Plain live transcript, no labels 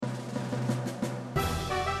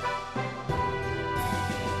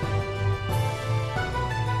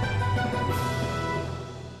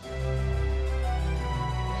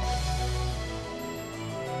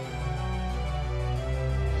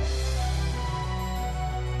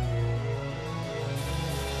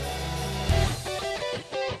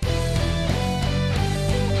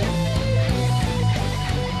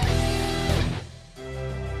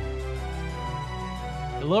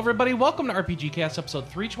everybody. Welcome to RPGCast episode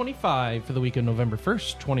 325 for the week of November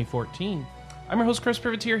 1st, 2014. I'm your host, Chris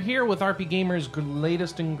Privateer, here with RP Gamer's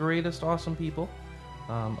latest and greatest awesome people.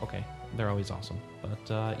 Okay, they're always awesome,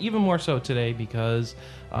 but even more so today because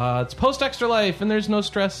it's post-Extra Life and there's no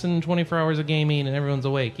stress in 24 hours of gaming and everyone's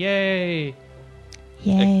awake. Yay!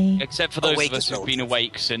 Yay. Except for those of us who've been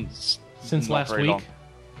awake since last week. Long.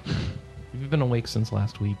 You've been awake since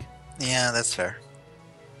last week. Yeah, that's fair.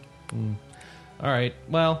 All right.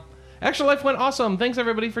 Well, Extra Life went awesome. Thanks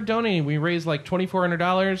everybody for donating. We raised like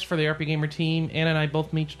 $2,400 for the RP Gamer team. Anna and I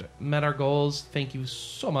both met our goals. Thank you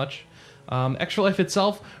so much. Extra Life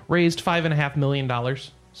itself raised $5.5 million,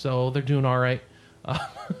 so they're doing all right.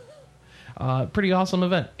 Pretty awesome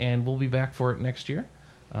event, and we'll be back for it next year.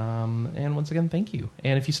 And once again, thank you.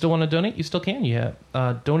 And if you still want to donate, you still can.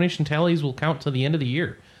 Donation tallies will count to the end of the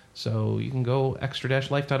year. So you can go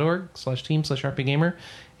extra-life.org/team/RPGamer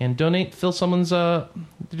and donate. Fill someone's,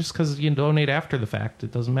 just because you donate after the fact,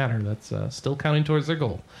 it doesn't matter. That's still counting towards their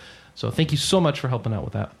goal. So thank you so much for helping out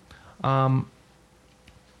with that. Team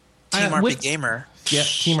RP Gamer. Yeah,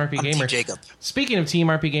 Team RP Gamer. Team Jacob. Speaking of Team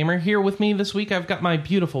RP Gamer, here with me this week, I've got my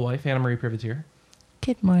beautiful wife, Anna Marie Privateer.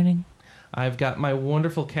 Good morning. I've got my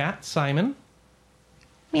wonderful cat, Simon.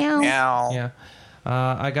 Meow. Meow. Yeah.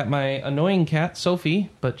 I got my annoying cat,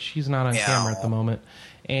 Sophie, but she's not on camera at the moment.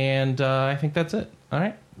 And I think that's it. All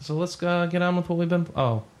right. So let's get on with what we've been...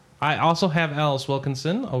 Oh, I also have Alice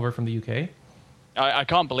Wilkinson over from the UK. I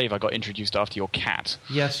can't believe I got introduced after your cat.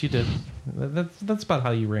 Yes, you did. That's about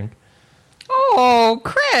how you ring. Oh,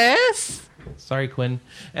 Chris! Sorry, Quinn.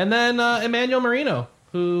 And then Emmanuel Marino,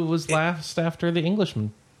 who was last after the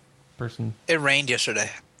Englishman person. It rained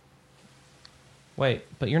yesterday. Wait,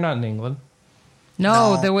 but you're not in England.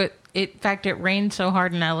 No, in fact, it rained so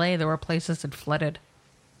hard in LA, there were places that flooded.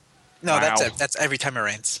 No, Wow. that's every time it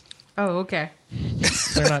rains. Oh, okay.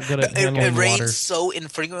 They're not good at handling It rains water. so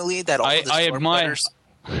infrequently that all of the I storm waters...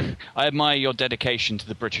 admire your dedication to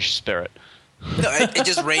the British spirit. No, it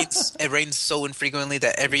just rains. It rains so infrequently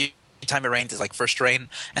that every time it rains is like first rain,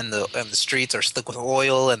 and the streets are slick with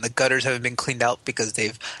oil, and the gutters haven't been cleaned out because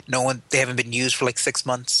they haven't been used for like 6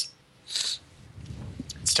 months. It's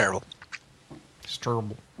terrible. It's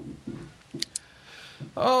terrible.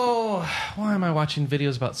 Oh, why am I watching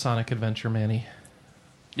videos about Sonic Adventure, Manny?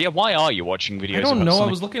 Yeah, why are you watching videos? I don't about know. Sonic?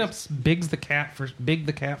 I was looking up Big the cat for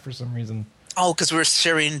some reason. Oh, because we're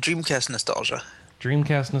sharing Dreamcast nostalgia.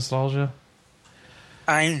 Dreamcast nostalgia.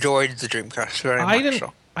 I enjoyed the Dreamcast very much.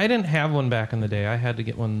 So. I didn't have one back in the day. I had to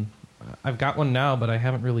get one. I've got one now, but I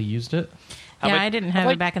haven't really used it. I didn't have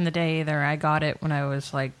it back in the day either. I got it when I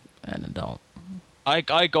was like an adult.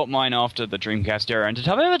 I got mine after the Dreamcast era ended.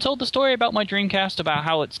 Have I ever told the story about my Dreamcast, about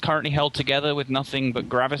how it's currently held together with nothing but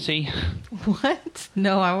gravity? What?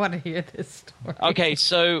 No, I want to hear this story. Okay,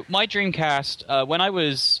 so my Dreamcast, when I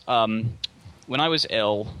was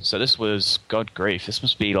ill, so this was, God grief, this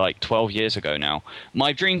must be like 12 years ago now,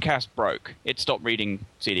 my Dreamcast broke. It stopped reading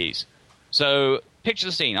CDs. So picture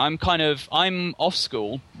the scene. I'm off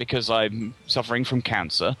school because I'm suffering from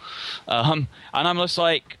cancer. And I'm just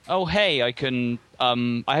like, oh, hey, I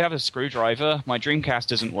have a screwdriver. My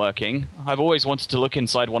Dreamcast isn't working. I've always wanted to look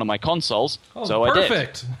inside one of my consoles. Oh, so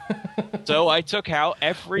perfect. I did. So I took out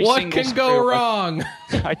every what single can screw. go wrong?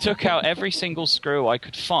 I took out every single screw I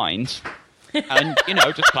could find. And,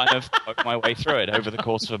 just kind of worked my way through it over the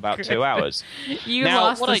course of about 2 hours. You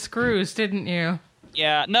lost the screws, didn't you?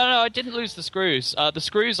 Yeah, no, I didn't lose the screws. The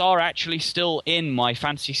screws are actually still in my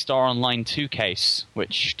Phantasy Star Online 2 case,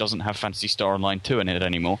 which doesn't have Phantasy Star Online 2 in it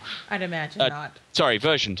anymore. I'd imagine not. Sorry,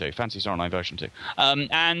 version 2, Phantasy Star Online version 2.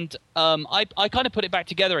 I kind of put it back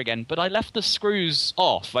together again, but I left the screws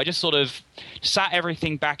off. I just sort of sat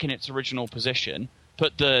everything back in its original position,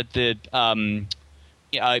 put the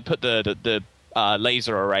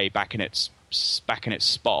laser array back in its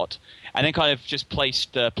spot, and then kind of just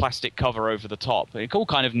placed the plastic cover over the top. It all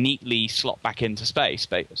kind of neatly slot back into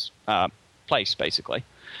place, basically.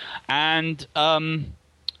 And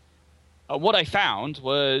what I found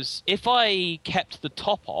was if I kept the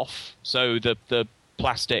top off, so the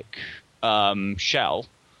plastic shell,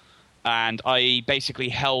 and I basically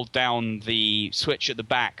held down the switch at the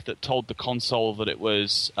back that told the console that it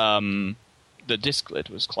was the disc lid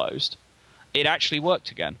was closed, it actually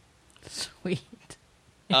worked again. Sweet.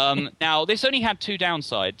 Now, this only had two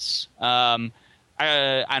downsides and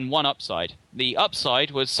one upside. the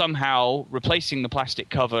upside was somehow replacing the plastic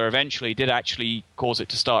cover eventually did actually cause it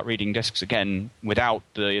to start reading discs again without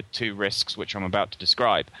the two risks which I'm about to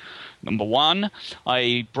describe. Number one,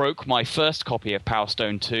 I broke my first copy of Power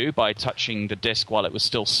Stone 2 by touching the disc while it was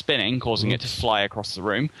still spinning, causing it to fly across the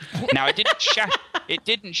room. Now, it didn't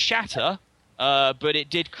shatter, but it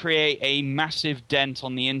did create a massive dent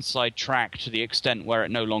on the inside track to the extent where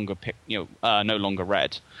it no longer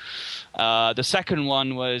read. The second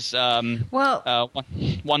one was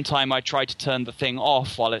one time I tried to turn the thing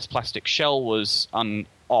off while its plastic shell was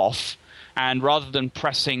off, and rather than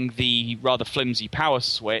pressing the rather flimsy power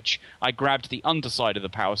switch, I grabbed the underside of the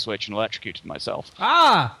power switch and electrocuted myself.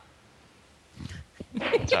 Ah!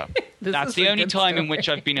 So, that's the only time in which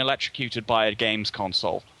I've been electrocuted by a games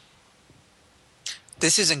console.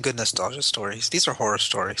 This isn't good nostalgia stories. These are horror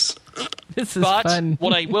stories. This is But fun.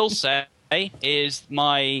 what I will say is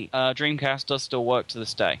my Dreamcast does still work to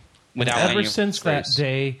this day. Without any Ever of the since that screws.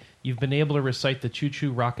 day, you've been able to recite the Choo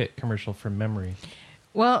Choo Rocket commercial from memory.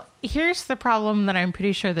 Well, here's the problem that I'm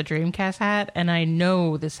pretty sure the Dreamcast had, and I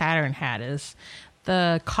know the Saturn had, is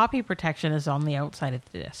the copy protection is on the outside of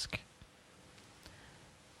the disc,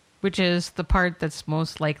 which is the part that's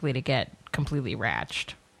most likely to get completely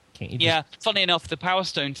ratched. Can't you just... Yeah, funny enough, the Power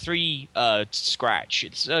Stone 3 scratch,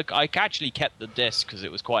 I actually kept the disc because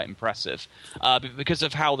it was quite impressive. But because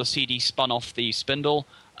of how the CD spun off the spindle,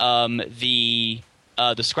 the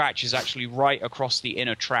scratch is actually right across the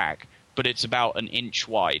inner track, but it's about an inch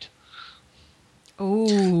wide.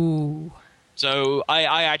 Ooh. So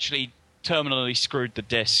I actually terminally screwed the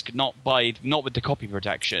disc, not with the copy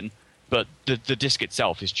protection, but the disc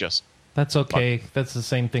itself is just... That's okay. That's the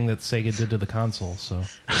same thing that Sega did to the console, so...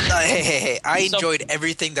 Hey. I enjoyed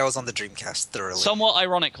everything that was on the Dreamcast thoroughly. Somewhat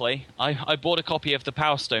ironically, I bought a copy of the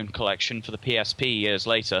Power Stone collection for the PSP years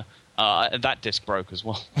later. That disc broke as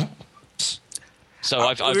well. So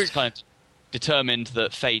I've just kind of determined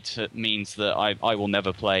that fate means that I will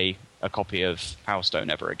never play a copy of Power Stone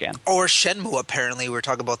ever again. Or Shenmue, apparently. We were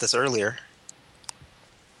talking about this earlier.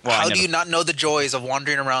 Well, How do you not know the joys of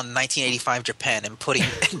wandering around 1985 Japan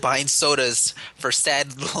and buying sodas for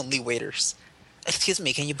sad, lonely waiters? Excuse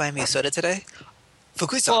me, can you buy me a soda today?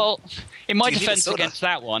 Fukui-san. Well, in my Do you need a defense soda? against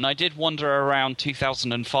that one, I did wander around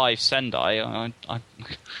 2005 Sendai.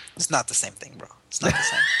 It's not the same thing, bro. It's not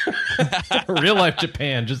the same. Real life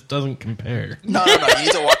Japan just doesn't compare. No. You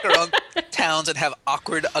need to walk around towns and have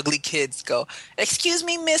awkward, ugly kids go, "Excuse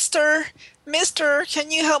me, mister. Mister, can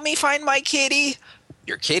you help me find my kitty?"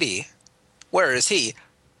 Your kitty? Where is he?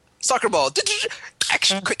 Soccer ball.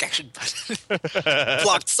 Action, quick action.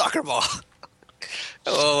 Blocked soccer ball.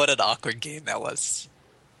 Oh, what an awkward game that was.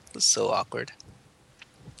 It was so awkward.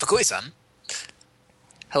 Fukui-san.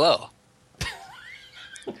 Hello.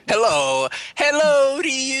 Hello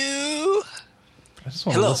to you. I just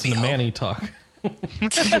want to Hello, listen to Miho. Manny talk. I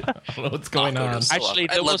don't know what's going Awkward on. was so Actually,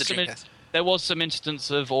 awkward. I love the Dreamcast. there was some instance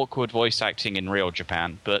of awkward voice acting in real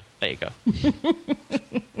Japan, but there you go.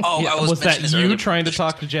 Oh, Yeah, I was was that mentioning this you earlier. trying to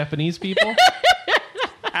talk to Japanese people?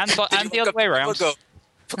 And the other way around. Go,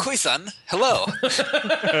 Fukui-san, hello.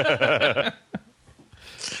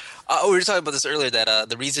 We were talking about this earlier, that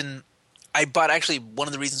the reason I bought, actually, one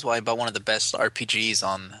of the reasons why I bought one of the best RPGs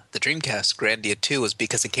on the Dreamcast, Grandia 2, was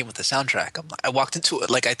because it came with the soundtrack. I walked into it,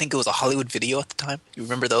 I think it was a Hollywood Video at the time. You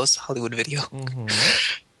remember those? Hollywood Video? Mm-hmm.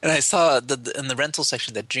 And I saw in the rental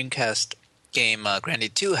section that Dreamcast game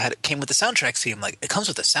Grandia 2 came with the soundtrack CD. I'm like, it comes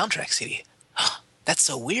with a soundtrack CD. That's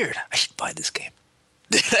so weird. I should buy this game.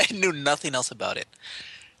 I knew nothing else about it.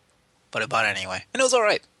 But I bought it anyway. And it was all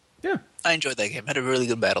right. Yeah. I enjoyed that game. It had a really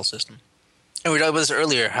good battle system. And we were talking about this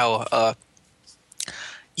earlier, how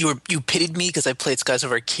you pitied me because I played Skies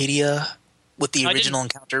of Arcadia with the original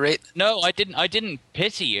encounter rate. No, I didn't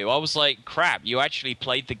pity you. I was like, crap, you actually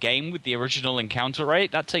played the game with the original encounter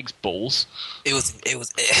rate? That takes balls. It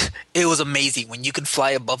was amazing when you could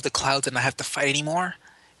fly above the clouds and not have to fight anymore.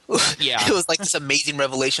 Yeah. It was like this amazing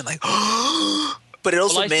revelation, but it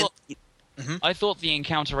also meant... I thought the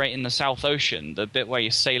encounter rate in the South Ocean, the bit where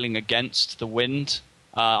you're sailing against the wind,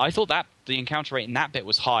 I thought that the encounter rate in that bit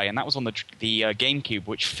was high, and that was on the GameCube,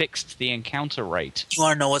 which fixed the encounter rate. You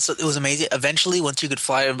want to know what? It was amazing. Eventually, once you could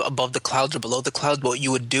fly above the clouds or below the clouds, what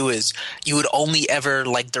you would do is you would only ever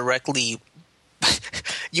directly.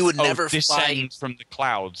 You would never descend fly from the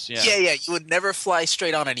clouds. Yeah. Yeah. You would never fly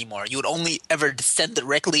straight on anymore. You would only ever descend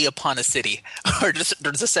directly upon a city, or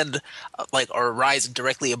descend or rise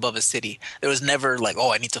directly above a city. There was never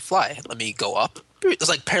I need to fly. Let me go up. It was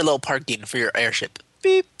like parallel parking for your airship.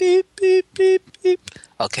 Beep beep beep beep beep.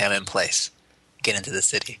 Okay, I'm in place. Get into the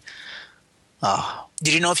city.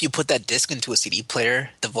 Did you know if you put that disc into a CD player,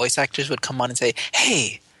 the voice actors would come on and say,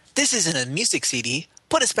 "Hey, this isn't a music CD.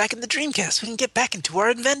 Put us back in the Dreamcast. So we can get back into our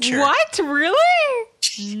adventure." What? Really?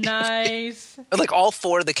 Nice. Like all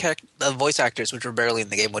four of the voice actors, which were barely in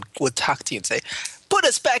the game, would talk to you and say, "Put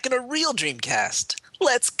us back in a real Dreamcast.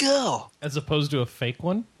 Let's go." As opposed to a fake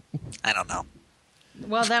one? I don't know.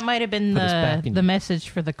 Well, that might have been Put us back in- the message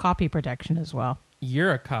for the copy protection as well.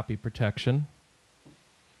 You're a copy protection.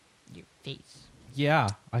 Your face. Yeah,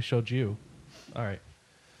 I showed you. All right.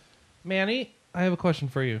 Manny, I have a question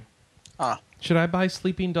for you. Should I buy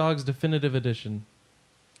Sleeping Dogs Definitive Edition?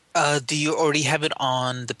 Do you already have it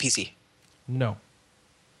on the PC? No.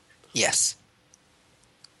 Yes.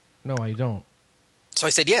 No, I don't. So I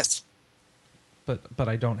said yes. But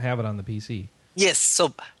I don't have it on the PC. Yes.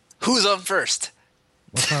 So who's on first?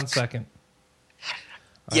 What's on second?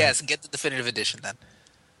 Yes, get the definitive edition then.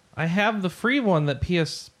 I have the free one that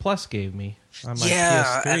PS Plus gave me on my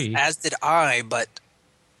Yeah, PS3. as did I, but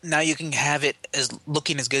now you can have it as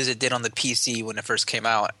looking as good as it did on the PC when it first came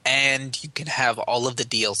out, and you can have all of the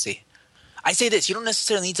DLC. I say this, you don't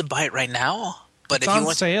necessarily need to buy it right now, but It's if you on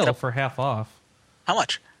want sale to, for half off. how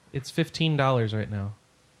much? It's $15 right now.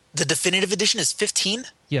 The definitive edition is 15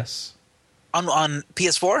 Yes, on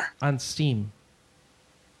PS4? on Steam.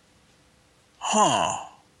 Huh.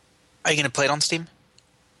 Are you going to play it on Steam?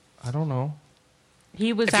 I don't know.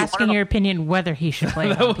 He was If you asking wanna- your opinion whether he should play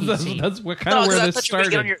it on PC. That's kind of 'cause where I this thought you were going started. to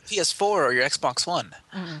get on your PS4 or your Xbox One.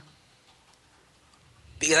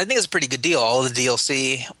 Because I think it's a pretty good deal, all the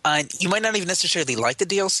DLC. You might not even necessarily like the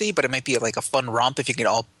DLC, but it might be like a fun romp if you can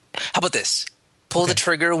all... How about this? Pull the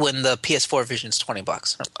trigger when the PS4 version is $20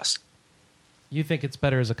 or less. You think it's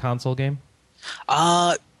better as a console game?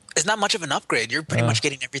 It's not much of an upgrade. You're pretty much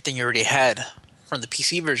getting everything you already had from the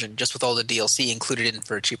PC version, just with all the DLC included in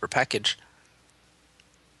for a cheaper package.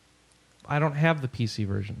 I don't have the PC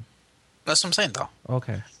version. That's what I'm saying, though.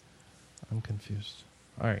 Okay. I'm confused.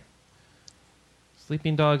 All right.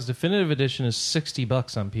 Sleeping Dogs Definitive Edition is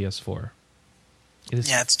 $60 on PS4. It is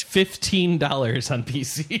Yeah, it's $15 on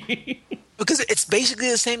PC. Because it's basically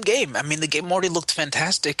the same game. I mean, the game already looked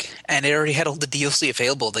fantastic, and it already had all the DLC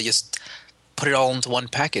available. They just put it all into one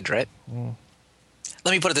package, right?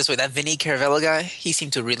 Let me put it this way. That Vinny Caravella guy, he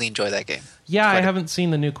seemed to really enjoy that game. Yeah, I Quite a- haven't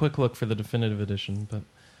seen the new quick look for the Definitive Edition, but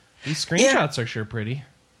these screenshots are sure pretty.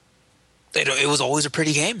 It was always a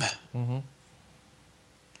pretty game. Mm-hmm.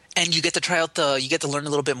 And you get to try out you get to learn a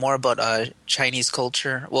little bit more about Chinese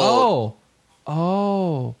culture. Well,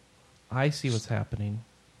 Oh, I see what's happening.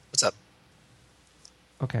 what's up?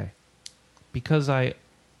 Okay. Because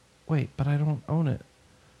Wait, but I don't own it.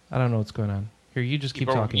 I don't know what's going on. Here, you just keep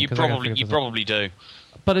talking. You 'cause I gotta probably figure you this out. probably do.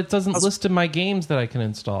 But it doesn't list in my games that I can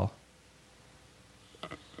install.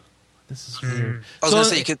 This is weird. I was So- gonna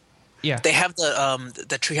say you could. Yeah. They have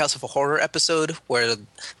the Treehouse of a Horror episode where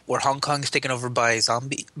Hong Kong is taken over by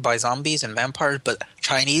zombies and vampires, but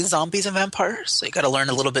Chinese zombies and vampires. So you got to learn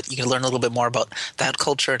a little bit. You can learn a little bit more about that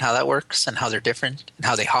culture and how that works and how they're different and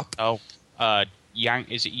how they hop. Oh,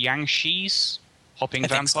 is it Yangshis? Hopping I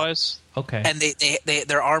think so. vampires? Okay. And they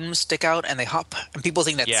their arms stick out and they hop. And people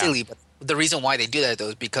think that's Yeah. silly, but the reason why they do that though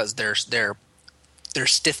is because they're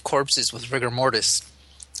stiff corpses with rigor mortis.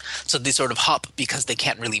 So they sort of hop because they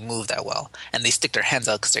can't really move that well, and they stick their hands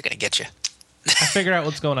out because they're going to get you. I figured out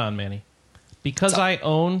what's going on, Manny. Because I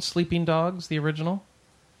own Sleeping Dogs, the original,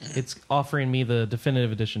 it's offering me the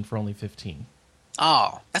definitive edition for only $15.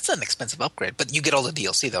 Oh, that's an expensive upgrade, but you get all the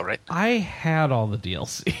DLC though, right? I had all the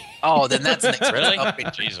DLC. Oh, then that's an expensive Really?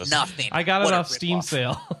 upgrade. Jesus. Nothing. I got What it a off Steam rip-off.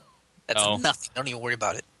 sale. That's Oh. nothing. Don't even worry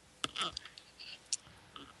about it.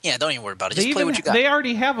 Yeah, don't even worry about it. Just play what you got. They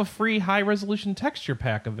already have a free high resolution texture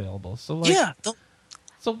pack available. So Yeah,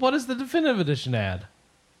 So what does the definitive edition add?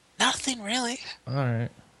 nothing really. All right.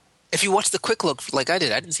 If you watch the quick look like I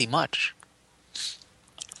didn't see much.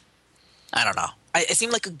 I don't know. It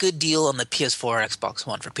seemed like a good deal on the PS4 or Xbox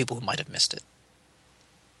One for people who might have missed it.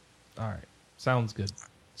 All right. Sounds good.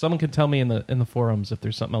 Someone can tell me in the forums if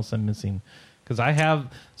there's something else I'm missing. Because I have,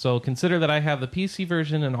 so consider that I have the PC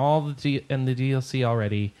version and all the DLC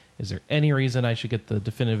already. Is there any reason I should get the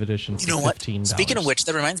definitive edition for You know what? $15? Speaking of which,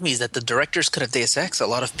 that reminds me is that the director's cut of Deus Ex, a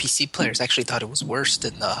lot of PC players actually thought it was worse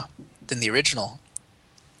than the original.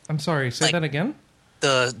 I'm sorry, say like- that again?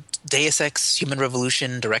 The Deus Ex Human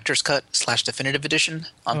Revolution director's cut / definitive edition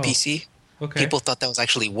on Oh, PC. Okay. People thought that was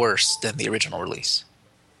actually worse than the original release.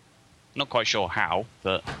 Not quite sure how,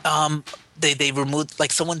 but They removed,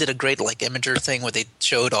 like, someone did a great Imager thing where they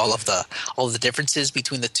showed all of the differences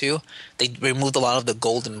between the two. They removed a lot of the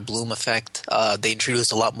golden bloom effect. They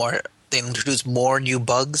introduced more new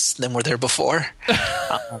bugs than were there before.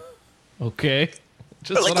 Okay.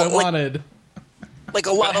 Just Like- what I like- wanted. Like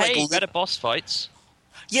a lot But of hey, like better boss fights.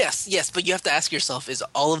 yes, but you have to ask yourself: is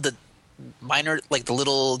all of the minor, like the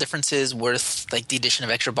little differences, worth like the addition of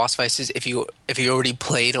extra boss fights? If you already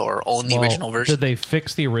played or own the Well, original version? Did they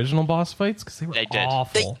fix the original boss fights? Because they were They did.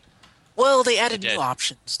 awful. Well, they added They new did.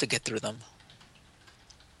 options to get through them.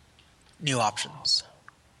 New options.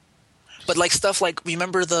 But like stuff like,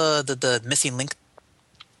 remember the Missing Link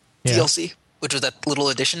Yeah. DLC, which was that little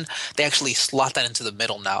addition? They actually slot that into the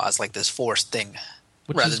middle now as like this forced thing,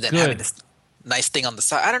 Which rather is than good. having this nice thing on the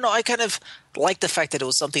side. I don't know. I kind of like the fact that it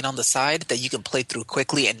was something on the side that you can play through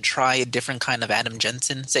quickly and try a different kind of Adam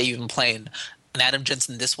Jensen. Say you've been playing an Adam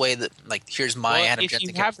Jensen this way, that like here's my Well, Adam if Jensen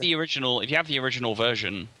you have character. the original, if you have the original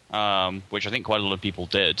version, which I think quite a lot of people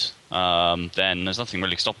did, then there's nothing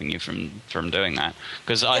really stopping you from doing that.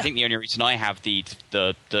 Because I Yeah. think the only reason I have the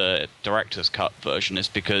director's cut version is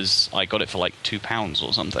because I got it for like £2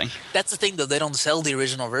 or something. That's the thing, though. They don't sell the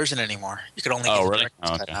original version anymore. You could only Oh, get the really? director's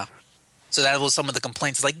Oh, cut okay. now. So that was some of the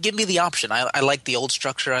complaints. Like, give me the option. I like the old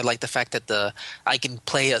structure. I like the fact that I can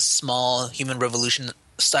play a small Human Revolution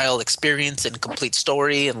style experience and complete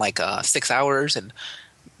story in like 6 hours and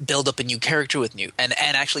build up a new character with new and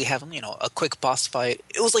actually have a quick boss fight.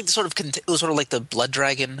 It was like it was sort of like the Blood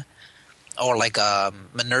Dragon or like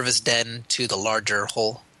Minerva's Den to the larger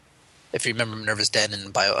whole. If you remember Minerva's Den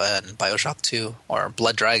in BioShock 2 or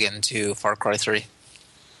Blood Dragon to Far Cry 3.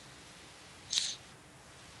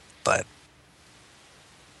 But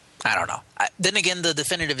I don't know. Then again, the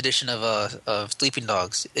definitive edition of Sleeping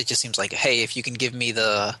Dogs, it just seems like, hey, if you can give me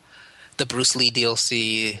the Bruce Lee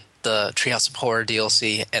DLC, the Treehouse of Horror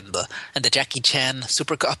DLC, and the Jackie Chan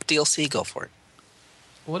Super Cop DLC, go for it.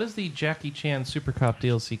 What is the Jackie Chan Super Cop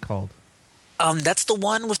DLC called? That's the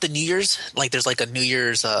one with the New Year's. Like, there's like a New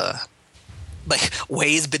Year's, like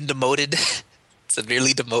Way's been demoted,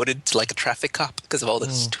 severely demoted to like a traffic cop because of all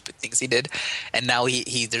the stupid things he did, and now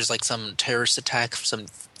he there's like some terrorist attack from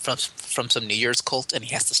some New Year's cult, and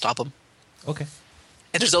he has to stop him. Okay.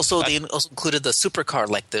 And there's also they also included the supercar.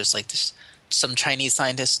 Like there's like this, some Chinese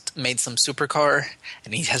scientist made some supercar,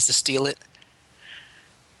 and he has to steal it.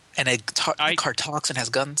 And the car talks and has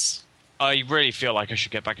guns. I really feel like I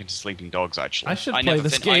should get back into Sleeping Dogs. Actually, I should play never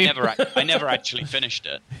this game. I never actually finished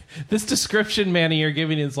it. This description, Manny, you're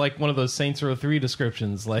giving is like one of those Saints Row 3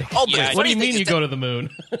 descriptions. Like, Oh, but Yeah, the what do funny you thing mean is you go to the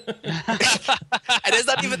moon? And that's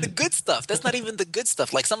not even the good stuff. That's not even the good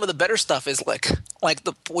stuff. Like some of the better stuff is like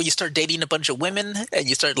when you start dating a bunch of women and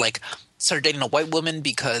you start dating a white woman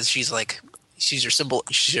because she's your symbol,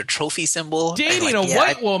 she's your trophy symbol. And Dating like, a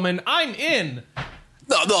white woman, I'm in.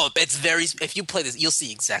 No, it's very. If you play this, you'll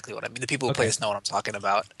see exactly what I mean. The people who play Okay. this know what I'm talking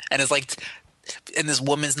about. And it's like, and this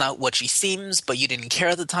woman's not what she seems, but you didn't care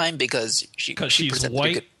at the time because she She's presented a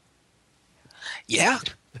white. good- Yeah,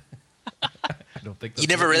 I don't think that's you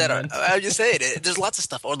never what read that. meant. I'm just saying, there's lots of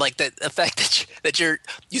stuff, or like the fact that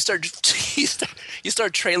you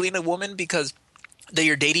start trailing a woman because that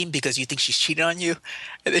you're dating because you think she's cheating on you,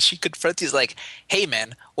 and then she confronts you like, "Hey,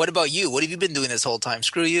 man, what about you? What have you been doing this whole time?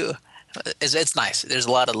 Screw you." It's nice. There's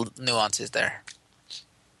a lot of nuances there. It's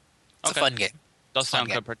Okay. a fun game. Does Fun sound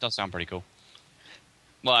game. good, does sound pretty cool.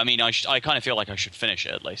 Well, I mean, I kind of feel like I should finish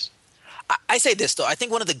it at least. I say this though. I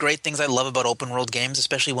think one of the great things I love about open world games,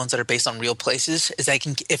 especially ones that are based on real places, is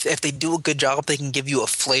if they do a good job, they can give you a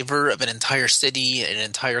flavor of an entire city, an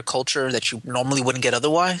entire culture that you normally wouldn't get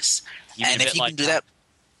otherwise. You mean And a if bit you like can do that,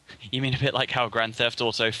 You mean a bit like how Grand Theft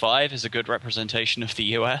Auto 5 is a good representation of the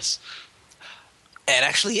US? it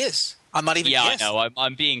actually is. I'm not even. Yeah, yes. I know.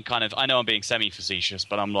 I'm being I know I'm being semi-facetious,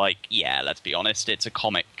 but I'm like, yeah, let's be honest. It's a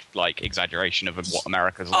comic like exaggeration of what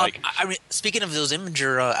America's like. Speaking of those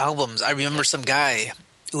Imager albums, I remember some guy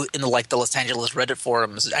who, in the Los Angeles Reddit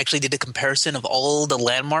forums, actually did a comparison of all the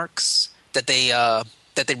landmarks that they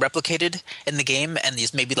replicated in the game, and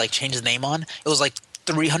just maybe like changed the name on. It was like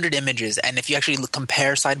 300 images, and if you actually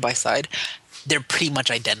compare side by side, they're pretty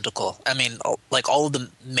much identical. I mean, like all of the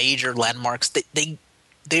major landmarks,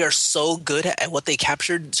 they are so good at what they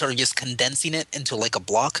captured, sort of just condensing it into like a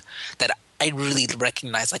block that I really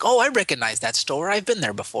recognize. Like, oh, I recognize that store. I've been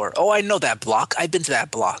there before. Oh, I know that block. I've been to that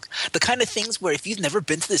block. The kind of things where if you've never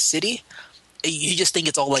been to the city, you just think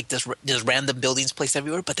it's all like this random buildings placed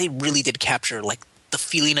everywhere. But they really did capture like the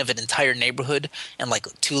feeling of an entire neighborhood and like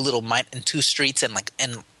two streets and like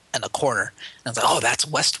and a corner. And it's like, oh, that's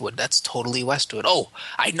Westwood. That's totally Westwood. Oh,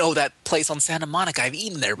 I know that place on Santa Monica. I've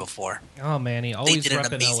eaten there before. Oh, Manny, They always did an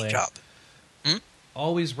repping amazing LA. job.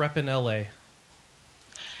 Always repping LA.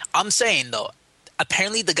 I'm saying though,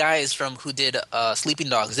 apparently the guys who did Sleeping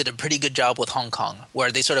Dogs did a pretty good job with Hong Kong,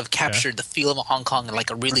 where they sort of captured the feel of Hong Kong in like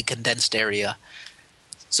a really condensed area.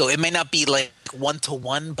 So it may not be like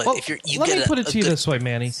 1-to-1, but if you let get me put it to you this way,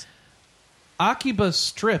 Manny. Akiba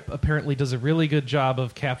Strip apparently does a really good job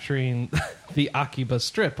of capturing the Akiba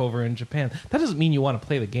Strip over in Japan. That doesn't mean you want to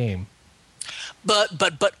play the game. But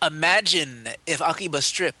imagine if Akiba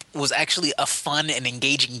Strip was actually a fun and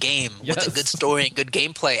engaging game with a good story and good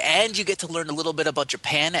gameplay, and you get to learn a little bit about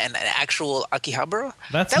Japan and actual Akihabara.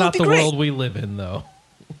 That's that not would be the great. world we live in, though.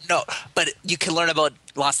 No, but you can learn about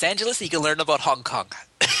Los Angeles and you can learn about Hong Kong.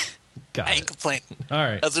 Got I it. ain't complaining. All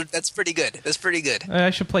right. That's pretty good. That's pretty good. I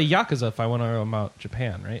should play Yakuza if I want to know about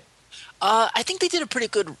Japan, right? I think they did a pretty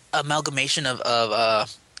good amalgamation of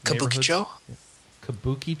Kabukicho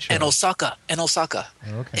Kabukicho. and Osaka.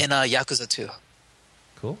 Oh, okay. In Yakuza 2.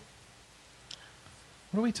 Cool.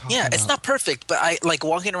 What are we talking Yeah, about? it's not perfect, but I like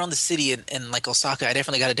walking around the city in like Osaka. I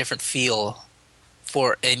definitely got a different feel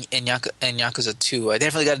for in Yakuza 2. I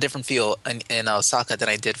definitely got a different feel in Osaka than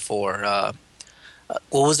I did for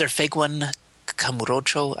what was their fake one,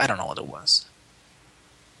 Kamurocho? I don't know what it was,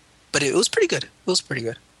 but it was pretty good. It was pretty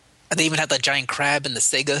good. And they even had that giant crab in the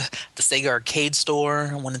Sega arcade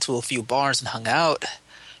store. I went into a few bars and hung out. That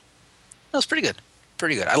was pretty good.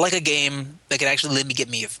 Pretty good. I like a game that can actually let me get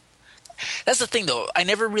me. That's the thing, though. I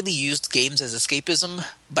never really used games as escapism,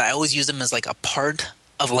 but I always use them as like a part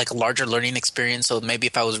of like a larger learning experience. So maybe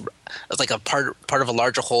if I was like a part of a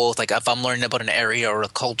larger whole, like if I'm learning about an area or a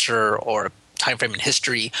culture or a time frame in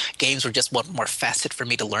history, games were just one more facet for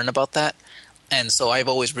me to learn about that. And so I've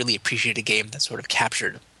always really appreciated a game that sort of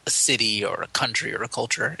captured a city or a country or a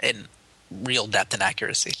culture in real depth and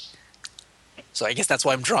accuracy. So I guess that's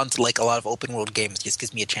why I'm drawn to like a lot of open world games. It just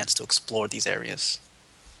gives me a chance to explore these areas.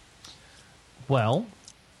 Well,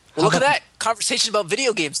 Look at that conversation about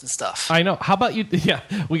video games and stuff. I know. How about you? Yeah,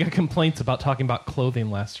 we got complaints about talking about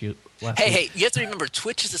clothing last week. Hey, you have to remember,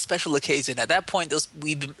 Twitch is a special occasion. At that point,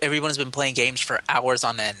 everyone's been playing games for hours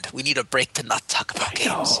on end. We need a break to not talk about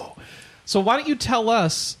games. No. So why don't you tell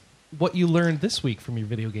us what you learned this week from your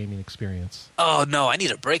video gaming experience? Oh, no, I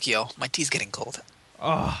need a break, yo. My tea's getting cold.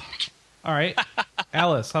 Oh, all right.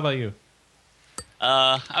 Alice, how about you?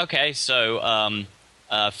 Okay, so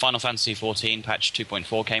Final Fantasy XIV patch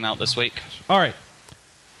 2.4 came out this week. All right.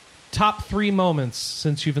 Top 3 moments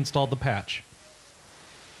since you've installed the patch.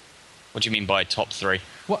 What do you mean by top 3?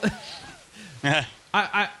 What?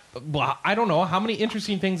 I don't know. How many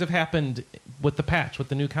interesting things have happened with the patch, with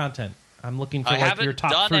the new content? I'm looking for your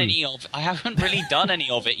top 3. I haven't really done any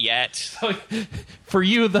of it yet. So, for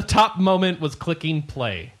you, the top moment was clicking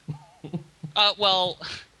play. Well,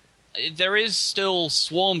 there is still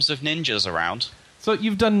swarms of ninjas around. So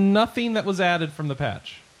you've done nothing that was added from the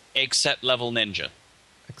patch? Except level ninja.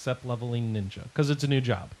 Except leveling ninja, because it's a new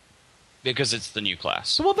job. Because it's the new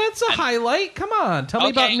class. Well, that's a highlight. Come on, tell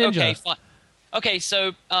me about ninja. Okay, fine. Okay,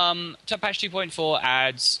 so patch 2.4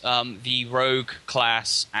 adds the rogue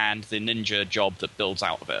class and the ninja job that builds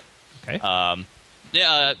out of it. Okay.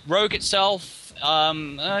 Rogue itself,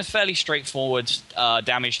 fairly straightforward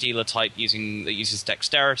damage dealer type that uses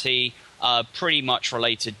dexterity. Pretty much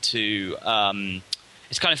related to.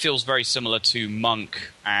 It kind of feels very similar to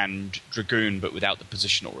Monk and Dragoon, but without the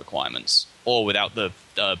positional requirements, or without the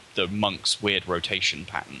Monk's weird rotation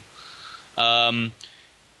pattern.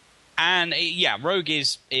 Rogue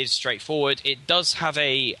is straightforward. It does have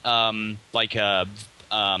a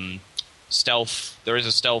stealth. There is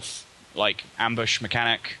a stealth ambush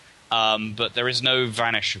mechanic, but there is no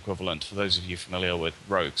vanish equivalent for those of you familiar with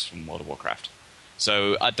rogues from World of Warcraft.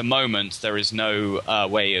 So at the moment, there is no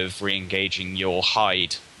way of re-engaging your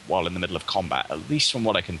hide while in the middle of combat, at least from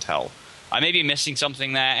what I can tell. I may be missing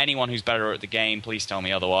something there. Anyone who's better at the game, please tell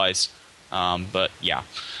me otherwise. But yeah.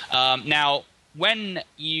 Now, when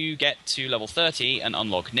you get to level 30 and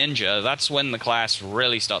unlock Ninja, that's when the class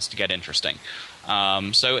really starts to get interesting.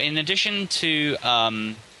 So in addition to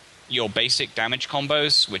your basic damage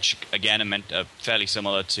combos, which again are fairly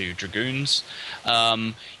similar to Dragoons,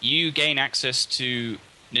 you gain access to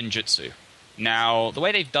ninjutsu. Now, the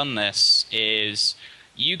way they've done this is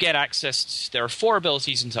you get access there are 4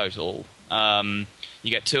 abilities in total. You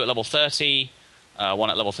get 2 at level 30, 1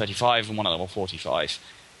 at level 35, and 1 at level 45.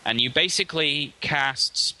 And you basically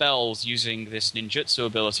cast spells using this ninjutsu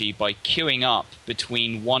ability by queuing up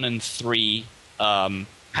between 1 and 3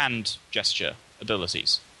 hand gesture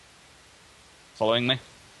abilities. Following me?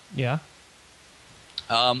 Yeah.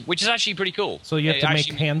 Which is actually pretty cool. So you have to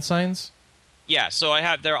make hand signs? Yeah, so I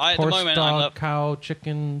have there at Horse, the moment dog, I'm up cow,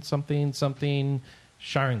 chicken, something,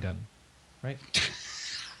 Sharingan, right?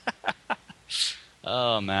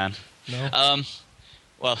 Oh man. No.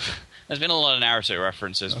 Well, there's been a lot of Naruto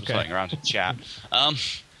references floating around in chat.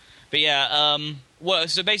 But yeah, well,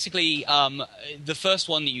 so basically, the first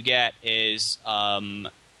one that you get is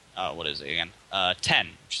what is it again? 10,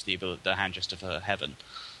 which is the hand gesture for heaven.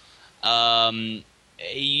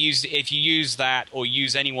 If you use that or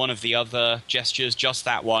use any one of the other gestures, just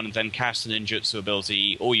that one, then cast an ninjutsu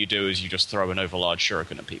ability, all you do is you just throw an overlarge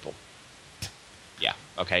shuriken at people. Yeah,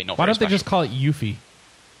 okay, not Why very don't they special. just call it Yuffie?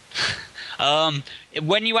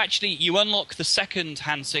 When you unlock the second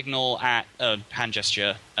hand signal at hand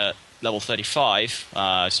gesture at level 35,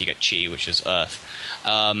 so you get chi, which is earth.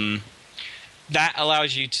 That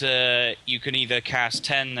allows you can either cast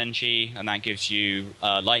 10 then chi, and that gives you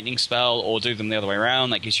a lightning spell, or do them the other way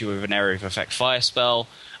around, that gives you an area of effect fire spell.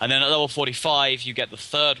 And then at level 45, you get the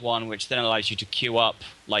third one, which then allows you to queue up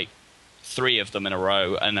like 3 of them in a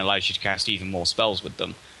row, and allows you to cast even more spells with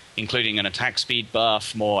them, including an attack speed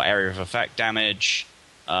buff, more area of effect damage,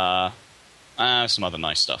 some other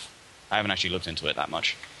nice stuff. I haven't actually looked into it that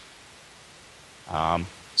much.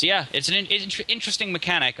 So yeah, it's an interesting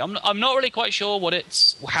mechanic. I'm not really quite sure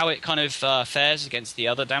how it kind of fares against the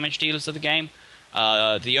other damage dealers of the game.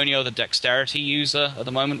 The only other dexterity user at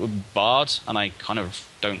the moment would be Bard, and I kind of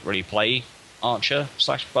don't really play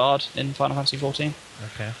Archer/Bard in Final Fantasy XIV.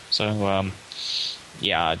 Okay. So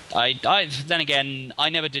yeah, I then again, I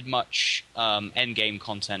never did much end game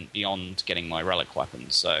content beyond getting my relic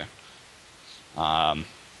weapons. So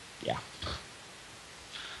yeah.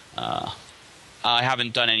 I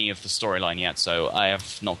haven't done any of the storyline yet, so I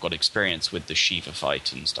have not got experience with the Shiva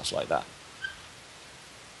fight and stuff like that.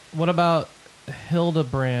 What about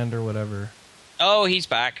Hildebrand or whatever? Oh, he's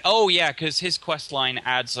back. Oh, yeah, because his quest line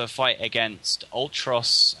adds a fight against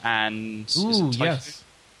Ultros and... Ooh, yes.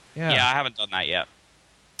 Yeah, I haven't done that yet.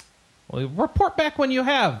 Well, report back when you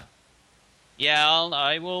have. Yeah,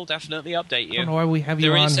 I will definitely update you. I don't know why we have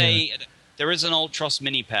you on here. There is an Ultros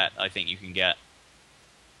mini-pet I think you can get,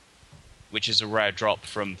 which is a rare drop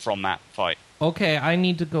from that fight. Okay, I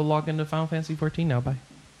need to go log into Final Fantasy 14 now. Bye.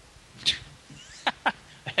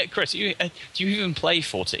 Chris, do you even play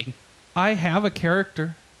 14? I have a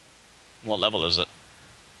character. What level is it?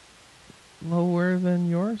 Lower than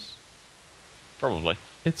yours? Probably.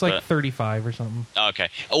 It's like 35 or something. Oh, okay.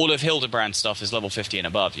 All of Hildebrand's stuff is level 50 and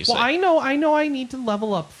above, you say? Well, I know I need to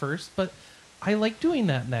level up first, but I like doing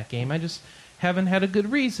that in that game. I just haven't had a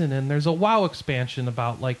good reason, and there's a WoW expansion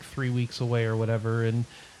about like 3 weeks away or whatever, and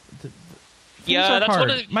things are that's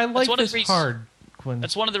hard. My life is hard, Quinn.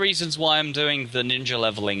 That's one of the reasons why I'm doing the ninja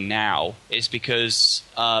leveling now, is because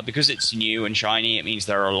it's new and shiny. It means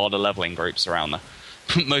there are a lot of leveling groups around there,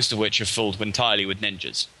 most of which are filled entirely with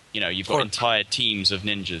ninjas. You know, you've got entire teams of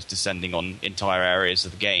ninjas descending on entire areas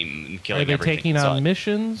of the game and killing everything. Are they taking on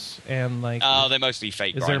missions and like? Oh, they're mostly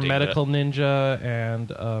fake. Is there a medical ninja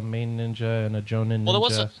and a main ninja and a Jonin ninja?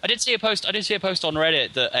 Well, I did see a post on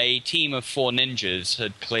Reddit that a team of 4 ninjas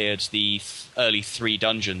had cleared the early 3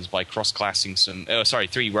 dungeons by cross-classing some.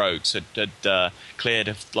 3 rogues had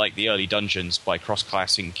cleared like the early dungeons by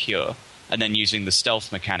cross-classing Cure, and then using the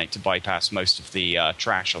stealth mechanic to bypass most of the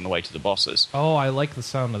trash on the way to the bosses. Oh, I like the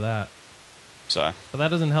sound of that. So, but that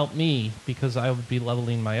doesn't help me, because I would be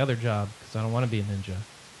leveling my other job, because I don't want to be a ninja.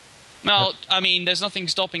 Well, I mean, there's nothing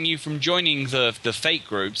stopping you from joining the fake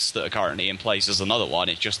groups that are currently in place as another one.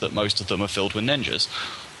 It's just that most of them are filled with ninjas.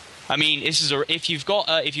 I mean, if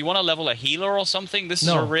you want to level a healer or something, this is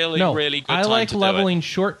a really good time to do it. I like leveling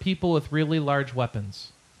short people with really large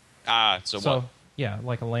weapons. So what? Yeah,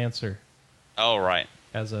 like a lancer. Oh, right.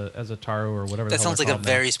 As a Taro or whatever. That sounds like a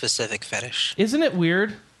very specific fetish. Isn't it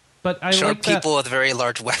weird? But I short like people with very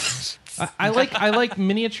large weapons. I like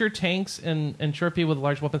miniature tanks and short people with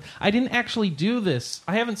large weapons. I didn't actually do this.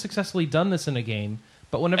 I haven't successfully done this in a game.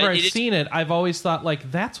 But whenever I've seen it, I've always thought,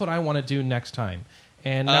 like, that's what I want to do next time.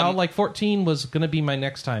 And now, 14 was going to be my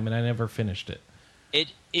next time, and I never finished it.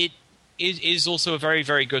 It is also a very,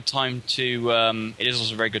 very good time to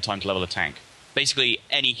level a tank. Basically,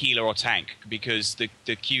 any healer or tank, because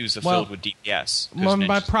the queues are filled with DPS.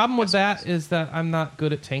 My problem with that is that I'm not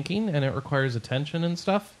good at tanking, and it requires attention and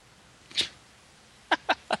stuff.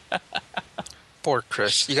 Poor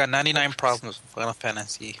Chris. You got 99 problems with Final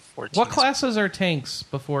Fantasy 14. What classes are tanks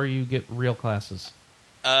before you get real classes?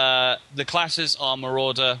 The classes are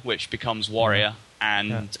Marauder, which becomes Warrior,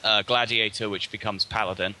 and Gladiator, which becomes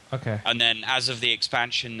Paladin. Okay. And then, as of the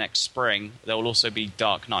expansion next spring, there will also be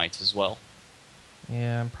Dark Knight as well.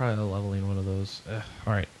 Yeah, I'm probably leveling one of those.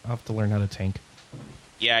 Alright, I'll have to learn how to tank.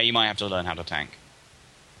 Yeah, you might have to learn how to tank.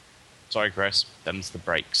 Sorry, Chris. Them's the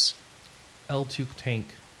breaks. L2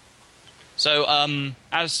 tank. So,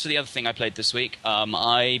 as for the other thing I played this week,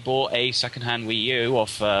 I bought a second-hand Wii U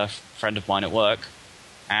off a friend of mine at work,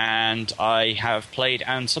 and I have played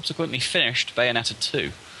and subsequently finished Bayonetta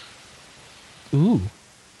 2. Ooh.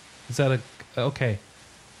 Is that a... Okay.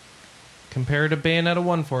 Compare to Bayonetta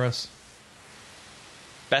 1 for us.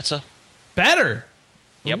 Better. Better?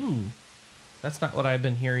 Yep. Ooh. That's not what I've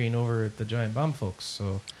been hearing over at the Giant Bomb folks,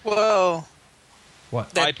 so... Whoa.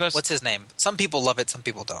 What? What's his name? Some people love it, some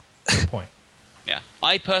people don't. Good point. Yeah.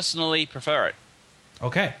 I personally prefer it.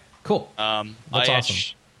 Okay, cool. That's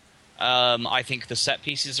awesome. I think the set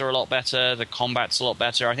pieces are a lot better. The combat's a lot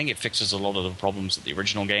better. I think it fixes a lot of the problems that the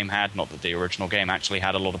original game had. Not that the original game actually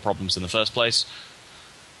had a lot of problems in the first place.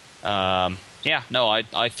 I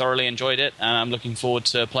thoroughly enjoyed it, and I'm looking forward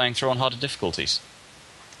to playing through on harder difficulties.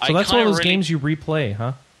 So that's one of those games you replay,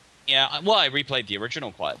 huh? Yeah, well, I replayed the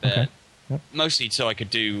original quite a bit. Okay. Yep. Mostly so I could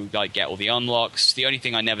get all the unlocks. The only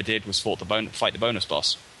thing I never did was fight the bonus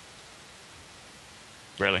boss.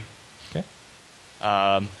 Really. Okay.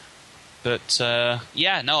 I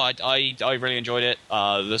really enjoyed it.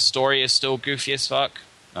 The story is still goofy as fuck.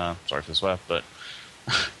 Sorry for the swear, but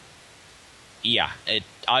yeah,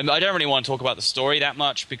 I don't really want to talk about the story that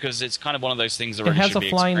much because it's kind of one of those things that really should be experienced.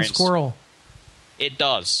 It has a flying squirrel. It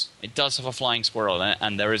does. It does have a flying squirrel in it,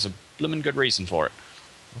 and there is a bloomin' good reason for it.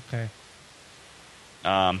 Okay.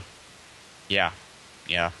 Yeah.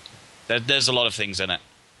 There's a lot of things in it,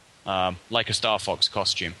 like a Star Fox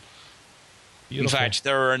costume. Beautiful. In fact,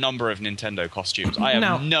 there are a number of Nintendo costumes. I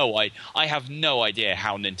have no idea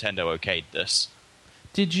how Nintendo okayed this.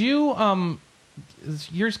 Did you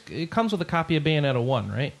yours? It comes with a copy of Bayonetta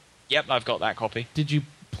 1, right? Yep, I've got that copy. Did you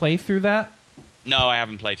play through that? No, I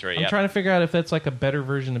haven't played through it yet. I'm trying to figure out if that's like a better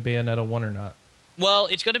version of Bayonetta 1 or not. Well,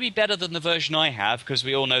 it's going to be better than the version I have because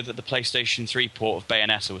we all know that the PlayStation 3 port of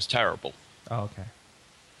Bayonetta was terrible. Oh, okay.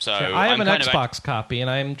 So I have an Xbox copy, and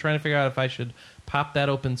I'm trying to figure out if I should pop that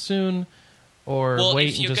open soon or wait.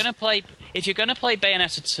 If you're going to play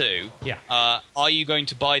Bayonetta 2, are you going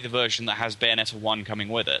to buy the version that has Bayonetta 1 coming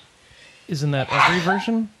with it? Isn't that every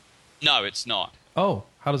version? No, it's not. Oh,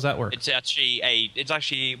 how does that work? It's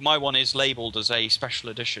actually my one is labeled as a special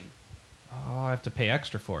edition. Oh, I have to pay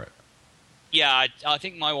extra for it. Yeah, I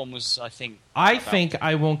think my one was. I think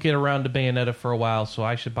I won't get around to Bayonetta for a while, so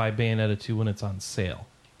I should buy Bayonetta 2 when it's on sale.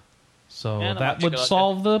 So that would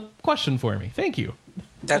solve the question for me. Thank you.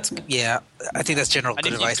 I think that's general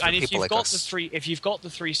good advice for people like us. If you've got the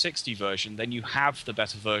 360 version, then you have the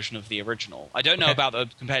better version of the original. I don't know about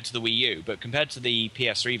compared to the Wii U, but compared to the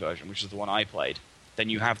PS3 version, which is the one I played, then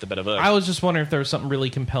you have the better version. I was just wondering if there was something really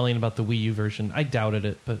compelling about the Wii U version. I doubted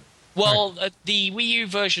it, but... Well, the Wii U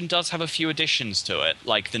version does have a few additions to it,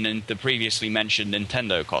 like the previously mentioned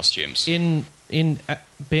Nintendo costumes. In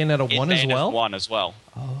Bayonetta 1 as well? Bayonetta 1 as well,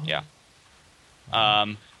 yeah.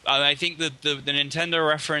 I think the Nintendo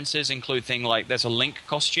references include things like there's a Link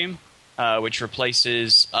costume, which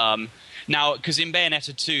replaces... now, because in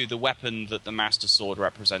Bayonetta 2, the weapon that the Master Sword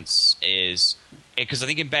represents is... Because I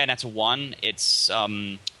think in Bayonetta 1, it's...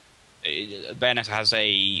 Bayonetta has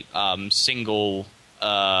a single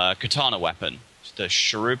katana weapon, the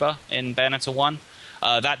Sharuba in Bayonetta 1.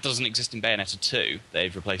 That doesn't exist in Bayonetta 2.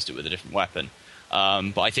 They've replaced it with a different weapon.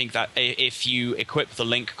 But I think that if you equip the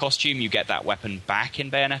Link costume, you get that weapon back in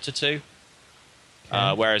Bayonetta 2.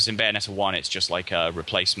 Okay. Whereas in Bayonetta 1, it's just like a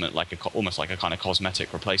replacement, almost like a kind of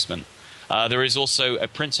cosmetic replacement. There is also a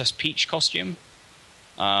Princess Peach costume.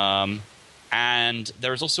 And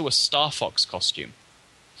there is also a Star Fox costume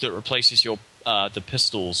that replaces the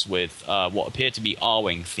pistols with what appear to be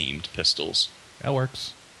Arwing-themed pistols. That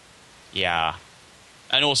works. Yeah.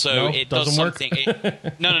 And also, it does something.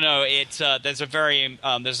 No.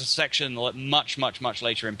 There's a section much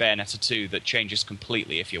later in Bayonetta 2 that changes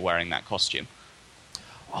completely if you're wearing that costume.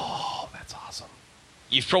 Oh, that's awesome!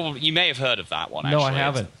 You may have heard of that one. Actually. No, I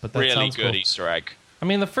haven't. But that really sounds good cool. Easter egg. I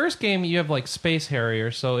mean, the first game you have like Space Harrier,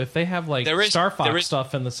 so if they have like Star Fox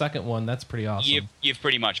stuff in the second one, that's pretty awesome. You've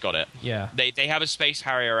pretty much got it. Yeah. They have a Space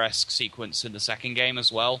Harrier-esque sequence in the second game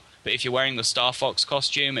as well, but if you're wearing the Star Fox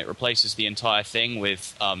costume, it replaces the entire thing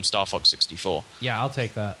with Star Fox 64. Yeah, I'll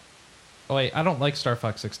take that. Oh wait, I don't like Star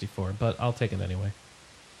Fox 64, but I'll take it anyway.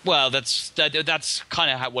 Well, that's kind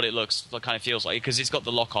of what it kind of feels like, because it's got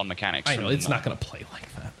the lock-on mechanics. I know, it's not going to play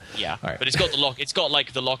like that. Yeah, right. But it's got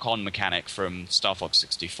the lock-on mechanic from Star Fox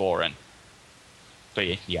 64 in.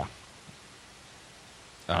 But yeah.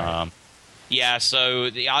 Right. Yeah, so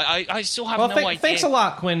I still have no idea. Thanks a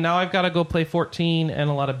lot, Quinn. Now I've got to go play 14 and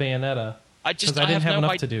a lot of Bayonetta. Because I didn't have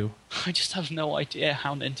enough to do. I just have no idea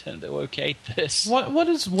how Nintendo okayed this. What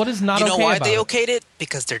is not okay about it? You know why they okayed it?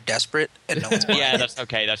 Because they're desperate and no one's buying Yeah, it. that's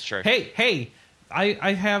okay. That's true. Hey,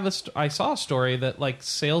 I saw a story that like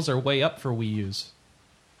sales are way up for Wii U's.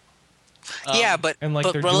 Yeah, but and, like,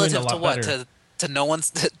 they're doing relative a lot to what? better. To no one's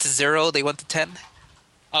to 0, they went to 10.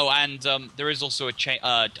 Oh, and there is also a chain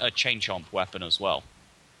chomp weapon as well.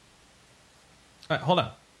 All right, hold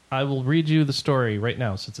on. I will read you the story right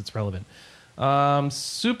now since it's relevant.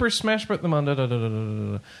 Super Smash Bros.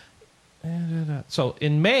 So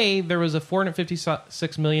in May, there was a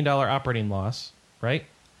 $456 million operating loss, right?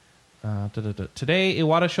 Today,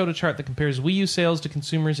 Iwata showed a chart that compares Wii U sales to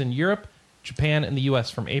consumers in Europe, Japan, and the U.S.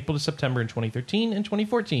 from April to September in 2013 and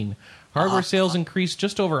 2014. Hardware sales increased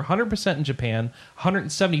just over 100% in Japan,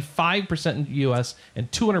 175% in the U.S.,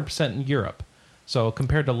 and 200% in Europe. So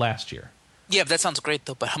compared to last year. Yeah, but that sounds great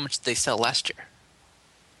though. But how much did they sell last year?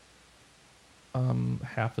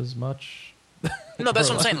 Half as much. No, that's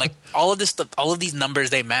what I'm saying. Like all of this stuff, all of these numbers,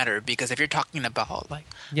 they matter because if you're talking about if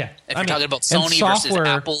you're talking about Sony versus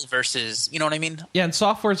Apple versus, you know what I mean? Yeah, and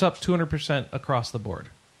software's up 200% across the board.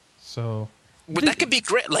 So, but that could be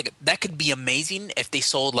great. Like that could be amazing if they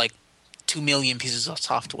sold like 2 million pieces of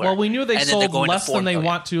software. Well, we knew they sold less than they million.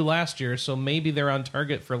 want to last year, so maybe they're on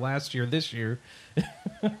target for last year, this year.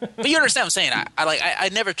 But you understand what I'm saying? I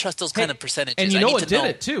never trust those kind of percentages. And you know what did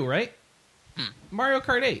it too, right? Mario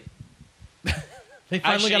Kart 8. They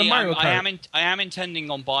finally got a Mario Kart. I am intending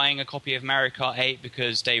on buying a copy of Mario Kart 8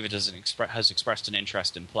 because David has expressed an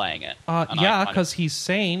interest in playing it. Yeah, because he's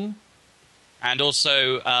sane. And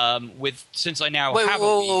also, since I now have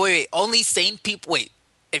wait. Only sane people. Wait,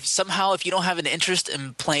 if you don't have an interest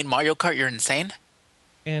in playing Mario Kart, you're insane.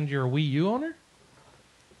 And you're a Wii U owner?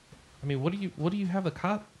 I mean, what do you have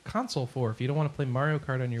a console for if you don't want to play Mario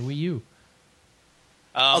Kart on your Wii U?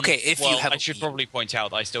 I should probably point out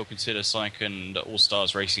that I still consider Sonic and All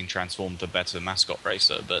Stars Racing Transformed the better mascot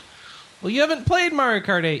racer, but you haven't played Mario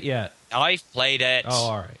Kart 8 yet. I've played it. Oh,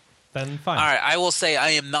 all right. Then fine. All right, I will say I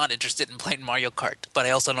am not interested in playing Mario Kart, but I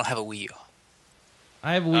also don't have a Wii U.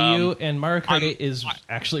 I have a Wii U, and Mario Kart 8 is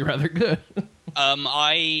actually rather good.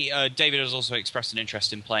 David has also expressed an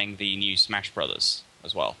interest in playing the new Smash Brothers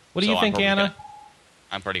as well. What do you think, Anna?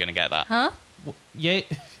 I'm probably going to get that. Huh? Yay!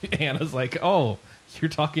 Anna's like, oh, you're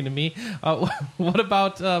talking to me. What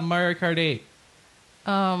about Mario Kart 8?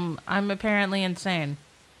 I'm apparently insane.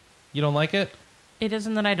 You don't like it? It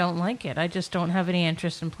isn't that I don't like it. I just don't have any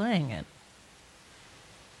interest in playing it.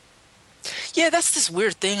 Yeah, that's this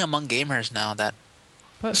weird thing among gamers now that...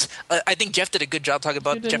 But I think Jeff did a good job talking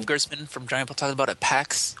about Jeff Gerstmann from Giant Ball talking about it at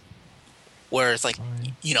PAX, where it's like,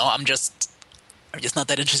 I'm just not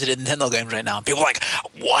that interested in Nintendo games right now. People are like,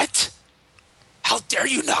 what? How dare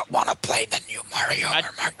you not want to play the new Mario?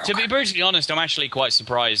 To be brutally honest, I'm actually quite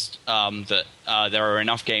surprised that there are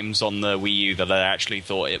enough games on the Wii U that I actually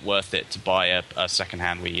thought it worth it to buy a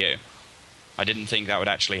second-hand Wii U. I didn't think that would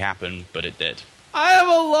actually happen, but it did. I have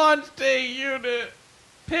a launch day unit.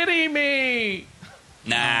 Pity me.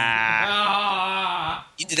 Nah.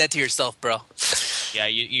 You did that to yourself, bro. Yeah,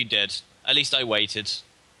 you did. At least I waited.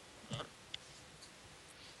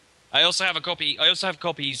 I also have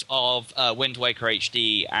copies of Wind Waker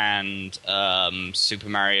HD and Super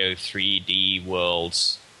Mario 3D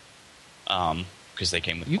Worlds, because they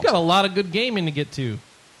came with. You got a lot of good gaming to get to.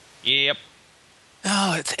 Yep.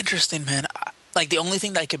 Oh, it's interesting, man. Like the only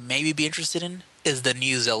thing that I could maybe be interested in is the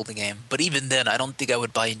new Zelda game, but even then, I don't think I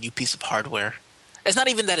would buy a new piece of hardware. It's not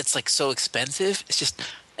even that it's like so expensive. It's just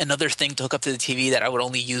another thing to hook up to the TV that I would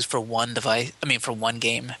only use for one device. I mean, for one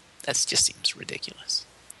game. That just seems ridiculous.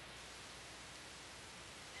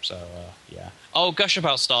 So, yeah. I'll gush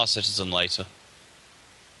about Star Citizen later.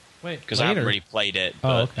 Wait, because I haven't really played it,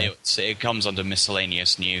 but it comes under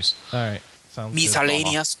miscellaneous news. All right. Sounds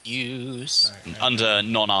miscellaneous news. Right. Under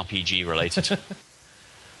non-RPG related.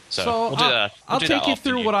 So we'll do that. I'll take you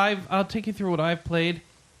through what I've played.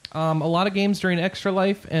 A lot of games during Extra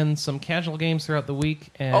Life and some casual games throughout the week.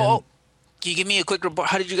 And can you give me a quick report?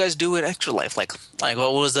 How did you guys do at Extra Life? Like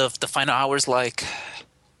what was the final hours like?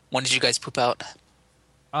 When did you guys poop out?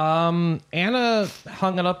 Anna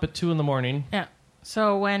hung it up at 2 a.m. Yeah.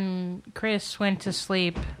 So when Chris went to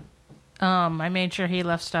sleep, I made sure he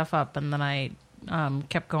left stuff up, and then I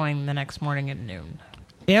kept going the next morning at noon.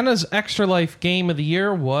 Anna's Extra Life game of the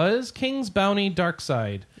year was King's Bounty Dark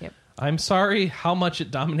Side. Yep. I'm sorry how much it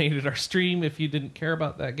dominated our stream if you didn't care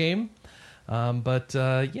about that game. But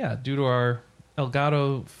due to our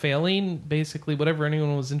Elgato failing, basically whatever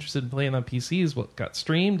anyone was interested in playing on PC is what got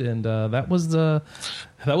streamed, and that was the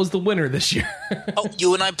winner this year.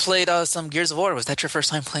 You and I played some Gears of War. Was that your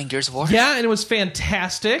first time playing Gears of War? Yeah, and it was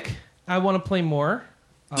fantastic. I want to play more.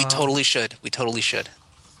 We totally should.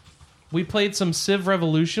 We played some Civ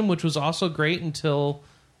Revolution, which was also great until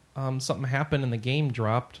something happened and the game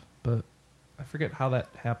dropped, but I forget how that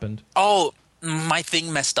happened. Oh, my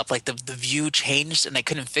thing messed up. Like the view changed and I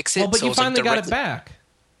couldn't fix it. Well, but so you it was, like, finally got it directly- back.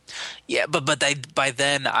 Yeah, but by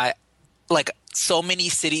then I like so many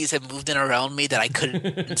cities had moved in around me that I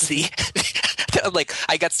couldn't see. Like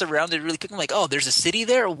I got surrounded really quick. I'm like, oh, there's a city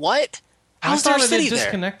there. What? I How's there thought a it city had there?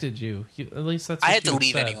 disconnected you. At least that's. I what had to you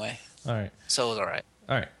leave said. anyway, All right. so it was all right.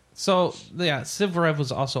 All right. So, yeah, Civ Rev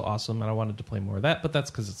was also awesome, and I wanted to play more of that, but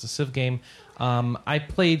that's because it's a Civ game. I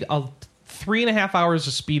played 3.5 hours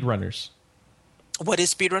of Speedrunners. What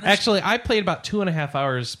is speedrunners? Actually, I played about 2.5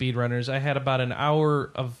 hours of Speedrunners. I had about an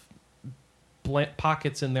hour of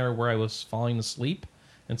pockets in there where I was falling asleep,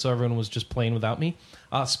 and so everyone was just playing without me.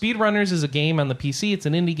 Speedrunners is a game on the PC. It's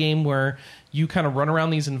an indie game where you kind of run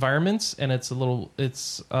around these environments, and it's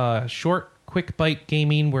short, quick bite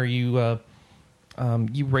gaming where you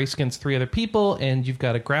race against 3 other people, and you've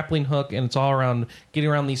got a grappling hook, and it's all around getting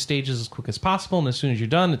around these stages as quick as possible. And as soon as you're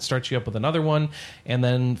done, it starts you up with another one, and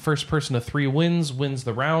then first person to 3 wins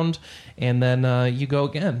the round, and then you go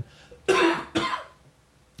again.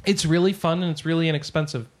 It's really fun and it's really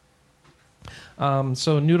inexpensive.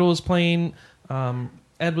 So Noodle was playing,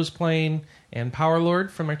 Ed was playing, and Power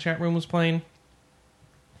Lord from my chat room was playing,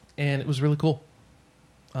 and it was really cool.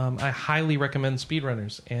 I highly recommend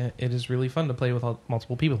Speedrunners, and it is really fun to play with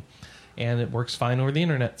multiple people, and it works fine over the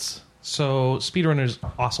internets. So Speedrunners,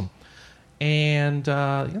 awesome. And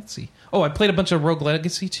let's see. Oh, I played a bunch of Rogue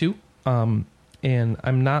Legacy too, and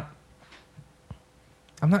I'm not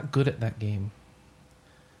good at that game.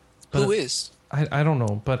 But Who is? I don't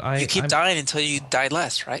know, but You keep dying until you die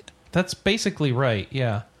less, right? That's basically right,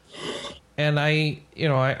 yeah. And I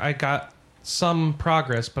got some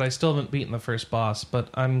progress, but I still haven't beaten the first boss, but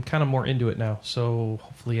I'm kind of more into it now, so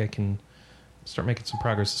hopefully I can start making some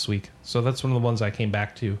progress this week. So that's one of the ones I came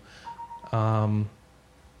back to. And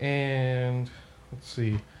let's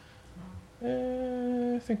see.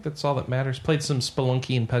 I think that's all that matters. Played some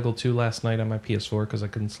Spelunky and Peggle 2 last night on my PS4 because I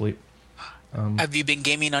couldn't sleep. Have you been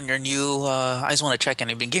gaming on your new... I just want to check in.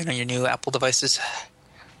 Have you been gaming on your new Apple devices?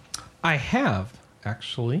 I have,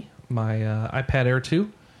 actually. My iPad Air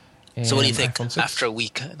 2. And So what do you think iPhone 6. after a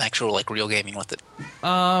week, actual like real gaming with it?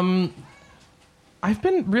 I've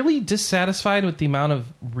been really dissatisfied with the amount of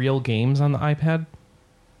real games on the iPad.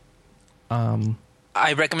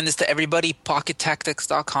 I recommend this to everybody.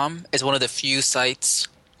 PocketTactics.com is one of the few sites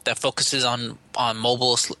that focuses on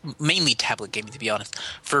mobile, mainly tablet gaming, to be honest,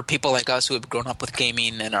 for people like us who have grown up with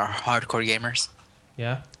gaming and are hardcore gamers.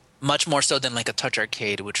 Yeah. Much more so than like a touch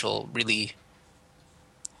arcade, which will really,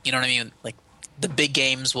 you know what I mean? Like the big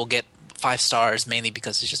games will get 5 stars mainly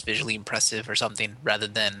because it's just visually impressive or something, rather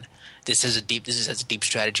than this has a deep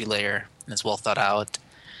strategy layer and it's well thought out.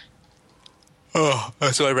 Oh,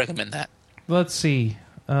 so I recommend that. Let's see.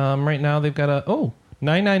 Right now they've got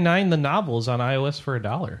 $9.99 the novels on iOS for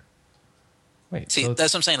 $1. Wait, See, so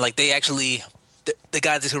that's what I'm saying. Like they actually, the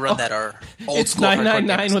guys who run that are old it's school. hardcore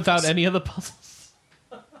 $9.99 gamers. without any of the puzzles.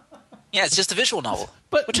 Yeah, it's just a visual novel,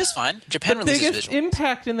 But which is fine. Japan The releases biggest visual.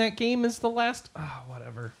 impact in that game is the last.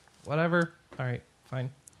 Whatever. All right,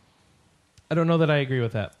 fine. I don't know that I agree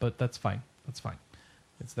with that, but that's fine. That's fine.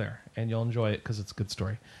 It's there, and you'll enjoy it because it's a good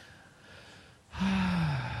story.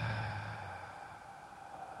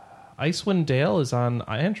 Icewind Dale is on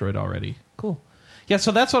Android already. Cool. Yeah,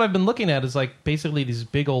 so that's what I've been looking at is like basically these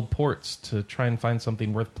big old ports to try and find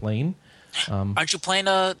something worth playing. Aren't you playing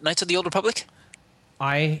Knights of the Old Republic?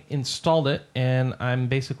 I installed it, and I'm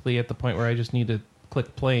basically at the point where I just need to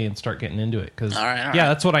click play and start getting into it. Because, All right.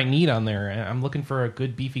 that's what I need on there. I'm looking for a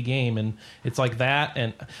good, beefy game, and it's like that.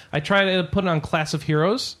 And I tried to put it on Class of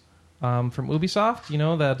Heroes from Ubisoft,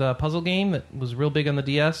 that puzzle game that was real big on the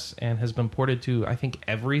DS and has been ported to, I think,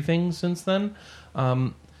 everything since then.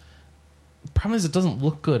 The problem is it doesn't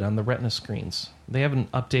look good on the Retina screens. They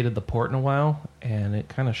haven't updated the port in a while, and it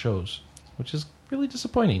kind of shows, which is really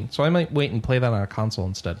disappointing. So I might wait and play that on a console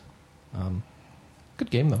instead. Good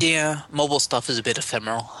game, though. Yeah, mobile stuff is a bit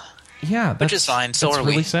ephemeral. Yeah, Which is fine. So that's are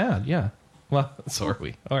really we. sad, yeah. Well, so are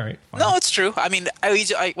we. All right, fine. No, it's true. I mean,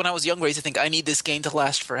 when I was younger, I used to think I need this game to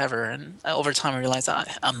last forever, and over time I realized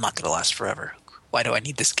I'm not going to last forever. Why do I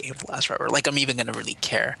need this game to last forever? Like I'm even going to really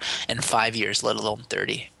care in 5 years, let alone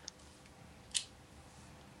 30.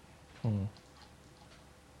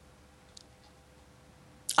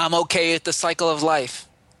 I'm okay with the cycle of life.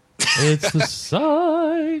 It's the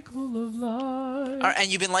cycle of life. All right,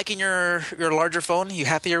 and you've been liking your larger phone? You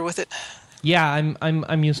happier with it? Yeah,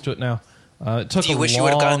 I'm used to it now. It took Do you a wish you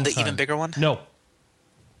would have gotten long the time. even bigger one? No.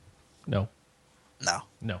 No.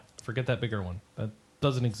 Forget that bigger one. That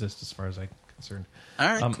doesn't exist as far as I'm concerned. All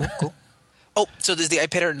right, cool. Oh, so is the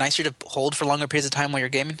iPad Air nicer to hold for longer periods of time while you're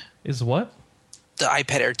gaming? Is what? the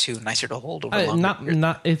iPad Air 2 nicer to hold over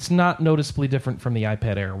longer? It's not noticeably different from the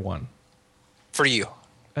iPad Air 1 for you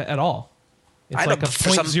at all. It's I like know, a for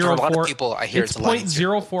a lot of people, I hear it's it's a lot easier.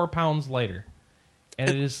 0.04 pounds lighter, and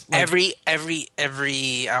it is like,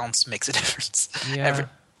 every ounce makes a difference. Yeah.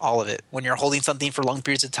 All of it. When you're holding something for long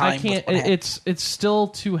periods of time, I can't. It's still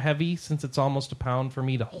too heavy since it's almost a pound for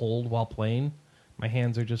me to hold while playing. My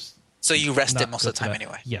hands are just. So you rest not it most of good the for time that.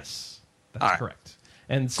 anyway. Yes, that's All right. correct.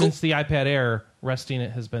 And since the iPad Air, resting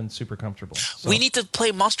it has been super comfortable. So We need to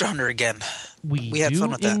play Monster Hunter again. we had do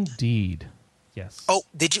fun with that. indeed. Yes. Oh,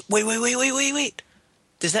 did you? Wait.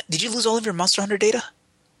 Did you lose all of your Monster Hunter data?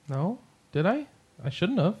 No, did I? I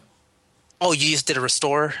shouldn't have. Oh, you just did a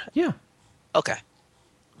restore? Yeah, Okay.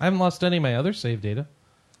 I haven't lost any of my other save data.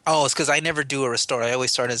 Oh, it's because I never do a restore. I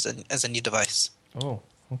always start as a new device. Oh,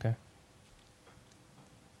 okay.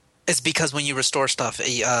 It's because when you restore stuff,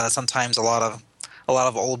 sometimes a lot of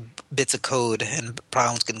old bits of code and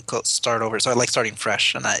problems can start over. So I like starting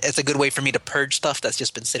fresh, and it's a good way for me to purge stuff that's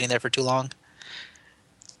just been sitting there for too long.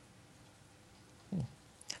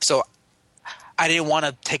 So I didn't want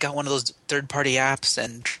to take out one of those third-party apps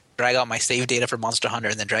and drag out my save data for Monster Hunter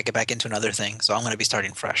and then drag it back into another thing. So I'm going to be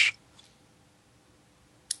starting fresh.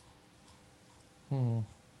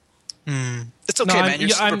 It's okay, No, man. You're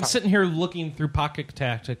super I'm sitting here looking through Pocket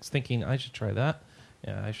Tactics, thinking I should try that.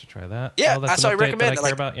 Yeah, I should try that. Yeah, oh, that's so an I update recommend that it, I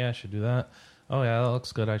care about. Yeah, I should do that. Oh yeah, that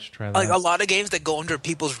looks good. I should try that. like a lot of games that go under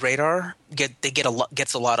people's radar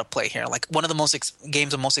gets a lot of play here. Like one of the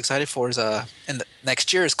games I'm most excited for is in the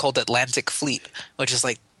next year is called Atlantic Fleet, which is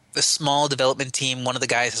like a small development team. One of the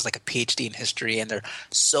guys has like a PhD in history, and they're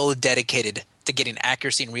so dedicated to getting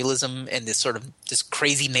accuracy and realism in this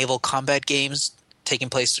crazy naval combat games taking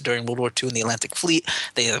place during World War II in the Atlantic Fleet.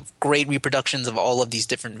 They have great reproductions of all of these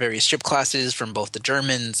different various ship classes from both the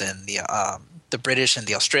Germans and the British and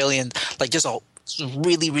the Australians. Like just all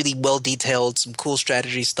really, really well detailed, some cool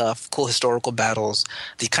strategy stuff, cool historical battles.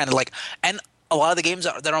 They kind of like, and a lot of the games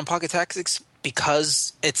that are on Pocket Tactics,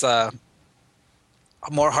 because it's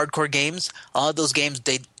more hardcore games. A lot of those games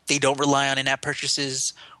they don't rely on in-app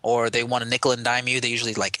purchases, or they want to nickel and dime you. They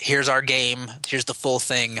usually like, here's our game, here's the full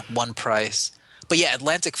thing, one price. But yeah,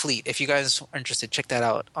 Atlantic Fleet, if you guys are interested, check that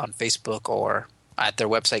out on Facebook or at their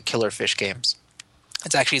website, Killerfish Games.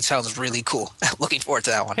 It sounds really cool. Looking forward to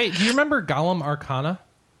that one. Hey, do you remember Gollum Arcana?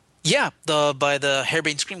 Yeah, by the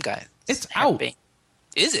Hairbrain Scream guy. It's out. Hairbrain.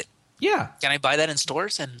 Is it? Yeah. Can I buy that in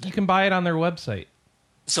stores? And You can buy it on their website.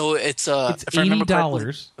 so it's It's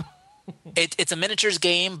 $80. It's a miniatures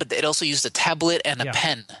game, but it also used a tablet and a Yeah.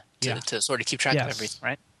 pen Yeah. to sort of keep track of Yes. everything,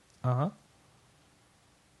 right? Uh-huh.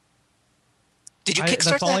 Did you kickstart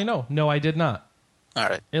That's all that? I know. No, I did not. All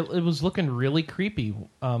right. It was looking really creepy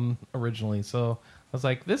originally, so I was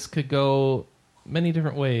like, this could go many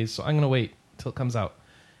different ways, so I'm going to wait till it comes out.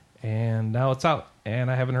 And now it's out, and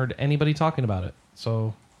I haven't heard anybody talking about it.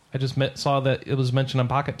 So I just saw that it was mentioned on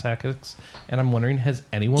Pocket Tactics, and I'm wondering, has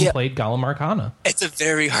anyone played Gollum Arcana? It's a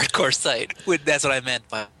very hardcore site. That's what I meant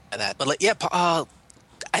by that. But like, I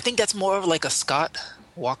think that's more of like a Scott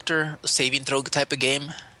Wachter saving throw type of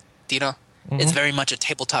game. Do you know? Mm-hmm. It's very much a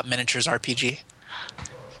tabletop miniatures RPG.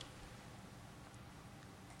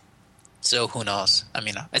 So who knows? I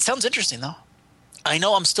mean, it sounds interesting though. I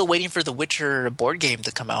know I'm still waiting for the Witcher board game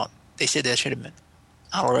to come out. They said that should have been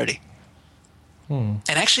out already. And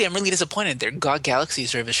actually, I'm really disappointed. Their God Galaxy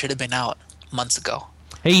service should have been out months ago.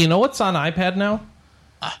 Hey, you know what's on iPad now?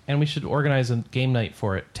 And we should organize a game night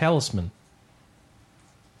for it. Talisman.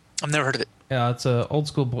 I've never heard of it. Yeah, it's a old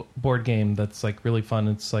school board game that's like really fun.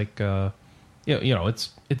 It's like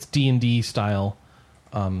it's D&D style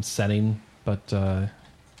setting, but I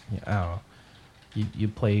don't know. You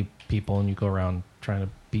play people and you go around trying to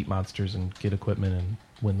beat monsters and get equipment and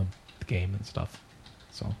win the game and stuff.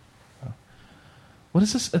 So, what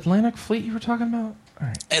is this Atlantic Fleet you were talking about? All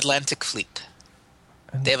right, Atlantic Fleet.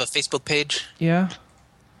 They have a Facebook page. Yeah,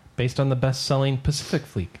 based on the best-selling Pacific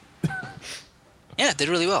Fleet. Yeah, it did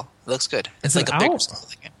really well. It looks good. It's Is like it a big out?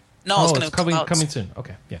 game. No, it's going to coming come out. coming soon.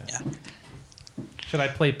 Okay, yeah. Should I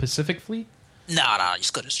play Pacific Fleet? No,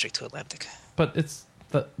 just go straight to Atlantic. But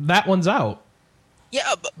that one's out.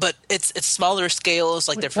 Yeah, but it's smaller scale. It's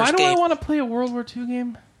like their first Why do game. I want to play a World War II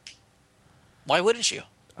game? Why wouldn't you?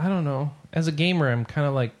 I don't know. As a gamer, I'm kind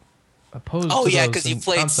of like opposed to Oh, yeah, those because you in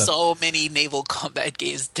played concept. so many naval combat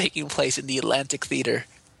games taking place in the Atlantic Theater.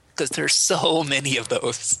 Because there's so many of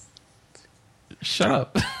those. Shut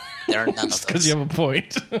up. There are none of Just because those. you have a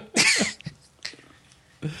point.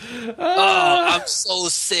 Oh, I'm so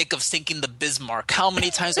sick of sinking the Bismarck. How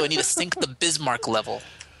many times do I need to sink the Bismarck level?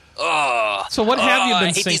 Oh, So what have you been I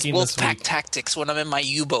hate sinking these this Wolfpack week? tactics when I'm in my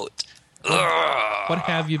U-boat. What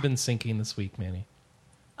have you been sinking this week, Manny?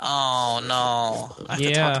 Oh no! I have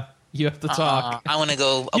to talk. You have to talk. I want to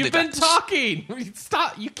go. You've been talking.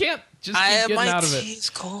 Stop. You can't just keep getting out of it. My tea's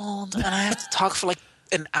cold, and I have to talk for like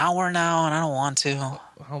an hour now, and I don't want to.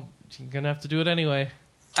 Well, you're gonna have to do it anyway.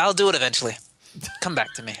 I'll do it eventually. Come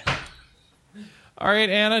back to me. All right,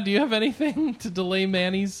 Anna, do you have anything to delay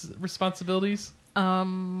Manny's responsibilities?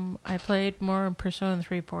 I played more Persona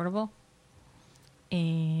 3 Portable,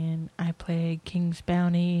 and I played King's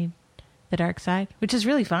Bounty: The Dark Side, which is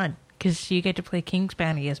really fun because you get to play King's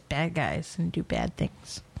Bounty as bad guys and do bad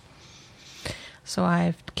things. So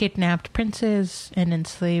I've kidnapped princes and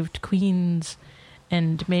enslaved queens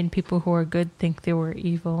and made people who are good think they were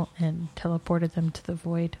evil and teleported them to the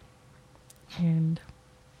void. And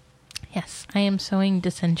yes, I am sowing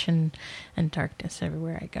dissension and darkness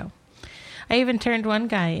everywhere I go. I even turned one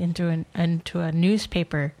guy into a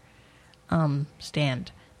newspaper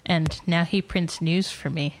stand, and now he prints news for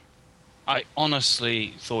me. I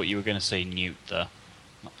honestly thought you were going to say newt there.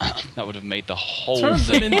 That would have made the whole Turns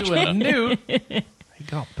him thing into a newt. He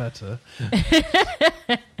got better.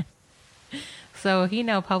 So he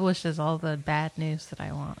now publishes all the bad news that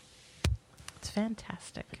I want. It's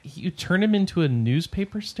fantastic. You turn him into a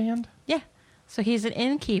newspaper stand? Yeah. So he's an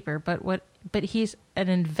innkeeper, but he's an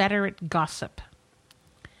inveterate gossip.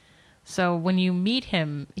 So when you meet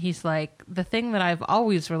him, he's like, the thing that I've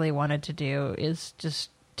always really wanted to do is just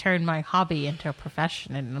turn my hobby into a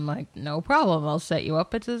profession. And I'm like, no problem. I'll set you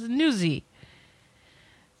up as a newsie.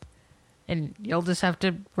 And you'll just have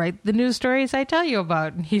to write the news stories I tell you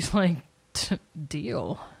about. And he's like,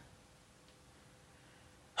 deal.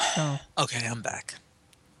 So, Okay, I'm back.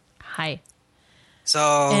 hi. So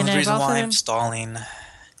And the I've reason also why been- I'm stalling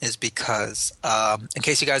is because, in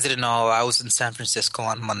case you guys didn't know, I was in San Francisco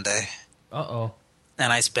on Monday, Uh-oh.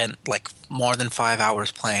 and I spent like more than 5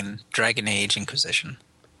 hours playing Dragon Age Inquisition.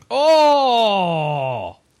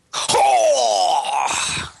 Oh!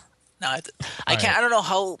 Now I can't. I don't know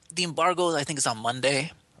how the embargo. I think it's on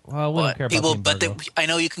Monday. Well, we don't care about the embargo. I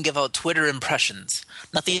know you can give out Twitter impressions.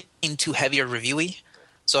 Nothing too heavy or reviewy.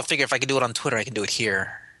 So I figure if I can do it on Twitter, I can do it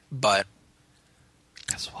here. But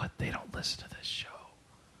Guess what? They don't listen to this show.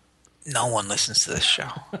 no one listens to this show.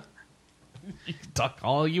 You can talk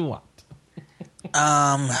all you want.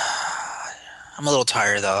 I'm a little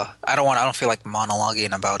tired though. I don't feel like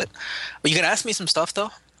monologuing about it. But you can ask me some stuff though.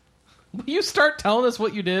 Will you start telling us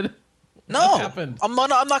what you did? No, What happened? I'm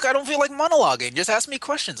not. I don't feel like monologuing. Just ask me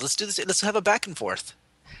questions. Let's do this. Let's have a back and forth.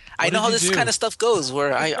 I What know did how you this do? kind of stuff goes,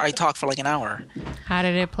 where I talk for like an hour. How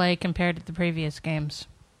did it play compared to the previous games?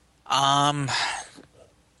 I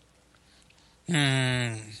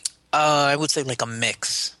would say like a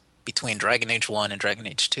mix between Dragon Age 1 and Dragon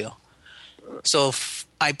Age 2. So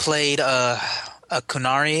I played a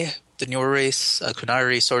Kunari, the newer race, a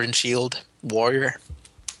Kunari Sword and Shield warrior.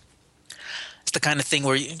 It's the kind of thing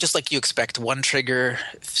where, just like you expect, one trigger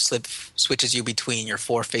switches you between your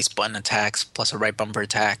 4 face button attacks plus a right bumper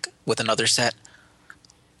attack with another set.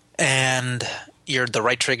 And the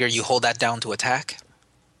right trigger, you hold that down to attack.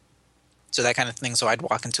 So that kind of thing. So I'd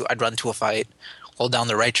run to a fight, hold down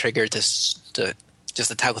the right trigger to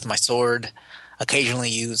just attack with my sword. Occasionally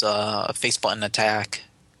use a face button attack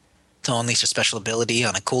to unleash a special ability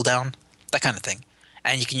on a cooldown. That kind of thing.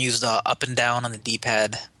 And you can use the up and down on the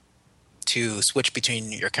D-pad to switch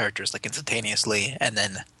between your characters like instantaneously, and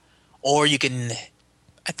then, or you can,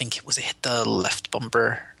 I think it was hit the left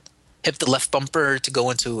bumper to go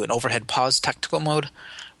into an overhead pause tactical mode,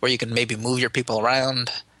 where you can maybe move your people around,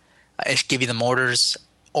 give you the orders,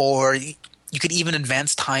 or you could even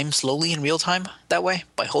advance time slowly in real time that way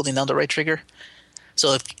by holding down the right trigger.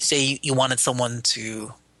 So if, say, you wanted someone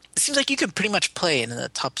to, it seems like you could pretty much play in a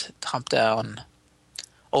top-down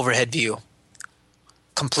overhead view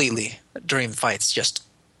completely during fights. Just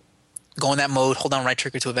go in that mode, hold down right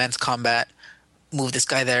trigger to advance combat, move this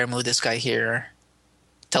guy there, move this guy here,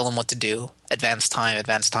 tell them what to do, advance time,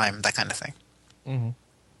 that kind of thing. Mm-hmm.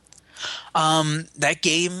 That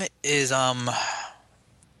game is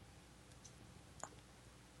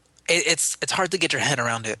it's hard to get your head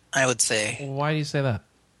around it, I would say, Why do you say that?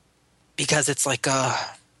 because it's like a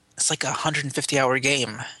 150-hour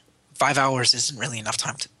game. 5 hours isn't really enough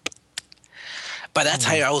time to. By that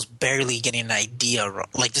time, I was barely getting an idea,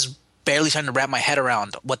 like just barely trying to wrap my head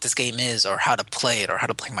around what this game is, or how to play it, or how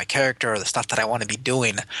to play my character, or the stuff that I want to be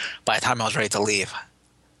doing. By the time I was ready to leave,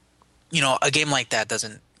 a game like that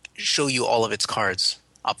doesn't show you all of its cards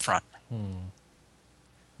up front.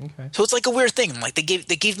 Okay. So it's like a weird thing. Like they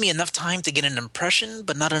gave me enough time to get an impression,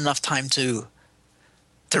 but not enough time to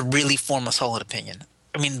really form a solid opinion.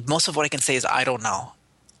 I mean, most of what I can say is I don't know.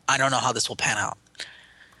 I don't know how this will pan out.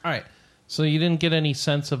 All right. So you didn't get any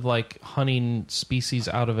sense of like hunting species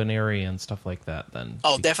out of an area and stuff like that, then?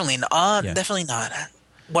 Oh, definitely not. Definitely not.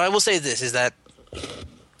 What I will say is that.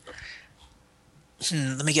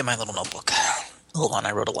 Let me get my little notebook. Hold on,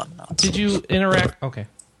 I wrote a lot of notes. Did you interact? Okay.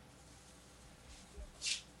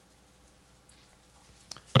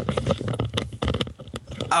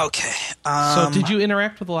 Okay. So did you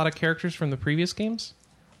interact with a lot of characters from the previous games?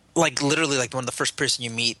 Like literally, like when the first person you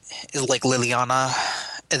meet is like Liliana,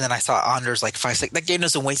 and then I saw Anders like 5 seconds. That game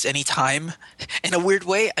doesn't waste any time. In a weird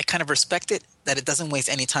way, I kind of respect it that it doesn't waste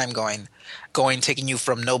any time taking you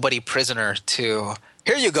from nobody prisoner to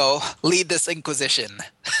here you go, lead this Inquisition.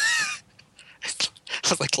 It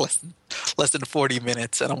was like less than 40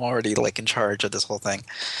 minutes, and I'm already like in charge of this whole thing.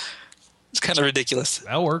 It's kind of ridiculous.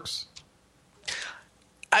 That works.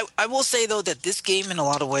 I will say though that this game, in a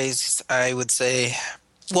lot of ways, I would say.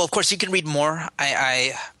 Well, of course, you can read more.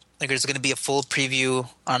 I think there's going to be a full preview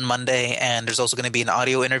on Monday, and there's also going to be an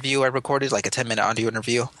audio interview I recorded, like a 10-minute audio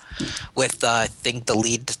interview with, I think, the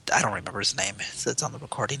lead. I don't remember his name. It's on the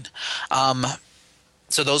recording.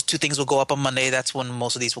 So those two things will go up on Monday. That's when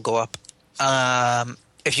most of these will go up.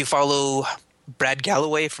 If you follow Brad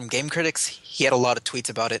Galloway from Game Critics, he had a lot of tweets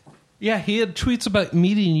about it. Yeah, he had tweets about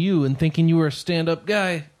meeting you and thinking you were a stand-up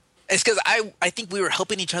guy. It's because I think we were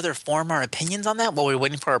helping each other form our opinions on that while we were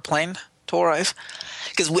waiting for our plane to arrive.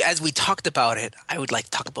 Because as we talked about it, I would like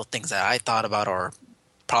talk about things that I thought about or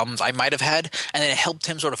problems I might have had, and then it helped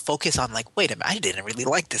him sort of focus on like, wait a minute, I didn't really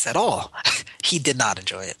like this at all. He did not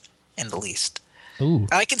enjoy it in the least. Ooh.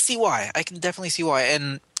 And I can see why. I can definitely see why.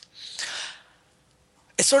 And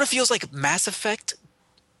it sort of feels like Mass Effect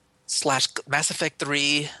 / Mass Effect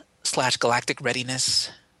 3 / Galactic Readiness.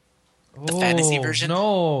 The fantasy version?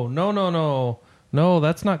 No,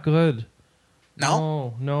 that's not good.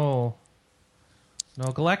 No? No,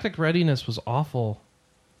 Galactic Readiness was awful,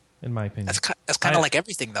 in my opinion. That's kind of like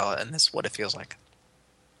everything, though, and that's what it feels like.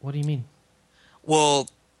 What do you mean? Well,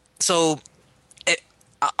 so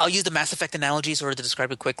I'll use the Mass Effect analogy sort of to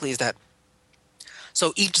describe it quickly, is that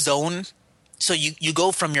so each zone, so you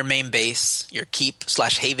go from your main base, your keep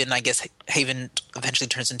 / haven, I guess haven eventually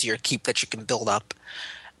turns into your keep that you can build up.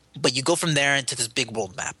 But you go from there into this big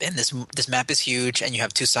world map, and this map is huge, and you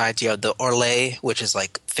have two sides. You have the Orlais, which is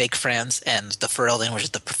like fake France, and the Ferelden, which is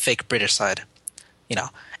the fake British side. You know,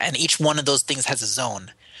 and each one of those things has a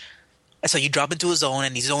zone. And so you drop into a zone,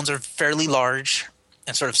 and these zones are fairly large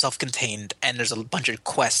and sort of self-contained, and there's a bunch of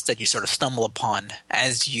quests that you sort of stumble upon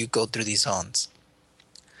as you go through these zones.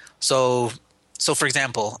 So for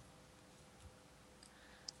example,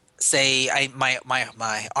 say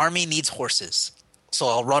my army needs horses. So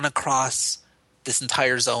I'll run across this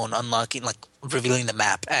entire zone, unlocking, like revealing the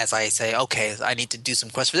map as I say, okay, I need to do some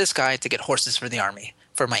quests for this guy to get horses for the army,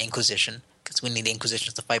 for my Inquisition, because we need the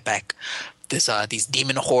Inquisitions to fight back these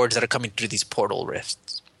demon hordes that are coming through these portal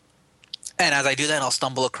rifts. And as I do that, I'll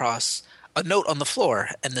stumble across a note on the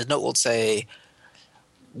floor, and the note will say,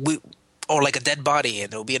 or like a dead body,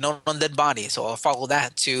 and there'll be a note on dead body. So I'll follow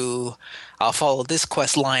this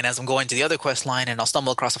quest line as I'm going to the other quest line, and I'll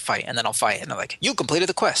stumble across a fight, and then I'll fight, and I'm like, you completed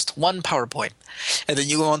the quest, 1 PowerPoint. And then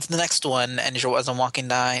you go on to the next one, and as I'm walking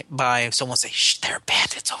by, someone will say, shh, there are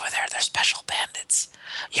bandits over there, they're special bandits.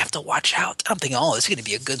 You have to watch out. I'm thinking, oh, this is going to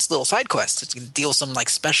be a good little side quest. It's going to deal with some like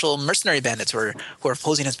special mercenary bandits who are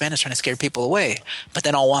posing as bandits trying to scare people away. But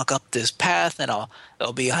then I'll walk up this path, and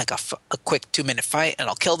it'll be like a quick 2-minute fight, and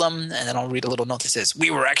I'll kill them, and then I'll read a little note that says,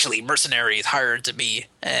 we were actually mercenaries hired to be,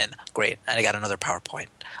 and great, and I got another PowerPoint.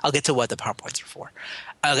 I'll get to what the PowerPoints are for.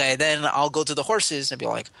 Okay, then I'll go to the horses and be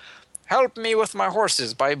like, help me with my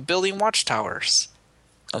horses by building watchtowers.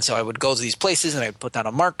 And so I would go to these places, and I would put down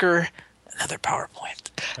a marker, another PowerPoint.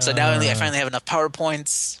 So now I finally have enough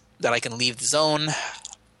PowerPoints that I can leave the zone,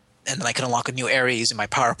 and then I can unlock a new area using my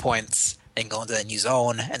PowerPoints and go into that new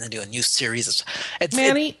zone and then do a new series.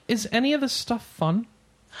 Manny, is any of this stuff fun?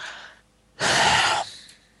 I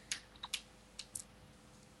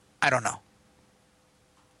don't know.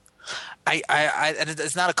 And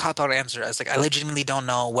it's not a cop-out answer. It's like I legitimately don't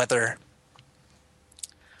know whether.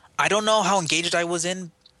 I don't know how engaged I was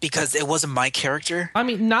in because it wasn't my character. I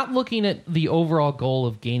mean, not looking at the overall goal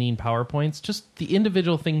of gaining PowerPoints, just the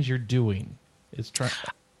individual things you're doing is trying.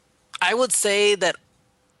 I would say that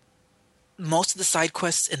most of the side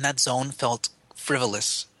quests in that zone felt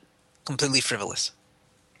frivolous, completely frivolous.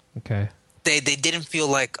 Okay. They didn't feel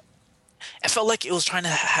like. It felt like it was trying to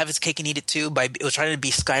have its cake and eat it too. It was trying to be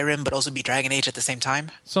Skyrim, but also be Dragon Age at the same time.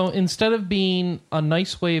 So instead of being a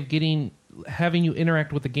nice way of having you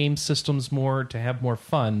interact with the game systems more to have more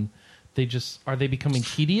fun, are they becoming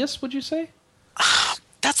tedious? Would you say?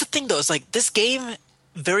 that's the thing though. It's like this game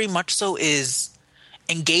very much so is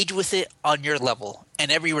engage with it on your level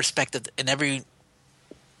in every respect in every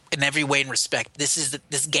way and respect. This is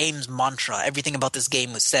this game's mantra. Everything about this game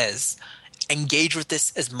says engage with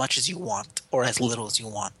this as much as you want or as little as you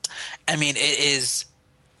want. I mean, it is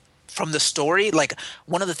from the story. Like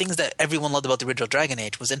one of the things that everyone loved about the original Dragon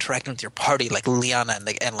Age was interacting with your party, like Liliana,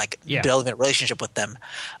 and building a relationship with them.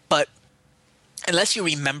 But unless you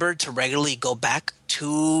remember to regularly go back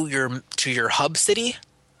to your hub city,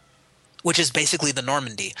 which is basically the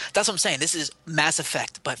Normandy. That's what I'm saying. This is Mass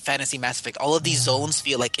Effect, but fantasy Mass Effect. All of these zones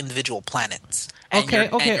feel like individual planets. And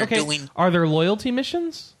Okay. Are there loyalty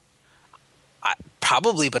missions?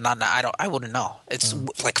 Probably, but not. I wouldn't know. It's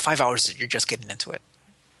like 5 hours that you're just getting into it.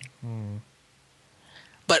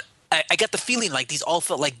 But I get the feeling like these all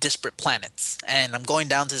felt like disparate planets, and I'm going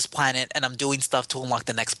down to this planet, and I'm doing stuff to unlock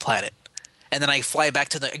the next planet. And then I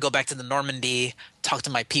go back to the Normandy, talk to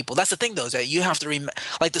my people. That's the thing, though, is that you have to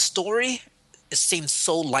like the story. It seems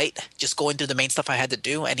so light, just going through the main stuff I had to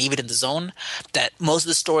do, and even in the zone, that most of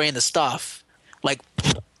the story and the stuff, like,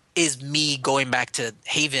 is me going back to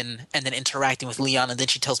Haven and then interacting with Leon, and then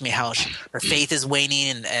she tells me how her faith is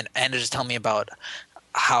waning, and Anna just telling me about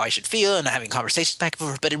how I should feel and having conversations back with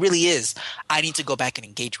her. But it really is, I need to go back and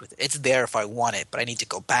engage with it. It's there if I want it, but I need to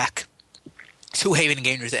go back to Haven and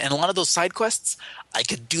engage with it. And a lot of those side quests, I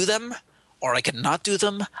could do them or I could not do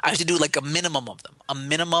them. I have to do like a minimum of them, a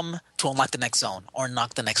minimum to unlock the next zone or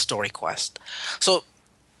unlock the next story quest. So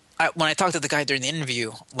when I talked to the guy during the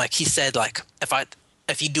interview, like he said, like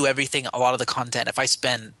if you do everything, a lot of the content, if I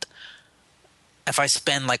spend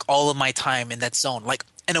like all of my time in that zone, like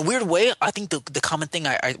in a weird way, I think the common thing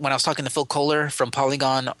when I was talking to Phil Kohler from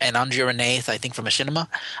Polygon and Andrea Renee, I think from Machinima,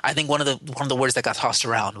 I think one of the words that got tossed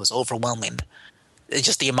around was overwhelming. It's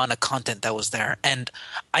just the amount of content that was there. And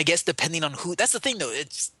I guess depending on who – that's the thing though.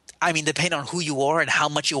 Depending on who you are and how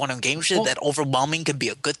much you want to engage with it, that overwhelming could be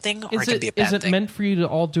a good thing or it could be a bad thing. Is it meant for you to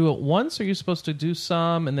all do it once, or are you supposed to do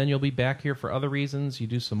some and then you'll be back here for other reasons? You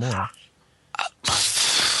do some more.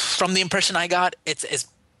 From the impression I got, it's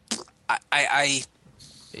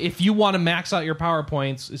if you want to max out your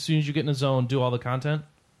PowerPoints, as soon as you get in the zone, do all the content?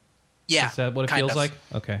 Yeah. Is that what it feels like?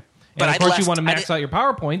 Okay. But of course you want to max out your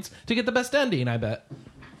PowerPoints to get the best ending, I bet.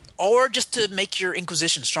 Or just to make your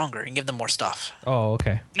Inquisition stronger and give them more stuff. Oh,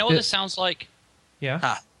 okay. You know what this sounds like? Yeah?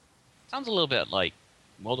 Huh. Sounds a little bit like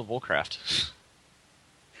World of Warcraft.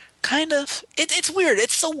 Kind of. It's weird.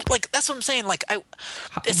 It's so, like, that's what I'm saying. Like,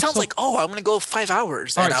 it sounds like, I'm going to go 5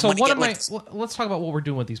 hours. All right, so let's talk about what we're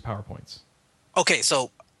doing with these PowerPoints. Okay,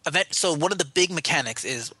 so one of the big mechanics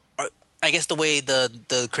is, I guess the way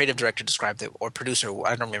the creative director described it, or producer,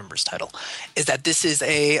 I don't remember his title, is that this is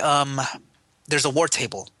there's a war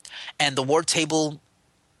table. And the war table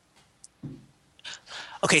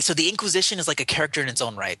 – okay, so the Inquisition is like a character in its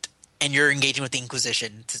own right. And you're engaging with the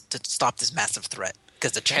Inquisition to stop this massive threat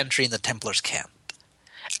because the Chantry and the Templars can't.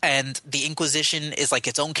 And the Inquisition is like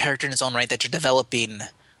its own character in its own right that you're developing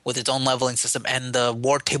with its own leveling system. And the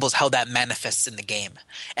war table is how that manifests in the game.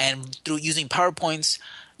 And through using PowerPoints –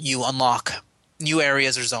 you unlock new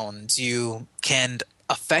areas or zones. You can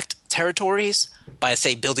affect territories by,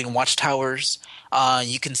 say, building watchtowers.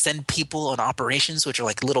 You can send people on operations, which are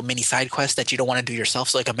like little mini side quests that you don't want to do yourself.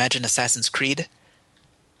 So, like, imagine Assassin's Creed.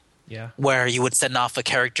 Yeah. Where you would send off a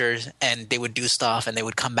character and they would do stuff and they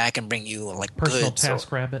would come back and bring you, like, personal goods.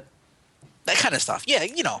 Task Rabbit. That kind of stuff. Yeah,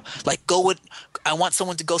 like I want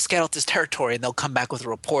someone to go scout out this territory and they'll come back with a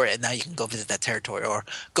report and now you can go visit that territory. Or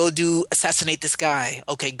go assassinate this guy.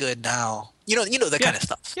 Okay, good, now. You know that kind of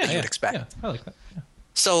stuff that you would expect. Yeah, I like that. Yeah.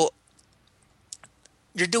 So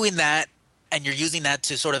you're doing that and you're using that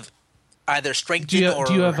to sort of either strengthen do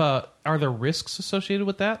you have are there risks associated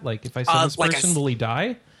with that? Like if I send this person, will he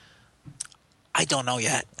die? I don't know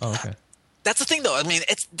yet. Oh, okay. That's the thing, though. I mean,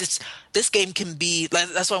 it's this game can be.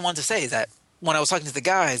 That's what I wanted to say. Is that when I was talking to the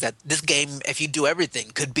guys, that this game, if you do everything,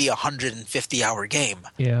 could be a 150-hour game.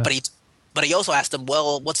 Yeah. But he also asked him,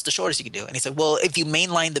 well, what's the shortest you can do? And he said, well, if you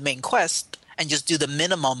mainline the main quest and just do the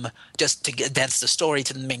minimum just to advance the story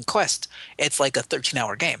to the main quest, it's like a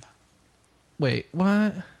 13-hour game. Wait,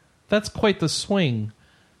 what? That's quite the swing.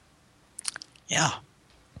 Yeah.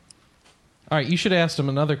 All right, you should have asked him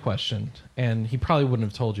another question, and he probably wouldn't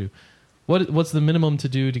have told you. What's the minimum to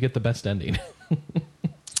do to get the best ending?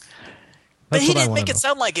 But he didn't make it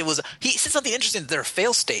sound like it was. He said something interesting. That there are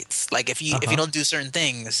fail states. Like if you don't do certain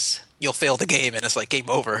things, you'll fail the game, and it's like game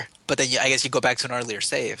over. But then I guess you go back to an earlier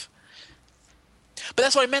save. But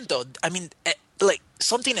that's what I meant, though. I mean, like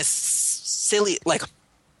something as silly. Like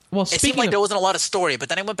Well, it seemed speaking like of, there wasn't a lot of story, but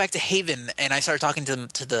then I went back to Haven and I started talking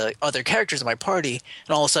to the other characters in my party,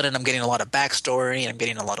 and all of a sudden I'm getting a lot of backstory and I'm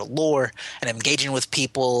getting a lot of lore and I'm engaging with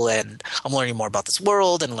people and I'm learning more about this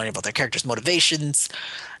world and learning about their characters' motivations.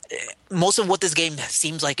 Most of what this game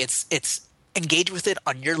seems like it's engage with it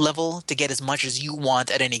on your level to get as much as you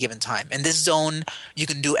want at any given time. In this zone, you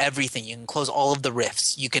can do everything. You can close all of the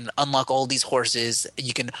rifts. You can unlock all these horses.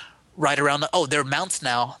 You can ride around. Oh, there are mounts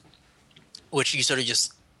now, which you sort of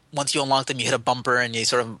just once you unlock them, you hit a bumper and you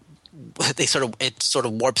sort of it sort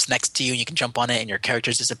of warps next to you and you can jump on it and your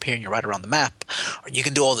characters disappear and you ride around the map. Or you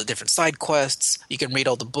can do all the different side quests. You can read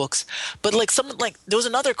all the books. But there was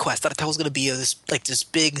another quest that I thought was going to be this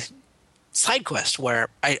big side quest where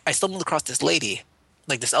I stumbled across this lady,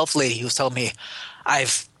 like this elf lady who was telling me,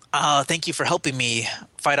 thank you for helping me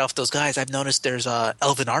fight off those guys. I've noticed there's a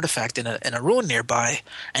elven artifact in a ruin nearby,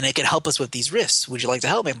 and it can help us with these rifts. Would you like to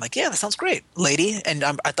help me? I'm like, yeah, that sounds great, lady. And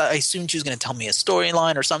I assumed she was going to tell me a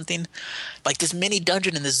storyline or something. Like this mini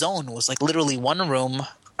dungeon in the zone was like literally one room.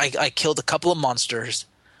 I killed a couple of monsters.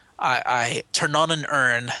 I turned on an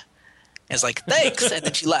urn. And it's like, thanks, and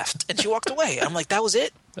then she left and she walked away. I'm like, that was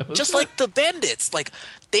it. Just like the bandits, like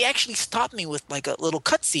they actually stopped me with like a little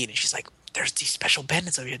cutscene, and she's like, there's these special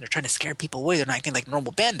bandits over here, and they're trying to scare people away. They're not acting like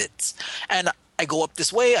normal bandits. And I go up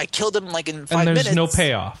this way, I kill them like in 5 minutes. And there's no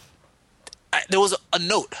payoff. There was a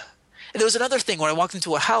note. And there was another thing where I walked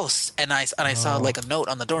into a house, and I saw like a note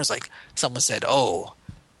on the door. It's like someone said, "Oh,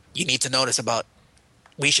 you need to notice about.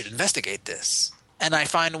 We should investigate this." And I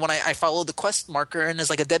find when I follow the quest marker and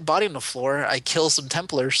there's like a dead body on the floor, I kill some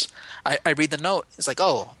Templars. I read the note. It's like,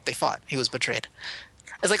 oh, they fought. He was betrayed.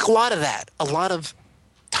 It's like a lot of that. A lot of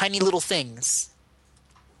tiny little things.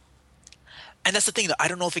 And that's the thing, though. I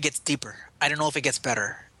don't know if it gets deeper. I don't know if it gets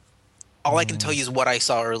better. All I can tell you is what I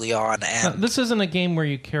saw early on. And this isn't a game where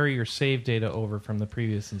you carry your save data over from the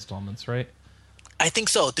previous installments, right? I think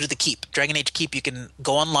so. Through the Keep. Dragon Age Keep, you can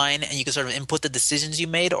go online and you can sort of input the decisions you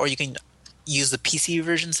made, or you can use the PC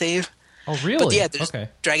version save. Oh, really? But yeah, there's okay.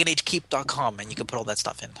 DragonAgeKeep.com, and you can put all that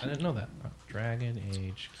stuff in. I didn't know that. Oh, Dragon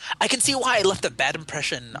Age. I can see why I left a bad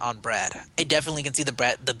impression on Brad. I definitely can see the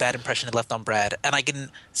bad impression it left on Brad, and I can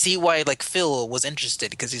see why like Phil was interested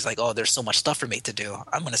because he's like, "Oh, there's so much stuff for me to do.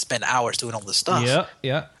 I'm going to spend hours doing all this stuff."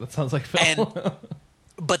 Yeah, that sounds like Phil.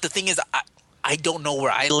 But the thing is, I don't know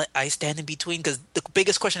where I stand in between because the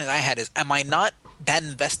biggest question that I had is, am I not that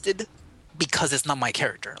invested? Because it's not my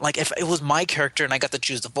character. Like if it was my character and I got to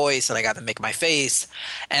choose the voice and I got to make my face,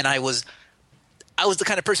 and I was the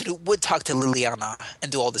kind of person who would talk to Liliana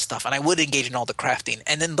and do all this stuff, and I would engage in all the crafting,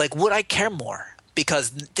 and then like would I care more?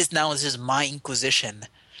 Because this is my Inquisition,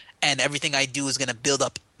 and everything I do is going to build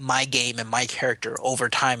up my game and my character over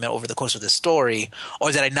time and over the course of the story,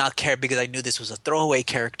 or did I not care because I knew this was a throwaway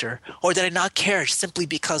character, or did I not care simply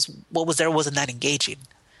because what was there wasn't that engaging?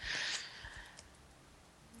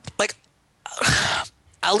 Like,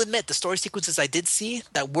 I'll admit the story sequences I did see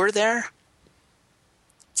that were there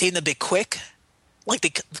seemed a bit quick. Like they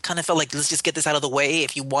kind of felt like, let's just get this out of the way.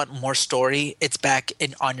 If you want more story, it's back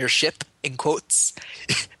on your ship, in quotes.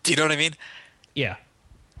 Do you know what I mean? Yeah.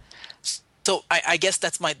 So I guess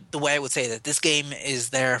that's the way I would say that this game is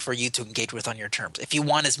there for you to engage with on your terms. If you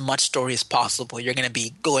want as much story as possible, you're going to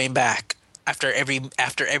be going back after every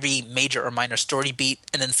major or minor story beat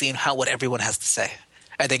and then seeing what everyone has to say.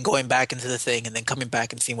 And then going back into the thing and then coming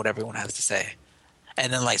back and seeing what everyone has to say.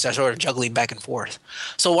 And then like sort of juggling back and forth.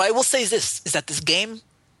 So what I will say is that this game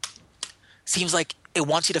seems like it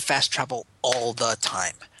wants you to fast travel all the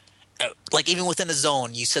time. Like even within a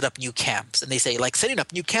zone, you set up new camps. And they say like setting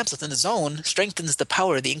up new camps within a zone strengthens the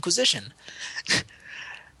power of the Inquisition.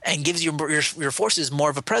 And gives your forces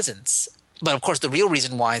more of a presence. But of course the real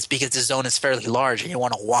reason why is because the zone is fairly large and you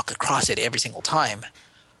want to walk across it every single time.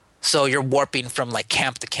 So you're warping from like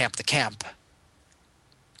camp to camp to camp.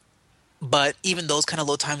 But even those kind of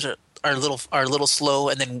load times are a little slow,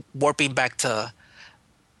 and then warping back to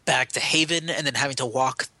Haven and then having to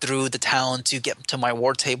walk through the town to get to my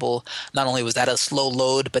war table. Not only was that a slow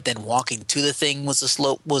load, but then walking to the thing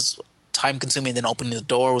was time consuming. Then opening the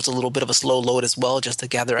door was a little bit of a slow load as well, just to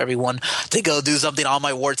gather everyone to go do something on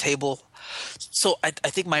my war table. So I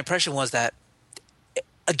think my impression was that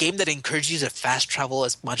a game that encourages you to fast travel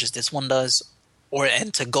as much as this one does,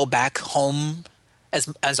 and to go back home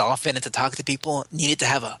as often and to talk to people, needed to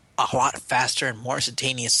have a lot faster and more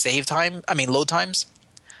instantaneous load times.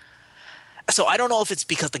 So I don't know if it's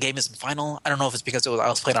because the game isn't final. I don't know if it's because I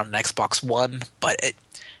was playing on an Xbox One, but it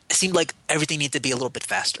seemed like everything needed to be a little bit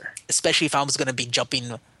faster, especially if I was going to be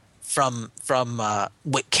jumping from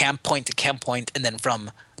camp point to camp point and then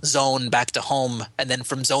from zone back to home and then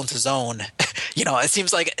from zone to zone. It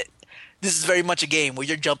seems like this is very much a game where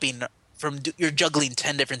you're you're juggling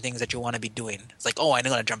 10 different things that you want to be doing. It's like, oh, I'm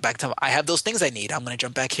going to jump back to, I have those things I need. I'm going to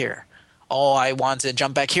jump back here. Oh, I want to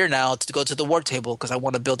jump back here now to go to the war table because I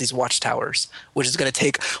want to build these watchtowers, which is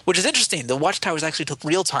interesting. The watchtowers actually took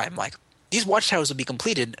real time. Like, these watchtowers will be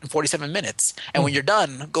completed in 47 minutes. And when you're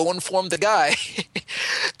done, go inform the guy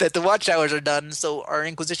that the watchtowers are done so our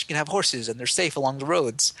Inquisition can have horses and they're safe along the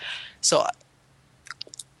roads. So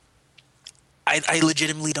I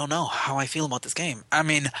legitimately don't know how I feel about this game. I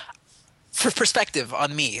mean, for perspective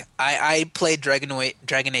on me, I played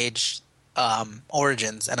Dragon Age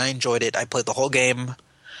Origins, and I enjoyed it. I played the whole game.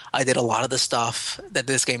 I did a lot of the stuff that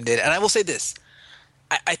this game did. And I will say this.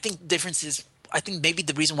 I think the difference is, I think maybe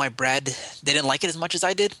the reason why Brad didn't like it as much as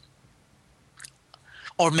I did,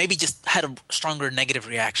 or maybe just had a stronger negative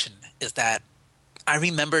reaction, is that I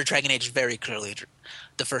remember Dragon Age very clearly,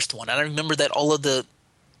 the first one. And I remember that all of the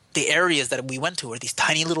areas that we went to were these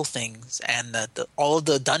tiny little things, and all of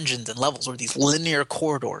the dungeons and levels were these linear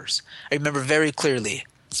corridors. I remember very clearly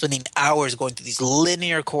spending hours going through these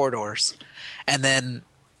linear corridors, and then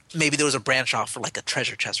maybe there was a branch off for like a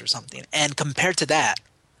treasure chest or something. And compared to that,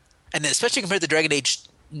 and especially compared to Dragon Age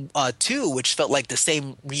 2, which felt like the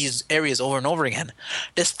same reused areas over and over again,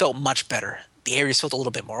 this felt much better. The areas felt a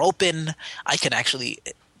little bit more open.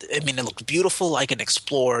 It looked beautiful. I can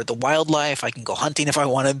explore the wildlife. I can go hunting if I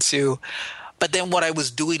wanted to. But then what I was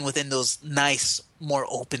doing within those nice, more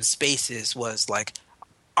open spaces was like,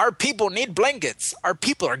 our people need blankets. Our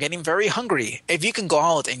people are getting very hungry. If you can go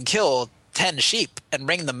out and kill 10 sheep and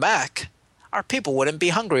bring them back, our people wouldn't be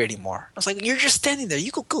hungry anymore. I was like, you're just standing there.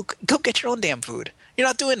 You go get your own damn food. You're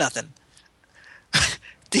not doing nothing.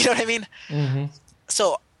 Do you know what I mean? Mm-hmm.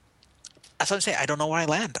 So that's what I'm saying. I don't know where I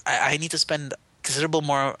land. I need to spend considerable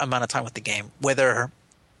more amount of time with the game. Whether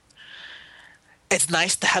it's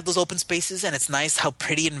nice to have those open spaces, and it's nice how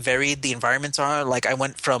pretty and varied the environments are. Like, I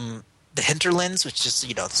went from the hinterlands, which is,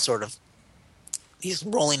 sort of these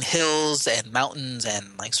rolling hills and mountains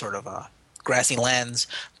and like sort of grassy lands,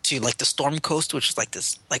 to like the Storm Coast, which is like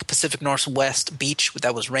this like Pacific Northwest beach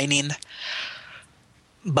that was raining.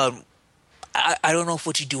 But I don't know if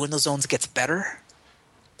what you do in those zones gets better.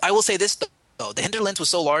 I will say this though: the hinterlands was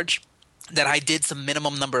so large that I did some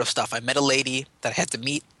minimum number of stuff. I met a lady that I had to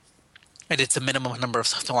meet. I did some minimum number of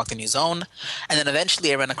stuff to unlock a new zone, and then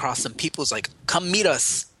eventually I ran across some people who's like, "Come meet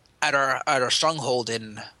us at our stronghold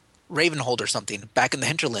in Ravenhold or something back in the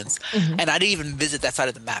hinterlands." Mm-hmm. And I didn't even visit that side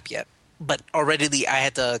of the map yet. But already I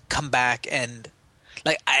had to come back, and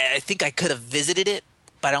like I think I could have visited it,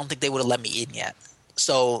 but I don't think they would have let me in yet.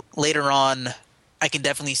 So later on, I can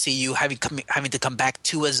definitely see you having to come back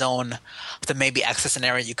to a zone to maybe access an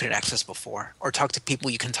area you couldn't access before, or talk to people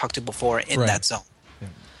you couldn't talk to before in that zone. Yeah.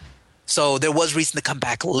 So there was reason to come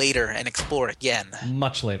back later and explore again.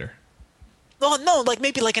 Much later. Oh no, like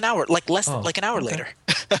maybe like an hour, like like an hour later.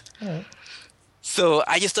 All right. So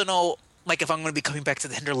I just don't know, like, if I'm going to be coming back to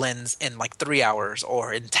the hinterlands in like 3 hours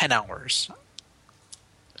or in 10 hours.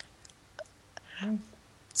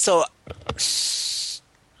 So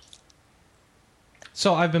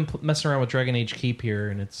I've been messing around with Dragon Age Keep here,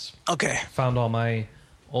 and it's okay. Found all my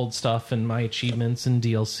old stuff and my achievements and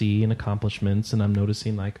DLC and accomplishments, and I'm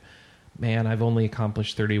noticing like, man, I've only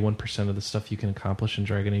accomplished 31% of the stuff you can accomplish in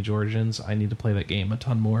Dragon Age Origins. I need to play that game a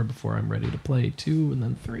ton more before I'm ready to play 2 and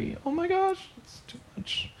then 3. Oh my gosh, it's too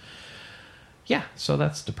much. Yeah, so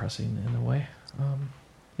that's depressing in a way.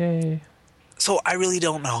 Yay. So I really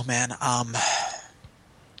don't know, man. Let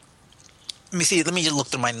me see. Let me just look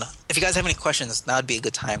through my notes. If you guys have any questions, now would be a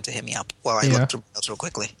good time to hit me up while I look through my notes real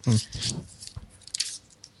quickly.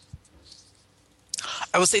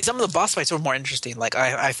 I would say some of the boss fights were more interesting. Like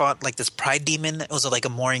I fought like this Pride Demon. It was like a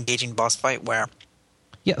more engaging boss fight where.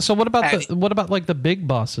 Yeah. So what about like the big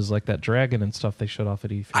bosses, like that dragon and stuff they showed off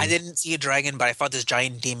at E3? I didn't see a dragon, but I fought this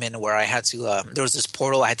giant demon where I had to. There was this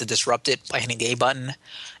portal. I had to disrupt it by hitting the A button,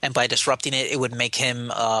 and by disrupting it, it would make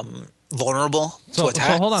him vulnerable to attacks.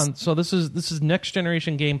 So hold on. So this is next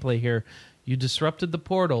generation gameplay here. You disrupted the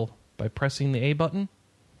portal by pressing the A button,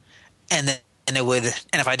 and it would.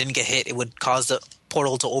 And if I didn't get hit, it would cause the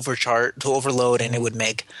portal to overload, and it would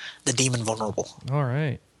make the demon vulnerable. All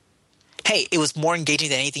right. Hey, it was more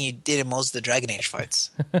engaging than anything you did in most of the Dragon Age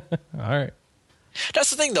fights. All right.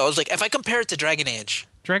 That's the thing, though. It's like if I compare it to Dragon Age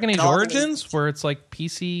Origins, where it's like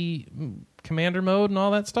PC commander mode and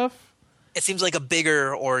all that stuff, it seems like a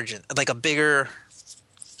bigger Origin, like a bigger,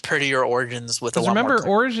 prettier Origins with a lot remember,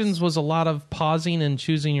 more. Origins was a lot of pausing and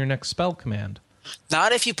choosing your next spell command.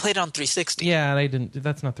 Not if you played on 360. Yeah, I didn't.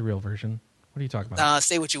 That's not the real version. What are you talking about?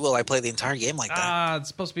 Say what you will. I played the entire game like that. It's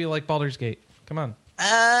supposed to be like Baldur's Gate. Come on.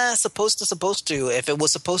 Supposed to. If it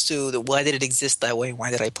was supposed to, why did it exist that way? Why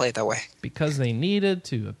did I play it that way? Because they needed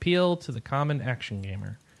to appeal to the common action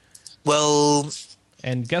gamer. Well,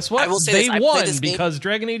 and guess what? I will say they this, won because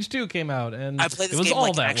Dragon Age 2 came out, and I played this it was game, all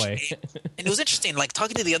like, that actually, way. And it was interesting. Like,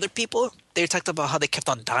 talking to the other people, they talked about how they kept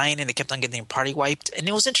on dying and they kept on getting their party wiped. And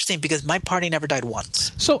it was interesting because my party never died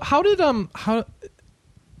once. So how did how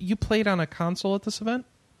you played on a console at this event?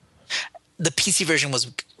 The PC version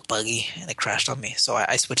was buggy and it crashed on me, so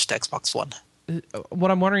I switched to Xbox One. What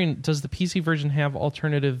I'm wondering, does the PC version have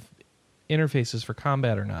alternative interfaces for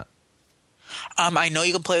combat or not? I know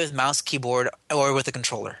you can play with mouse, keyboard, or with a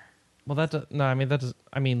controller. Well, does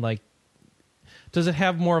it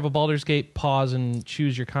have more of a Baldur's Gate pause and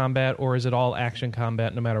choose your combat, or is it all action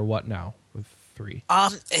combat no matter what now with 3?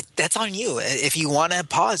 That's on you. If you want to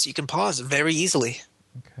pause, you can pause very easily.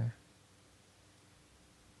 Okay.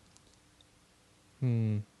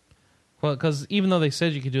 Well, because even though they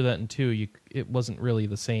said you could do that in 2, it wasn't really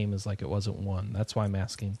the same as like it was in 1. That's why I'm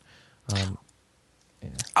asking. Yeah.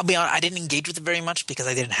 I'll be honest, I didn't engage with it very much because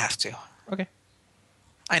I didn't have to. Okay.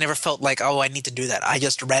 I never felt like, I need to do that. I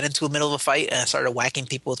just ran into the middle of a fight and I started whacking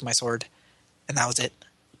people with my sword, and that was it.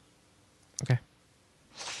 Okay.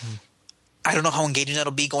 I don't know how engaging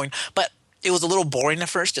that'll be going, but it was a little boring at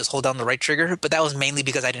first, just hold down the right trigger, but that was mainly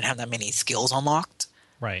because I didn't have that many skills unlocked.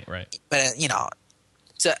 Right. But,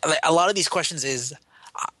 so, like, a lot of these questions is,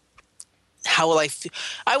 how will I feel?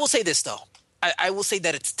 I will say this, though. I will say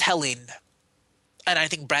that it's telling, and I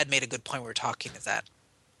think Brad made a good point when we were talking, is that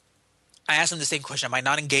I asked him the same question. Am I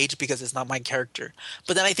not engaged because it's not my character?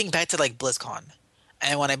 But then I think back to, like, BlizzCon.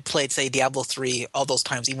 And when I played, say, Diablo 3, all those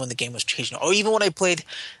times, even when the game was changing, or even when I played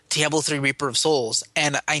Diablo 3 Reaper of Souls,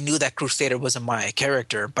 and I knew that Crusader wasn't my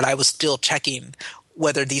character, but I was still checking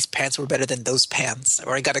whether these pants were better than those pants.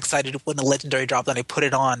 Or I got excited when the legendary dropped and I put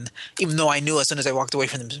it on, even though I knew as soon as I walked away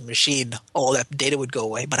from the machine, all that data would go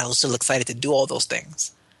away, but I was still excited to do all those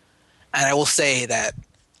things. And I will say that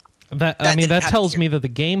that tells me that the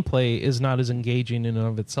gameplay is not as engaging in and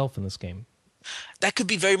of itself in this game. That could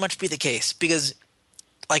be very much be the case, because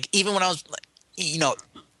like even when I was,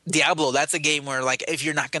 Diablo, that's a game where, like, if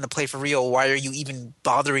you're not going to play for real, why are you even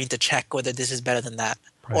bothering to check whether this is better than that?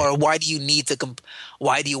 Right. Or why do you need to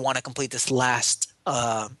why do you want to complete this last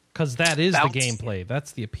because that is bounty? The gameplay.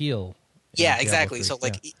 That's the appeal. Yeah, exactly. So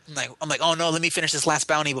I'm like, oh no, let me finish this last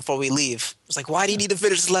bounty before we leave. It's like, why do you need to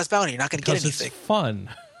finish this last bounty? You're not going to get anything. It's fun.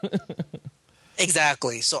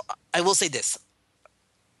 Exactly. So I will say this.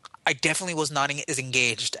 I definitely was not as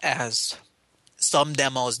engaged as some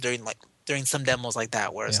demos during some demos like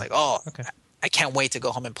that, where it's like, I can't wait to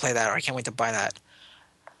go home and play that, or I can't wait to buy that.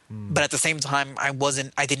 But at the same time, I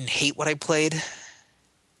didn't hate what I played.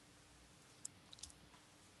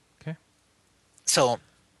 Okay. So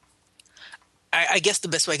I guess the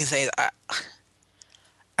best way I can say is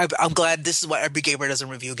I'm glad this is why every gamer doesn't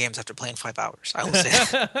review games after playing 5 hours. I will say,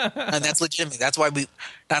 and that's legitimate. That's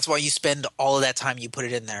why you spend all of that time you put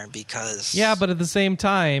it in there, because but at the same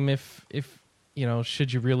time, if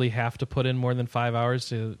should you really have to put in more than 5 hours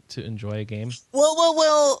to enjoy a game?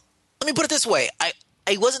 Well. Let me put it this way: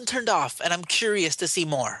 I wasn't turned off, and I'm curious to see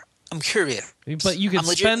more. I'm curious, but you could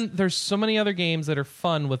spend. There's so many other games that are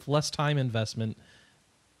fun with less time investment.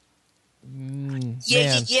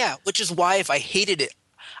 Yeah. Which is why if I hated it,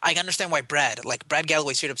 I understand why Brad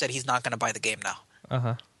Galloway straight up said he's not going to buy the game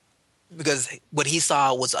now. Because what he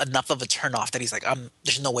saw was enough of a turnoff that he's like,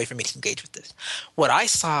 there's no way for me to engage with this. What I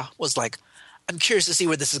saw was like, I'm curious to see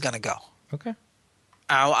where this is going to go. Okay.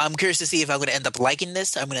 I'm curious to see if I'm going to end up liking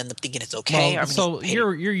this. I'm going to end up thinking it's okay. Well, so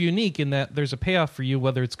you're unique in that there's a payoff for you,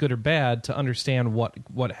 whether it's good or bad, to understand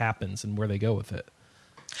what happens and where they go with it.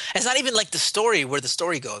 It's not even like the story, where the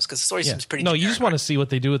story goes, because the story seems pretty generic. You just want to see what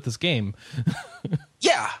they do with this game.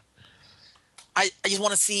 Yeah. I just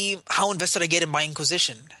want to see how invested I get in my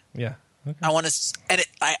Inquisition. Yeah. Okay. I want to, and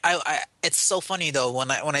it's so funny though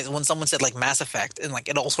when someone said like Mass Effect, and like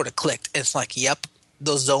it all sort of clicked. It's like, yep,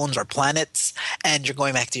 those zones are planets, and you're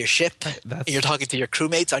going back to your ship. You're talking to your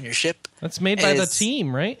crewmates on your ship. That's made by the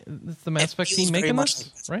team, right? It's the Mass Effect team making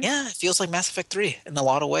this, right? Yeah, it feels like Mass Effect 3 in a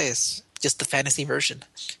lot of ways, just the fantasy version.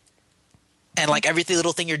 And like every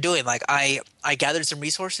little thing you're doing, like I gathered some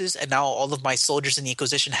resources, and now all of my soldiers in the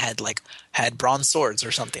Inquisition had bronze swords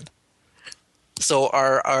or something. So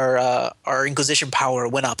our Inquisition power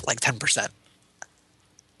went up like 10%.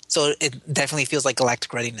 So it definitely feels like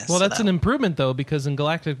Galactic Readiness. Well, that's an improvement though, because in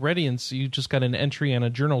Galactic Readiness you just got an entry on a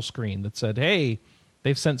journal screen that said, "Hey,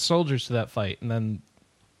 they've sent soldiers to that fight," and then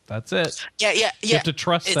That's it. Yeah. You have to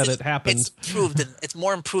trust that it happened. It's proved, and it's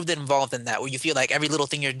more improved and involved than that, where you feel like every little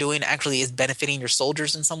thing you're doing actually is benefiting your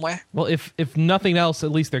soldiers in some way. Well, if nothing else,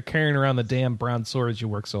 at least they're carrying around the damn brown swords you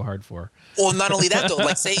work so hard for. Well, not only that though,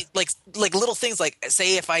 like say, like little things, like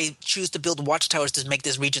say if I choose to build watchtowers to make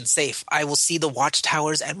this region safe, I will see the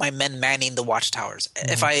watchtowers and my men manning the watchtowers.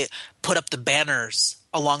 If I put up the banners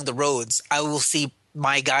along the roads, I will see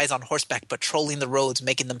my guys on horseback patrolling the roads,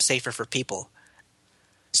 making them safer for people.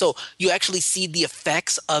 So you actually see the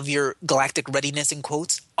effects of your galactic readiness, in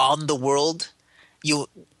quotes, on the world. You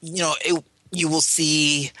will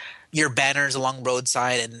see your banners along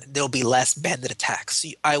roadside, and there'll be less bandit attacks.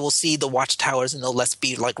 I will see the watchtowers, and there'll less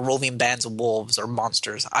be like roving bands of wolves or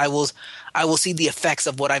monsters. I will see the effects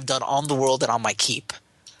of what I've done on the world and on my keep.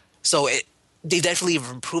 So they definitely have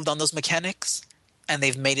improved on those mechanics, and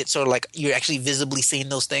they've made it sort of like you're actually visibly seeing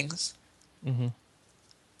those things. Mm-hmm.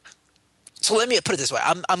 So let me put it this way: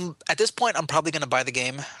 I'm at this point, I'm probably going to buy the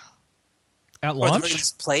game At or launch? at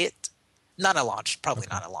least play it. Not at launch, probably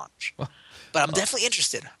not at launch. But I'm definitely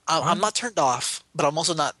interested. I'm not turned off, but I'm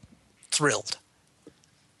also not thrilled.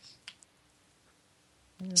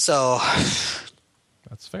 So,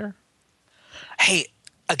 That's fair. hey,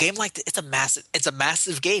 a game like this, it's a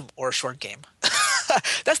massive game or a short game.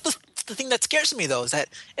 That's the thing that scares me though, is that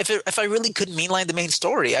if I really could mainline the main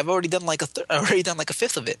story, I've already done like a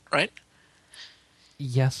fifth of it, right?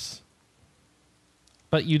 Yes.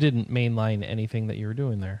 But you didn't mainline anything that you were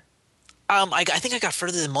doing there. I think I got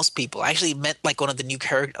further than most people. I actually met like one of the new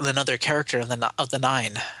another character of the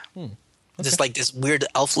 9. Okay. Just like this weird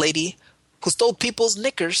elf lady who stole people's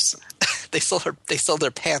knickers. they stole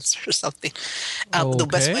their pants or something. The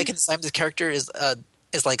best way I can describe this character is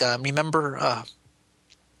like remember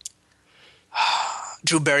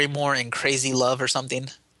Drew Barrymore in Crazy Love or something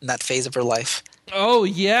in that phase of her life. Oh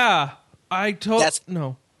yeah,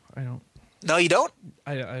 no, I don't. No, you don't.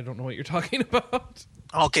 I don't know what you're talking about.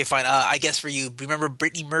 Okay, fine. I guess for you, remember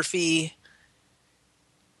Brittany Murphy?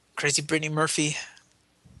 Crazy Brittany Murphy?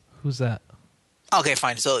 Who's that? Okay,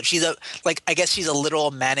 fine. So she's I guess she's a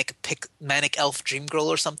literal manic elf dream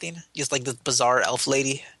girl or something. Just like the bizarre elf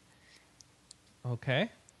lady. Okay.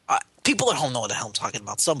 People at home know what the hell I'm talking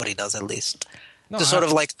about. Somebody does at least. No, Just sort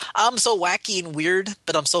of like, I'm so wacky and weird,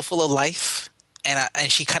 but I'm so full of life.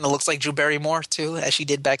 And she kind of looks like Drew Barrymore too, as she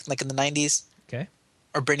did back like in the 90s. Okay.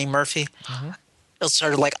 Or Brittany Murphy. Mm-hmm. It's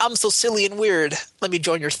sort of like, I'm so silly and weird. Let me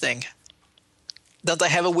join your thing. Don't I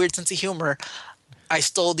have a weird sense of humor? I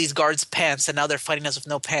stole these guards' pants, and now they're fighting us with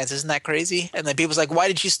no pants. Isn't that crazy? And then people's like, why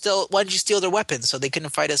did you steal their weapons? So they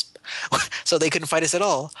couldn't fight us. So they couldn't fight us at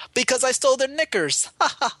all. Because I stole their knickers.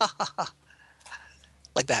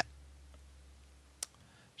 Like that.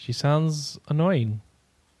 She sounds annoying.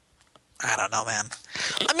 I don't know, man.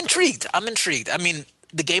 I'm intrigued. I mean,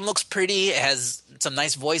 the game looks pretty. It has some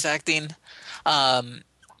nice voice acting.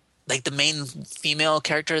 Like the main female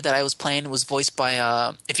character that I was playing was voiced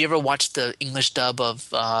by if you ever watched the English dub of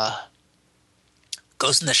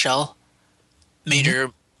Ghost in the Shell,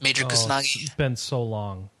 Major Kusanagi. It's been so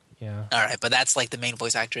long. Yeah. All right, but that's like the main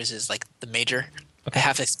voice actress is like the Major. Okay. I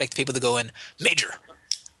have to expect people to go in Major.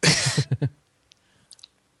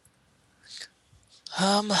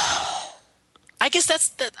 I guess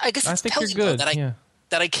that's it's think telling you're good.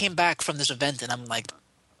 That I came back from this event and I'm like,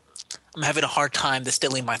 I'm having a hard time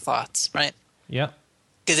distilling my thoughts, right? Yeah.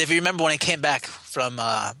 Because if you remember when I came back from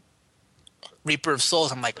Reaper of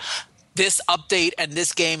Souls, I'm like, this update and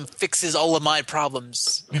this game fixes all of my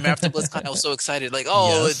problems. Remember after BlizzCon, I was so excited, like,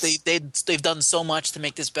 yes. they've done so much to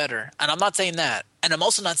make this better. And I'm not saying that, and I'm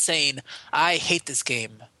also not saying I hate this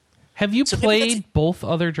game. Have you played both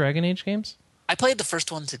other Dragon Age games? I played the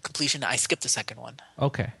first one to completion. I skipped the second one.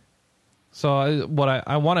 Okay. So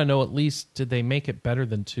I want to know, at least, did they make it better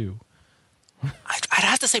than 2? I'd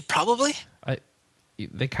have to say probably.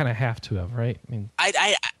 They kind of have to have, right? I mean,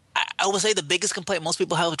 I would say the biggest complaint most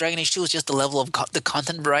people have with Dragon Age 2 is just the level of the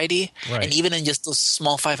content variety. Right. And even in just those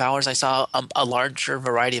small 5 hours, I saw a larger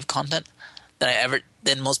variety of content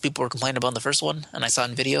than most people were complaining about in the first one, and I saw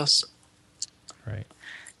in videos. Right.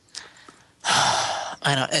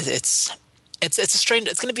 I know it's a strange.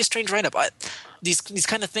 It's going to be a strange write-up. These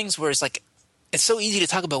kind of things where it's like, it's so easy to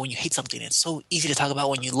talk about when you hate something. It's so easy to talk about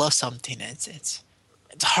when you love something. It's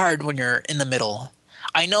hard when you're in the middle.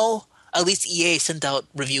 I know at least EA sent out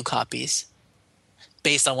review copies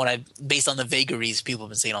based on the vagaries people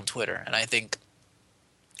have been saying on Twitter, and I think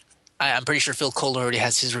I'm pretty sure Phil Kohler already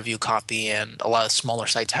has his review copy, and a lot of smaller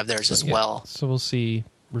sites have theirs as well. So we'll see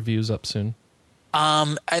reviews up soon.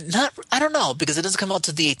 I don't know, because it doesn't come out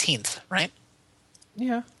to the 18th, right?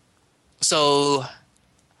 Yeah. So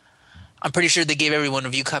I'm pretty sure they gave everyone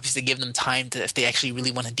review copies to give them time to, if they actually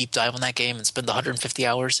really want to deep dive on that game and spend the 150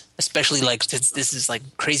 hours. Especially like since this is like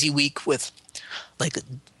crazy week with like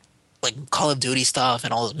Call of Duty stuff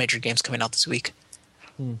and all those major games coming out this week.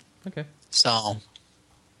 Okay. So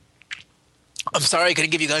I'm sorry I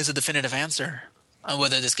couldn't give you guys a definitive answer on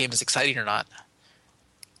whether this game is exciting or not.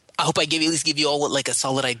 I hope I at least give you all like a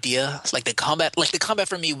solid idea. Like the combat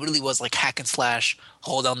for me really was like hack and slash,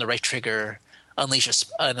 hold down the right trigger, unleash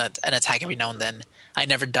an attack every now and then. I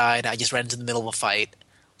never died. I just ran into the middle of a fight,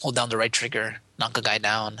 hold down the right trigger, knock a guy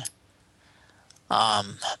down.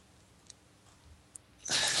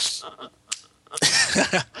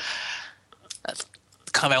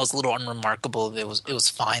 The combat was a little unremarkable. It was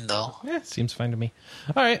fine though. Yeah, seems fine to me.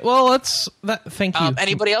 All right, well, thank you.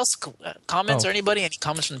 Anybody else comments or anybody? Any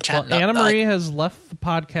comments from the chat? Well, Anna Marie has left the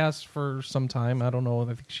podcast for some time. I don't know. I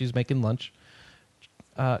think she's making lunch.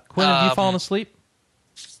 Quinn, have you fallen asleep?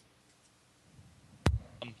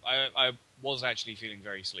 I was actually feeling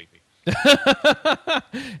very sleepy.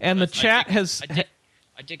 And the chat has...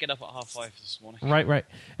 I did get up at 5:30 this morning. Right.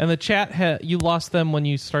 And the chat, you lost them when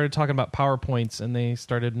you started talking about PowerPoints, and they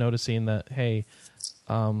started noticing that, hey,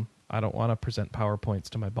 I don't want to present PowerPoints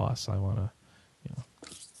to my boss. I want to,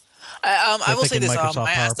 I will say this. Microsoft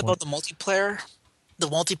I asked PowerPoint. about the multiplayer. The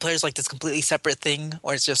multiplayer is like this completely separate thing,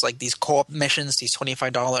 where it's just like these co-op missions, these it's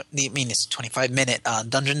 25-minute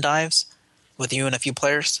dungeon dives with you and a few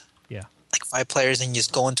players. Yeah. Like 5 players, and you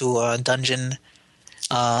just go into a dungeon.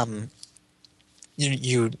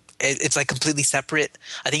 It's like completely separate.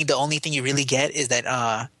 I think the only thing you really get is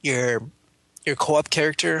that your co-op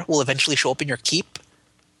character will eventually show up in your keep,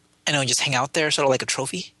 and it'll just hang out there, sort of like a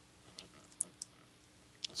trophy.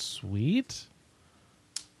 Sweet.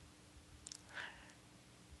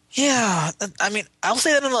 Yeah, I mean, I'll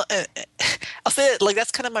say that. I'll say that, like,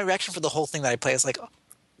 that's kind of my reaction for the whole thing that I play. It's like,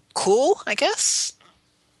 cool, I guess.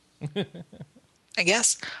 I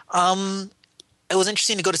guess. It was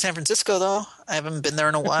interesting to go to San Francisco, though. I haven't been there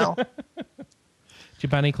in a while. Did you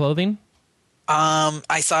buy any clothing?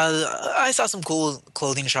 I saw some cool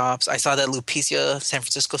clothing shops. I saw that Lupicia San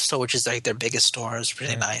Francisco store, which is like their biggest store. It was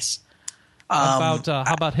pretty nice. How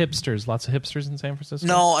about hipsters? Lots of hipsters in San Francisco?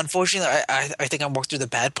 No, unfortunately, I think I walked through the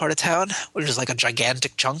bad part of town, which is like a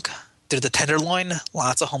gigantic chunk. Through the Tenderloin,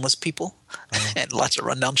 lots of homeless people, and lots of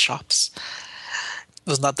rundown shops. It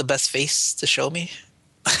was not the best face to show me.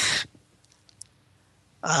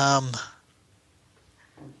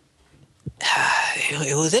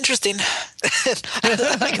 It was interesting. That's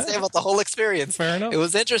all I can say about the whole experience. Fair enough. It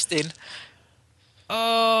was interesting.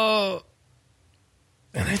 Oh,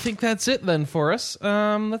 and I think that's it then for us.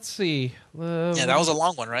 Let's see. Yeah, that was a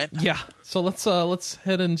long one, right? Yeah. So let's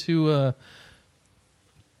head into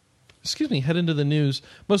head into the news.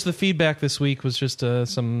 Most of the feedback this week was just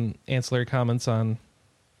some ancillary comments on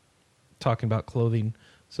talking about clothing.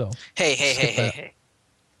 So Hey.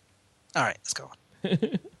 All right, let's go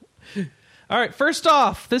on. All right, first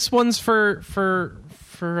off, this one's for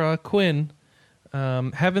Quinn.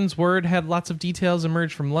 Heaven's Word had lots of details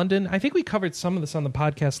emerge from London. I think we covered some of this on the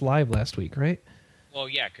podcast live last week, right? Well,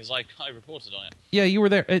 yeah, because I reported on it. Yeah, you were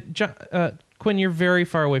there. Quinn, you're very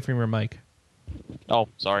far away from your mic. Oh,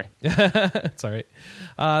 sorry. It's all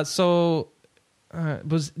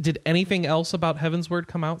right. Did anything else about Heaven's Word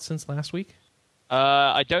come out since last week?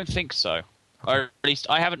 I don't think so. Or at least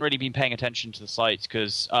I haven't really been paying attention to the sites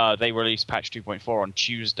because they released patch 2.4 on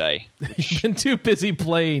Tuesday. You've been too busy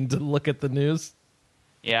playing to look at the news.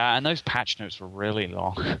 Yeah, and those patch notes were really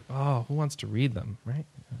long. Oh, who wants to read them, right?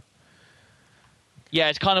 Yeah,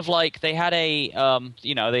 it's kind of like they had a,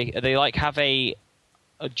 they like have a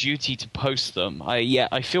duty to post them.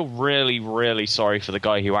 I feel really, really sorry for the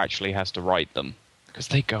guy who actually has to write them because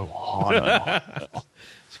they go on and on.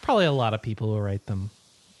 There's probably a lot of people who write them.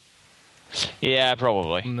 Yeah,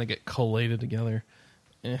 probably. And they get collated together.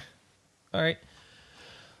 All right.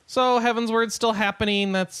 So Heaven's Word's still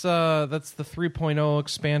happening. That's the 3.0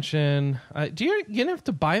 expansion. Do you have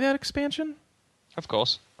to buy that expansion? Of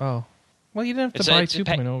course. Oh, well, you didn't have to buy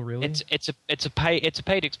 2.0, really. It's a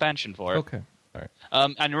paid expansion for it. Okay. All right.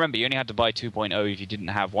 And remember, you only had to buy 2.0 if you didn't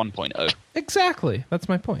have 1.0. Exactly. That's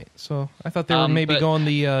my point. So I thought they were maybe going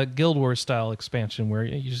the Guild Wars style expansion where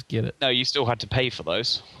you just get it. No, you still had to pay for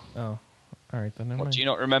those. Oh. All right, then. What, do you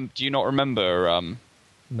not remember?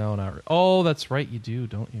 No, not really. Oh, that's right. You do,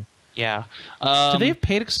 don't you? Yeah. Do they have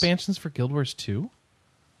paid expansions for Guild Wars 2?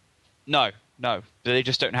 No. They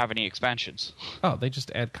just don't have any expansions. Oh, they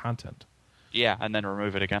just add content. Yeah, and then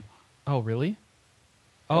remove it again. Oh, really?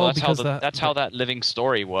 Oh, well, that's how that living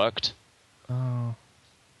story worked. Oh.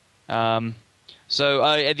 So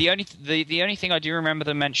the only thing I do remember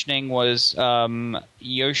them mentioning was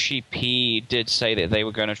Yoshi P did say that they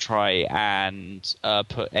were going to try and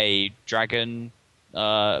put a dragon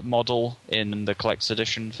model in the collector's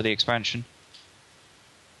edition for the expansion.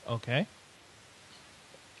 Okay.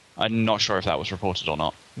 I'm not sure if that was reported or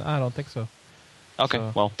not. No, I don't think so. Okay,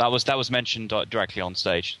 So- well that was mentioned directly on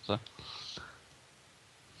stage. So.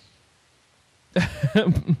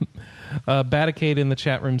 Baticade in the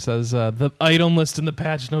chat room says the item list in the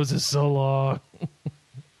patch notes is so long.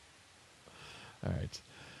 All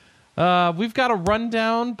right. We've got a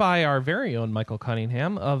rundown by our very own Michael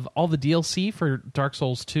Cunningham of all the DLC for Dark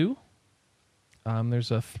Souls 2.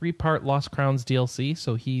 There's a 3-part Lost Crowns DLC,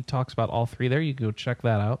 so he talks about all 3 there. You can go check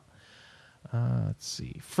that out. Let's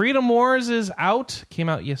see. Freedom Wars is out. Came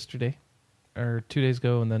out yesterday, or 2 days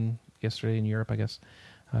ago, and then yesterday in Europe, I guess.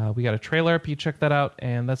 We got a trailer up. You check that out,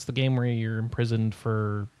 and that's the game where you're imprisoned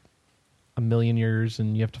for 1,000,000 years,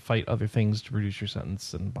 and you have to fight other things to reduce your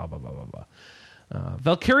sentence, and blah, blah, blah, blah, blah.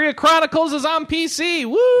 Valkyria Chronicles is on PC.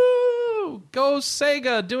 Woo! Go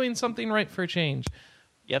Sega, doing something right for a change.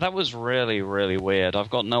 Yeah, that was really, really weird. I've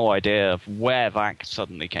got no idea of where that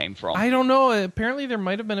suddenly came from. I don't know. Apparently there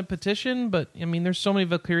might have been a petition, but, I mean, there's so many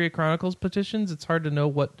Valkyria Chronicles petitions, it's hard to know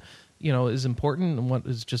what, is important and what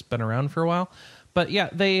has just been around for a while. But yeah,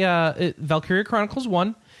 Valkyria Chronicles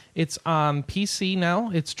 1, it's on PC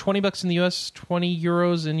now. It's $20 in the US,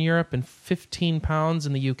 €20 in Europe, and £15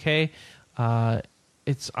 in the UK.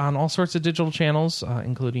 It's on all sorts of digital channels,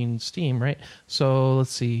 including Steam, right? So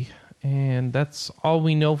let's see. And that's all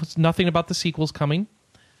we know. It's nothing about the sequels coming.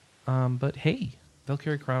 But hey,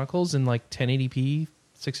 Valkyria Chronicles in like 1080p,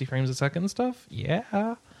 60 frames a second and stuff?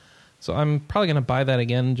 Yeah. So I'm probably going to buy that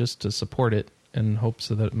again just to support it in hopes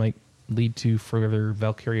that it might lead to further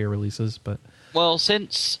Valkyria releases. But well,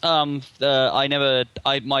 since my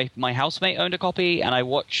housemate owned a copy, and I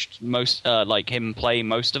watched him play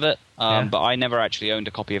most of it, but I never actually owned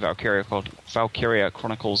a copy of Valkyria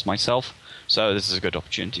Chronicles myself. So this is a good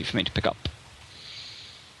opportunity for me to pick up.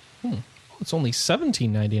 It's only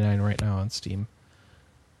 $17.99 right now on Steam.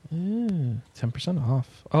 10%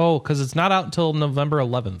 off. Oh, because it's not out until November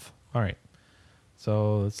 11th. All right.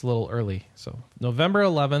 So it's a little early. So November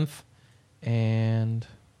 11th, and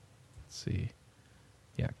let's see.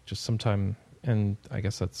 Yeah, just sometime, and I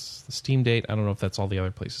guess that's the Steam date. I don't know if that's all the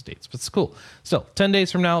other places' dates, but it's cool. Still, 10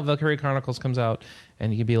 days from now, Valkyria Chronicles comes out,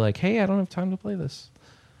 and you can be like, hey, I don't have time to play this.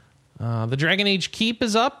 The Dragon Age Keep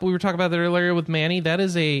is up. We were talking about that earlier with Manny. That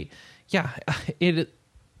is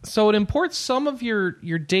so it imports some of your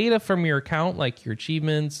data from your account, like your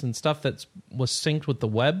achievements and stuff that was synced with the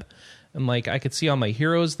web. And like I could see all my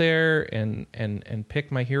heroes there and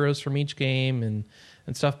pick my heroes from each game and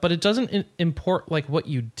stuff. But it doesn't import like what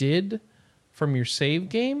you did from your save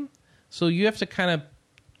game. So you have to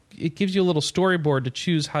it gives you a little storyboard to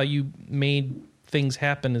choose how you made things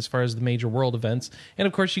happen as far as the major world events. And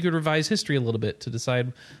of course you could revise history a little bit to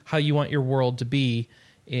decide how you want your world to be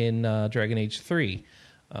in Dragon Age 3.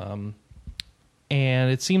 And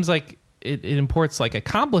it seems like it imports like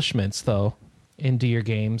accomplishments though into your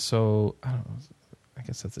game. So I don't know, I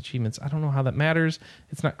guess that's achievements. I don't know how that matters.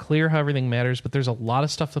 It's not clear how everything matters, but there's a lot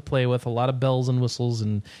of stuff to play with, a lot of bells and whistles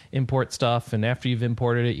and import stuff. And after you've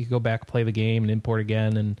imported it, you go back, play the game and import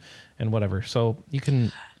again and whatever. So you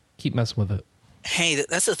can keep messing with it. Hey,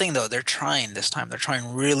 that's the thing, though. They're trying this time. They're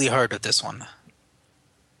trying really hard with this one.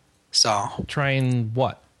 So trying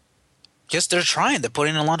what? Just they're trying. They're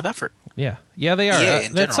putting in a lot of effort. Yeah, they are. Yeah,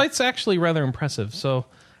 that site's actually rather impressive. So,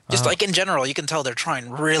 just like in general, you can tell they're trying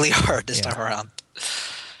really hard this time around.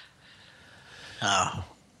 But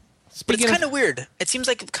it's kind of weird. It seems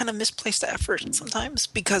like kind of misplaced effort sometimes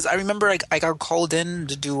because I remember I got called in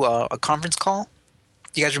to do a conference call.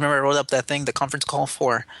 You guys remember I wrote up that thing, the conference call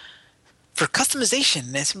for customization.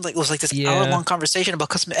 And it seemed like it was like this hour-long conversation about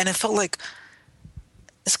custom, and it felt like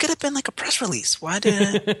this could have been like a press release. Why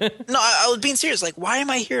did it? No, I was being serious. Like, why am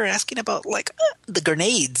I here asking about like the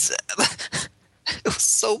grenades? It was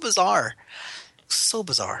so bizarre. So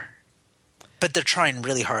bizarre. But they're trying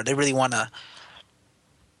really hard. They really want to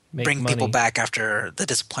bring people back after the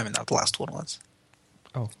disappointment that the last one was.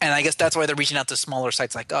 Oh. And I guess that's why they're reaching out to smaller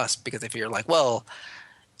sites like us, because they figure like, well,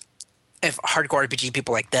 if hardcore RPG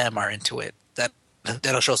people like them are into it,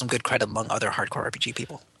 that'll show some good credit among other hardcore RPG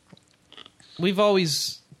people. We've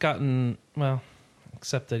always gotten, well,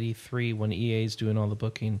 except at E3 when EA's doing all the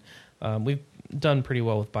booking, we've done pretty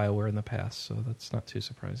well with BioWare in the past, so that's not too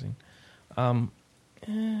surprising. All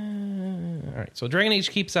right, so Dragon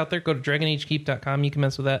Age Keep's out there. Go to DragonAgeKeep.com. You can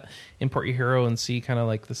mess with that, import your hero, and see kind of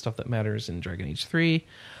like the stuff that matters in Dragon Age 3.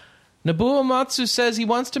 Nobuo Uematsu says he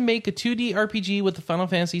wants to make a 2D RPG with the Final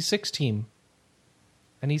Fantasy VI team.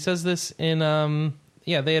 And he says this in,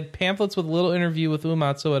 they had pamphlets with a little interview with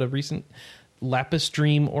Uematsu at a recent Lapis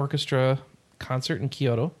Dream Orchestra concert in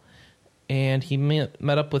Kyoto. And he met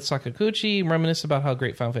up with Sakaguchi, reminisced about how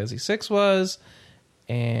great Final Fantasy VI was.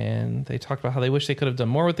 And they talked about how they wish they could have done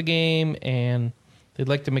more with the game. And they'd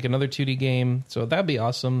like to make another 2D game. So that'd be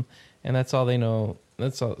awesome. And that's all they know.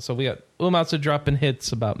 That's all. So we got Uematsu dropping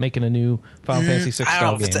hits about making a new Final Fantasy VI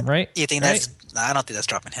style game, right? You think right? that's... I don't think that's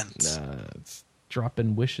dropping hints. It's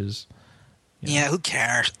dropping wishes. Yeah, who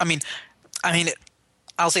cares? I mean,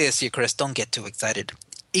 I'll say this to you, Chris. Don't get too excited.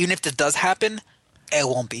 Even if this does happen, it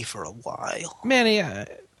won't be for a while. Man,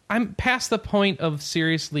 I'm past the point of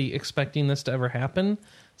seriously expecting this to ever happen.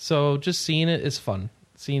 So just seeing it is fun.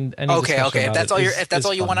 Seeing any okay. If that's all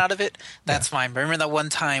you fun. want out of it, that's fine. But remember that one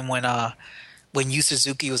time when Yu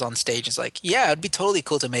Suzuki was on stage, it's like, yeah, it'd be totally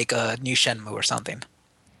cool to make a new Shenmue or something.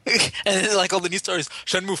 And then, like all the news stories,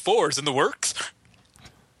 Shenmue 4 is in the works.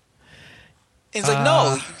 It's like,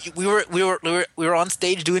 no, we were on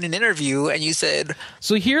stage doing an interview, and you said.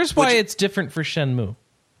 So here's why it's different for Shenmue.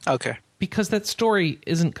 Okay. Because that story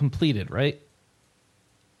isn't completed, right?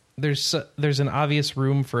 There's an obvious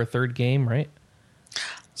room for a third game, right?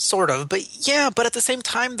 Sort of, but yeah, but at the same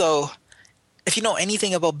time, though, if you know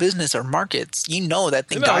anything about business or markets, you know that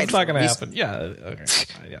thing died. It's not going to happen. Yeah, okay.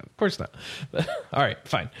 Yeah, of course not. All right,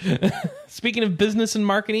 fine. Speaking of business and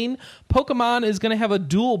marketing, Pokemon is going to have a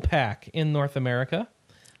dual pack in North America.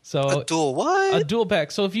 So a dual what? A dual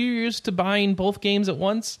pack. So if you're used to buying both games at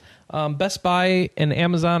once, Best Buy and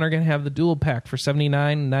Amazon are going to have the dual pack for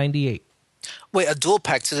 $79.98. Wait, a dual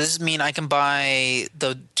pack? So does this mean I can buy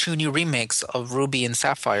the 2 new remakes of Ruby and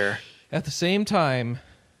Sapphire at the same time?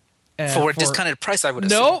 For a discounted price, I would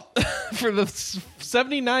assume. Nope. For the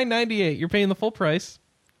 $79.98, you're paying the full price.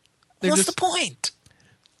 What's the point?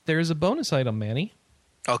 There's a bonus item, Manny.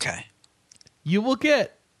 Okay. You will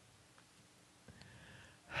get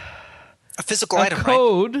a physical item, a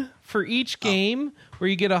code for each game where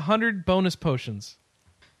you get 100 bonus potions.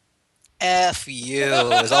 F you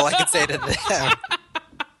is all I can say to them.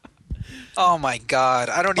 Oh my god!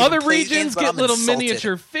 I don't even. Other play regions games, but get I'm little insulted.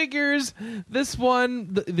 miniature figures. This one,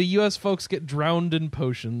 the U.S. folks get drowned in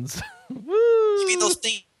potions. Woo! You mean those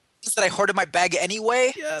things that I hoard in my bag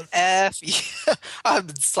anyway? Yes. F you. I'm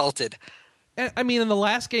insulted. I mean, in the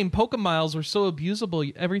last game, Pokemiles were so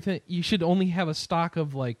abusable. Everything you should only have a stock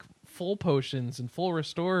of like full potions and full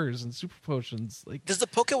restorers and super potions. Like, does the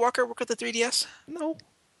Pokewalker work with the 3DS? No.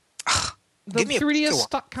 The Give me a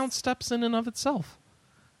 3DS counts steps in and of itself.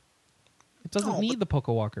 It doesn't need the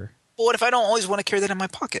Pokewalker. But what if I don't always want to carry that in my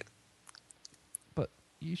pocket? But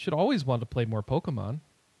you should always want to play more Pokemon.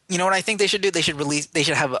 You know what I think they should do? They should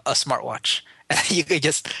have a smartwatch. And you could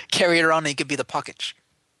just carry it around and it could be the Pocket.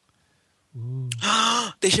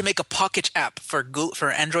 They should make a Pocket app for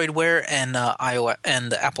Android Wear and iOS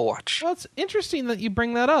and the Apple Watch. Well, it's interesting that you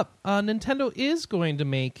bring that up. Nintendo is going to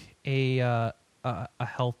make a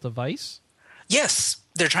health device. Yes,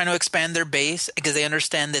 they're trying to expand their base because they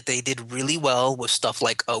understand that they did really well with stuff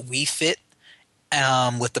like a Wii Fit,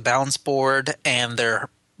 with the balance board and their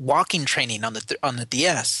walking training on the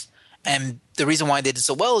DS. And the reason why they did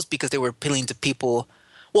so well is because they were appealing to people.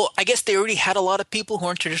 Well, I guess they already had a lot of people who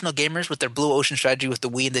aren't traditional gamers with their Blue Ocean strategy with the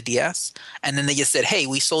Wii and the DS. And then they just said, hey,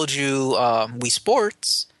 we sold you Wii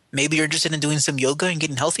Sports. Maybe you're interested in doing some yoga and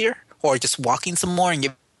getting healthier, or just walking some more and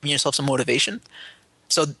giving yourself some motivation.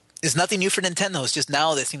 So it's nothing new for Nintendo. It's just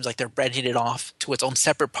now that it seems like they're branching it off to its own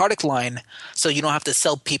separate product line, so you don't have to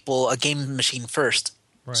sell people a game machine first,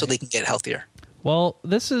 so they can get healthier. Well,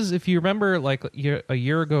 this is, if you remember, like a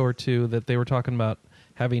year ago or two, that they were talking about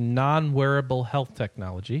having non-wearable health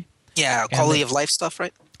technology. Yeah, quality of life stuff,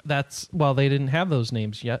 right? Well, they didn't have those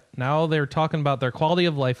names yet. Now they're talking about their quality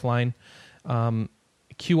of life line,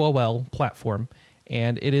 QOL platform,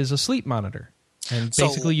 and it is a sleep monitor. And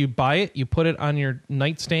basically you buy it, you put it on your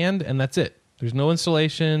nightstand, and that's it. There's no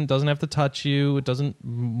installation, doesn't have to touch you, it doesn't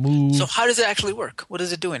move. So how does it actually work? What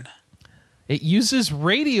is it doing? It uses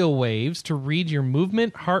radio waves to read your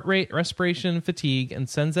movement, heart rate, respiration, fatigue, and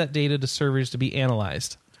sends that data to servers to be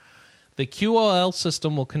analyzed. The QOL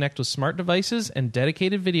system will connect with smart devices and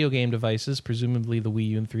dedicated video game devices, presumably the Wii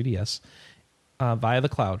U and 3DS, via the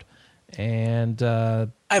cloud. And I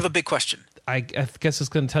have a big question. I guess it's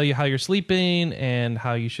going to tell you how you're sleeping and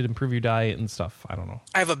how you should improve your diet and stuff. I don't know.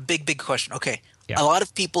 I have a big question. Okay. Yeah. A lot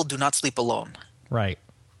of people do not sleep alone. Right.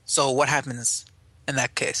 So what happens in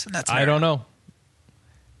that case? I don't know.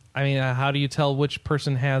 I mean, how do you tell which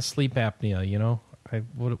person has sleep apnea, you know?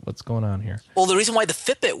 What's going on here? Well, the reason why the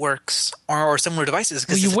Fitbit works or similar devices is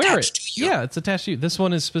because you it's wear attached it. to you. Yeah, it's attached to you. This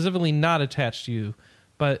one is specifically not attached to you.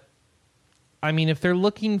 But, I mean, if they're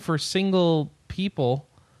looking for single people,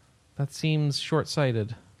 that seems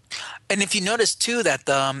short-sighted. And if you notice, too, that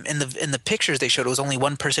in the pictures they showed, it was only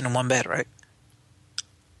one person in one bed, right?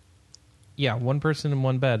 Yeah, one person in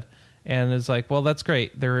one bed. And it's like, well, that's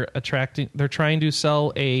great. They're trying to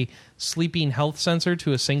sell a sleeping health sensor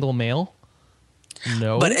to a single male.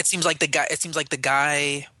 No, but it seems like the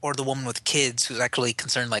guy or the woman with kids who's actually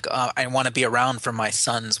concerned, like, I want to be around for my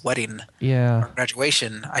son's wedding, yeah, or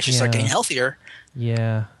graduation. I should start getting healthier.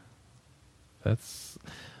 Yeah, it's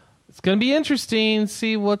going to be interesting.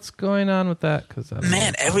 See what's going on with that because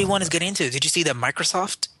man, everyone is getting into it. Did you see that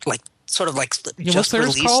Microsoft what's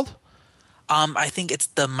theirs called? I think it's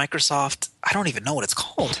the Microsoft. I don't even know what it's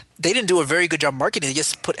called. They didn't do a very good job marketing. They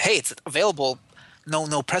just put, "Hey, it's available."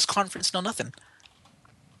 No press conference, no nothing.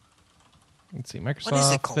 Let's see, What is it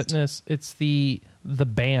Microsoft called? Fitness. It's the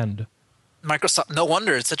band, Microsoft. No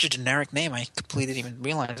wonder it's such a generic name. I completely didn't even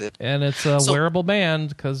realize it. and it's a wearable band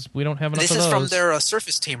because we don't have enough This of is those. from their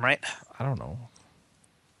Surface team, right? I don't know.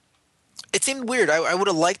 It seemed weird. I would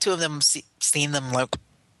have liked to have seen them like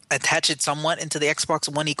attach it somewhat into the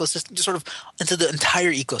Xbox One ecosystem, just sort of into the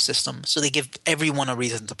entire ecosystem, so they give everyone a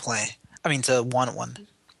reason to play. I mean, to want one.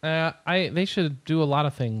 They should do a lot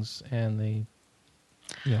of things, and they,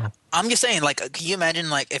 I'm just saying, like, can you imagine,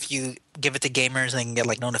 like, if you give it to gamers and they can get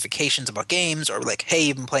like notifications about games, or like, hey,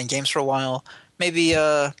 you've been playing games for a while, maybe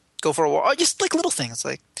go for a while, or just like little things,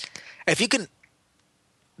 like if you can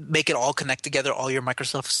make it all connect together, all your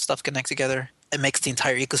Microsoft stuff connect together, it makes the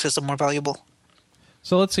entire ecosystem more valuable.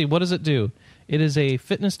 So let's see. What does it do? It is a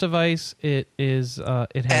fitness device. It has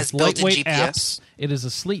built-in lightweight GPS. apps. It is a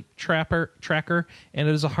sleep tracker, and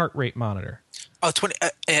it is a heart rate monitor. Oh,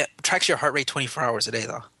 it tracks your heart rate 24 hours a day,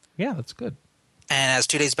 though. Yeah, that's good. And has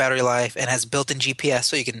 2 days battery life, and has built-in GPS,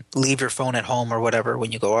 so you can leave your phone at home or whatever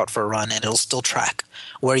when you go out for a run, and it'll still track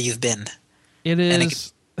where you've been. It And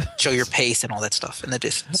is. it can show your pace and all that stuff in the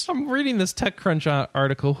distance. I'm reading this TechCrunch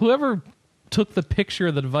article. Whoever took the picture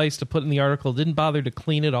of the device to put in the article didn't bother to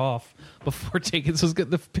clean it off before taking it. So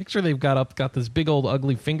the picture they've got up got this big old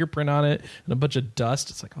ugly fingerprint on it and a bunch of dust.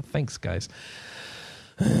 It's like, oh, thanks, guys.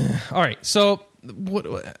 All right, so what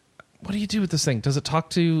do you do with this thing? Does it talk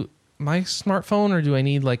to my smartphone, or do I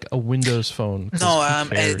need like a Windows phone? No,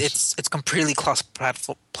 it's completely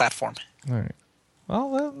cross-platform. All right.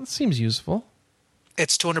 Well, that seems useful.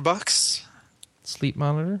 It's $200. Sleep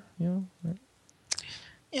monitor, right.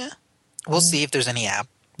 Yeah. We'll see if there's any app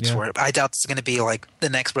for it. I doubt it's going to be like the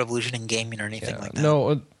next revolution in gaming or anything like that.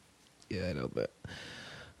 No, I know that.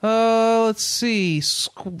 Let's see.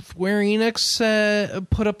 Square Enix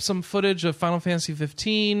put up some footage of Final Fantasy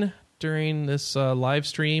 15 during this live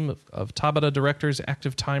stream of Tabata Director's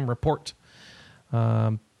Active Time Report.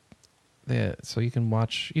 So you can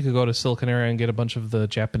watch. You could go to Silicon Area and get a bunch of the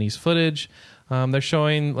Japanese footage. They're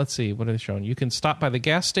showing. Let's see. What are they showing? You can stop by the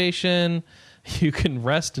gas station. You can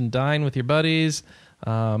rest and dine with your buddies.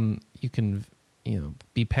 You can,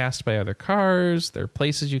 be passed by other cars. There are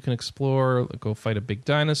places you can explore. Go fight a big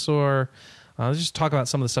dinosaur. Let's just talk about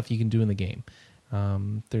some of the stuff you can do in the game.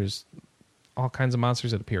 There's all kinds of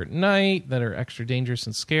monsters that appear at night that are extra dangerous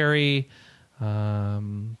and scary. They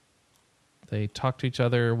talk to each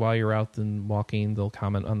other while you're out and walking. They'll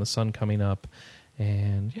comment on the sun coming up,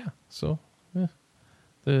 and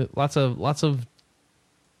lots of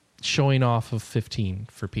showing off of 15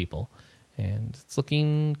 for people, and it's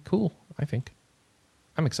looking cool. I think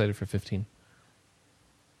I'm excited for 15.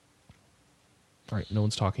 All right, no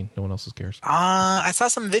one's talking. No one else cares. I saw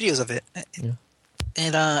some videos of it. Yeah.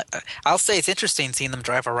 And I'll say it's interesting seeing them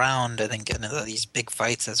drive around and then get into these big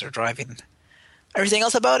fights as they're driving. Everything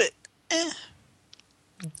else about it,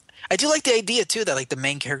 I do like the idea too that like the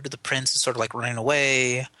main character, the prince, is sort of like running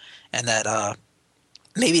away, and that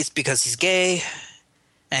maybe it's because he's gay,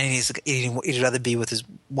 and he'd rather be with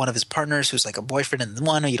one of his partners who's like a boyfriend and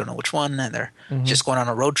one, or you don't know which one, and they're just going on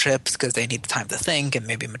a road trip because they need time to think and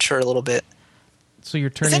maybe mature a little bit. So you're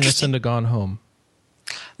turning this into Gone Home?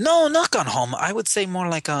 No, not Gone Home. I would say more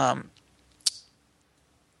like what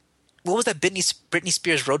was that Britney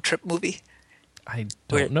Spears road trip movie? I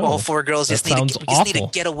don't know. All four girls just need to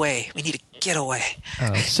get away. We need to get away.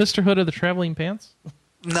 Sisterhood of the Traveling Pants?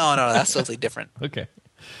 No, that's totally different. Okay.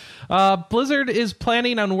 Blizzard is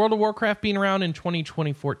planning on World of Warcraft being around in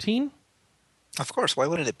 2014. Of course. Why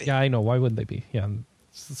wouldn't it be? Yeah, I know. Why wouldn't they be? Yeah.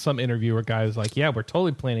 Some interviewer guy was like, yeah, we're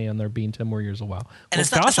totally planning on there being 10 more years a while. And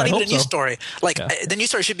it's not even a news story. Like, the news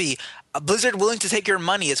story should be Blizzard willing to take your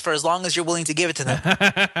money for as long as you're willing to give it to them.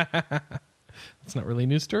 It's not really a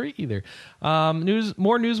news story either.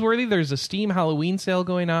 More newsworthy. There's a Steam Halloween sale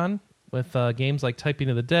going on with games like Typing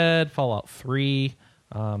of the Dead, Fallout 3,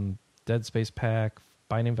 Dead Space Pack,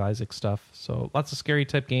 Binding of Isaac stuff. So lots of scary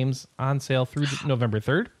type games on sale through November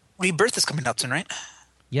 3rd. Rebirth is coming out soon, right?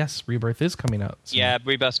 Yes, Rebirth is coming out soon. Yeah,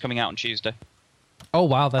 Rebirth's coming out on Tuesday. Oh,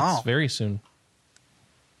 wow, that's very soon.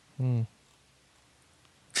 I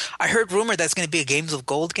heard rumor that's going to be a Games of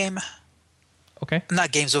Gold game. Okay.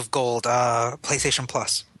 Not Games of Gold, PlayStation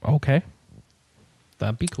Plus. Okay.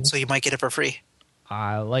 That'd be cool. So you might get it for free.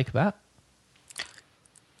 I like that.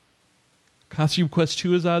 Costume Quest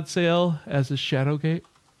 2 is on sale, as is Shadowgate.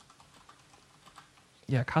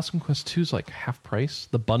 Yeah, Costume Quest 2 is like half price.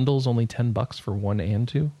 The bundle's only $10 for 1 and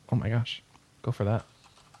 2. Oh my gosh. Go for that.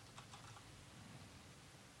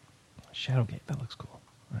 Shadowgate, that looks cool.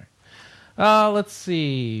 All right. Let's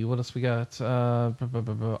see. What else we got? Oh,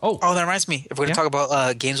 that reminds me. If we're going to talk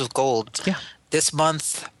about Games with Gold, this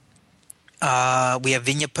month we have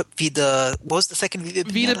Vida. What was the second Vida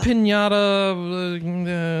Pinata? Vida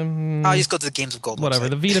Pinata. I'll just go to the Games of Gold. Whatever. Website.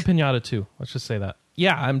 The Vida Pinata 2. Let's just say that.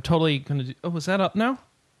 Yeah, I'm totally going to do... Oh, is that up now?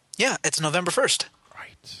 Yeah, it's November 1st.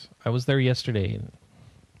 Right. I was there yesterday, and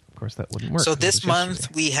of course that wouldn't work. So this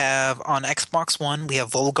month we have on Xbox One, we have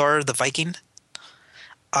Volgar the Viking.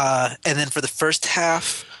 And then for the first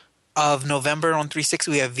half of November on 360,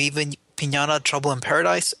 we have Viva Pinata Trouble in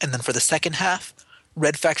Paradise. And then for the second half,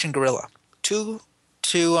 Red Faction Guerrilla. Two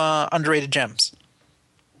underrated gems.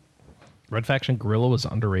 Red Faction Guerrilla was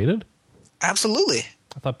underrated? Absolutely.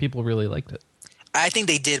 I thought people really liked it. I think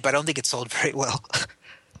they did, but I don't think it sold very well.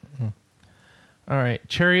 All right.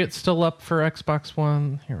 Chariot's still up for Xbox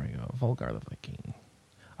One. Here we go. Volgar the Viking.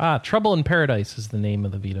 Trouble in Paradise is the name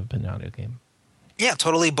of the Vita Pinata game. Yeah,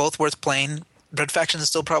 totally both worth playing. Red Faction is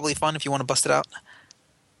still probably fun if you want to bust it out.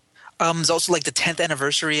 It's also like the 10th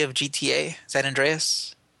anniversary of GTA San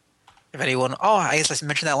Andreas. If anyone... Oh, I guess I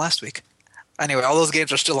mentioned that last week. Anyway, all those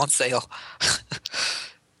games are still on sale.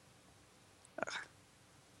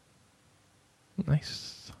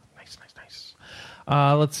 Nice.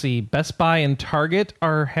 Let's see. Best Buy and Target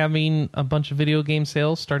are having a bunch of video game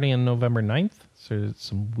sales starting on November 9th. So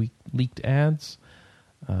some leaked ads.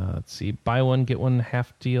 Let's see. Buy one, get one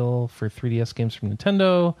half deal for 3DS games from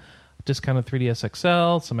Nintendo. Discounted 3DS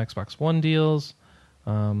XL. Some Xbox One deals.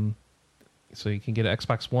 So you can get an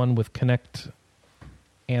Xbox One with Kinect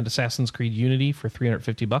and Assassin's Creed Unity for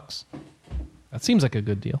 $350. That seems like a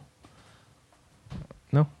good deal.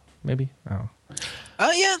 No? Maybe? Oh.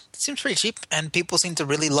 Yeah, it seems pretty cheap, and people seem to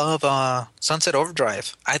really love Sunset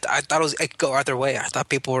Overdrive. I thought it could go either way. I thought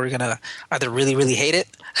people were gonna either really, really hate it,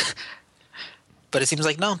 but it seems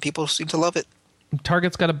like no, people seem to love it.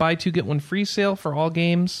 Target's got a buy two get one free sale for all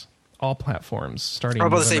games, all platforms starting. I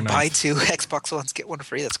was about to say November 9th. buy two Xbox Ones get one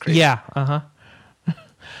free. That's crazy. Yeah,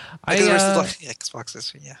 Because the rest of the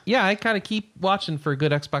Xboxes, yeah. Yeah, I kind of keep watching for a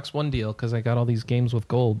good Xbox One deal because I got all these games with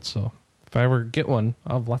gold. So if I ever get one,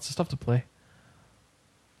 I'll have lots of stuff to play.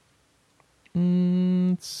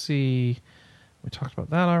 Let's see. We talked about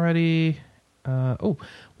that already.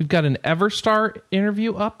 We've got an Everstar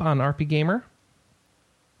interview up on RP Gamer.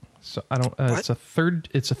 So I don't. It's a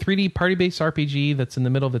 3D party-based RPG that's in the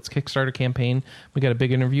middle of its Kickstarter campaign. We got a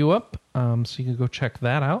big interview up, so you can go check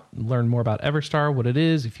that out. Learn more about Everstar, what it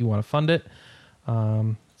is, if you want to fund it.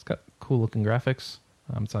 It's got cool-looking graphics.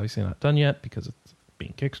 It's obviously not done yet because it's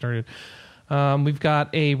being Kickstarted. We've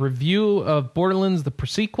got a review of Borderlands: The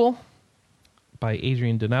Prequel by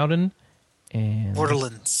Adrian Denowden and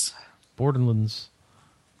Borderlands.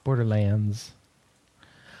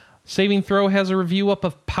 Saving Throw has a review up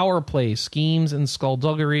of Power Play, Schemes and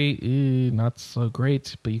Skullduggery. Not so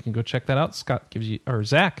great, but you can go check that out. Zach gives you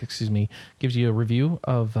a review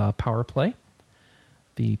of Power Play,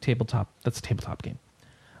 that's a tabletop game.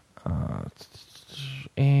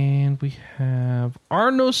 And we have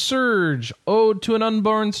Arno Surge, Ode to an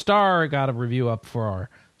Unborn Star, got a review up for our.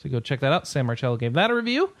 So go check that out. Sam Marcello gave that a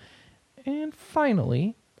review. And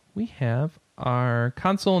finally, we have our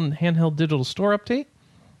console and handheld digital store update.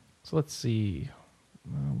 So let's see.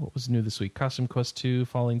 What was new this week? Costume Quest 2,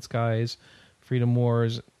 Falling Skies, Freedom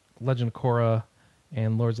Wars, Legend of Korra,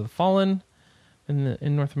 and Lords of the Fallen in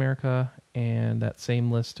North America. And that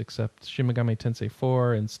same list except Shin Megami Tensei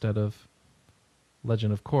 4 instead of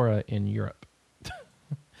Legend of Korra in Europe.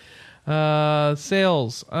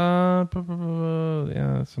 Sales. Some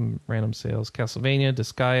random sales. Castlevania,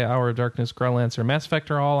 Disgaea, Hour of Darkness, Growlancer, Mass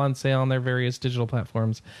Effect are all on sale on their various digital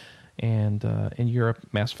platforms. And in Europe,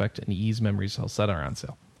 Mass Effect and Ys Memories Set are on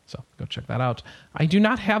sale. So go check that out. I do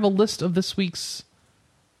not have a list of this week's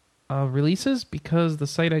releases because the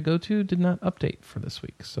site I go to did not update for this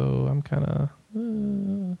week. So I'm kind of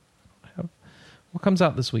What comes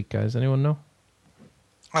out this week, guys? Anyone know?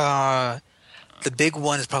 The big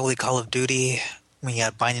one is probably Call of Duty. We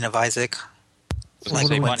got Binding of Isaac. Was like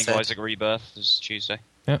Binding of Isaac Rebirth this Tuesday.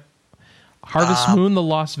 Yeah. Harvest Moon: The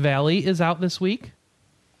Lost Valley is out this week.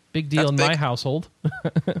 Big deal in my household.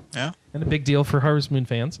 Yeah. And a big deal for Harvest Moon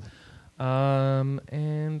fans.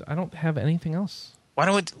 And I don't have anything else. Why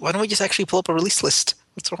don't we just actually pull up a release list?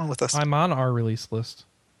 What's wrong with us? I'm on our release list.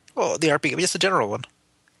 Oh, the RPG, just a general one.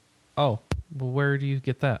 Oh, well, where do you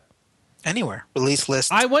get that? Anywhere. Release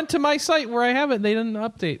list. I went to my site where I have it. They didn't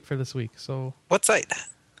update for this week. So What site?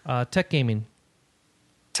 Tech Gaming.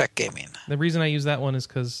 Tech Gaming. The reason I use that one is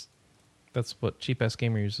because that's what Cheap Ass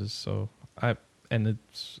Gamer uses. And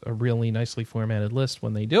it's a really nicely formatted list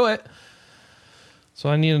when they do it. So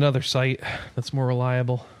I need another site that's more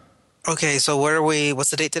reliable. Okay, so where are we? What's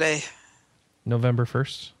the date today? November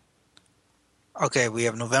 1st. Okay, we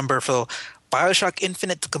have November for BioShock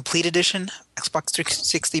Infinite, the Complete Edition, Xbox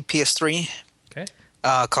 360, PS3. Okay.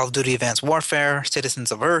 Call of Duty Advanced Warfare,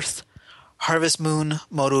 Citizens of Earth, Harvest Moon,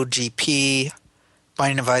 MotoGP,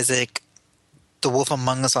 Binding of Isaac, The Wolf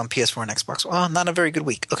Among Us on PS4 and Xbox. Well, not a very good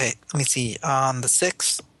week. Okay, let me see. On the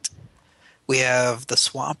 6th, we have The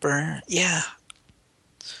Swamper. Yeah.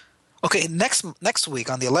 Okay, next week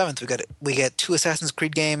on the 11th, we get 2 Assassin's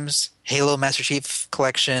Creed games, Halo Master Chief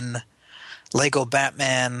Collection, Lego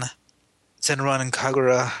Batman, Senran and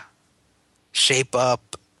Kagura, Shape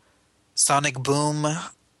Up, Sonic Boom,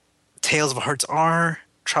 Tales of Hearts R,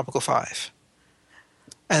 Tropical 5.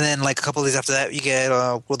 And then like a couple of days after that, you get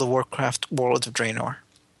World of Warcraft, Worlds of Draenor.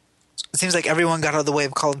 It seems like everyone got out of the way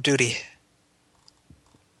of Call of Duty.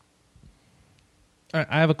 All right,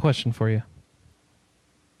 I have a question for you.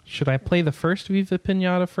 Should I play the first Viva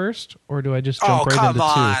Pinata first, or do I just jump right into 2?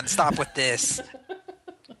 Oh, come on. Stop with this.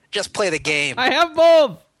 Just play the game. I have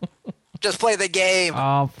both! Just play the game.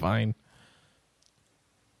 Oh, fine.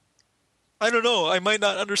 I don't know. I might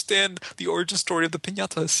not understand the origin story of the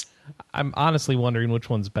pinatas. I'm honestly wondering which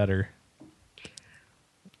one's better.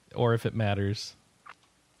 Or if it matters.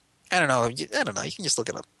 I don't know. You can just look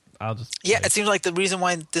it up. I'll just... Yeah, it seems like the reason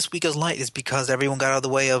why this week is light is because everyone got out of the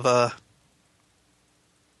way of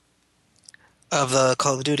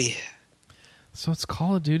Call of Duty. So it's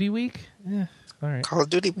Call of Duty week? Yeah, all right. Call of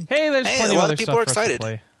Duty week. Hey, there's plenty a of lot other of people stuff are for us to excited.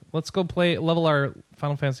 play. Let's go level our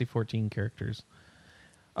Final Fantasy 14 characters.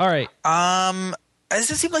 All right. Does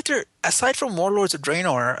it seem like they're, aside from Warlords of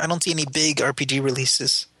Draenor, I don't see any big RPG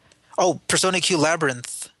releases. Oh, Persona Q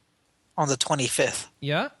Labyrinth on the 25th.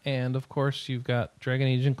 Yeah, and of course you've got Dragon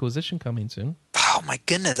Age Inquisition coming soon. Oh my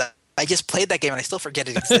goodness. I just played that game and I still forget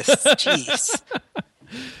it exists. Jeez.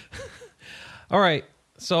 All right.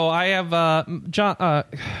 So I have John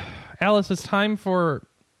Alice, it's time for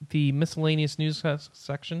the miscellaneous news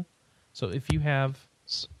section. So if you have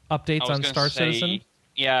updates on Star Citizen.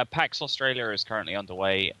 Yeah, PAX Australia is currently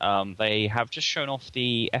underway. They have just shown off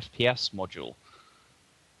the FPS module.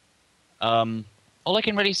 All I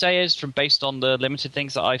can really say is, based on the limited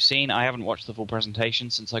things that I've seen, I haven't watched the full presentation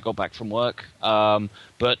since I got back from work.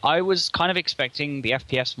 But I was kind of expecting the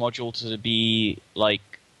FPS module to be like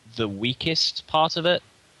the weakest part of it.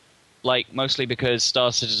 Like, mostly because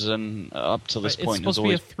Star Citizen, up to this point, it's supposed to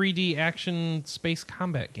be a 3D action space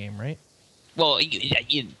combat game, right? Well,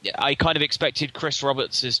 I kind of expected Chris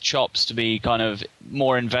Roberts' chops to be kind of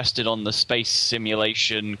more invested on the space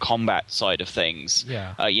simulation combat side of things.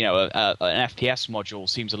 Yeah. An FPS module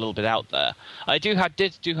seems a little bit out there. I do have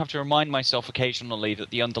to remind myself occasionally that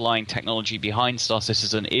the underlying technology behind Star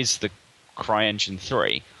Citizen is the CryEngine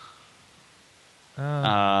 3.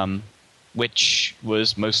 Which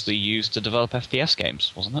was mostly used to develop FPS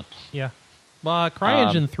games, wasn't it? Yeah. Well,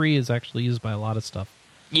 CryEngine 3 is actually used by a lot of stuff.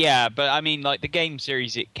 Yeah, but I mean, like, the game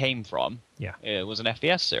series it came from, yeah, it was an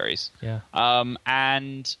FPS series. Yeah.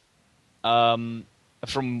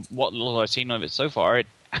 From what little I've seen of it so far, it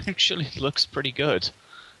actually looks pretty good,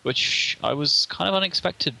 which I was kind of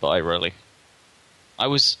unexpected by, really. I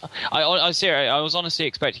was honestly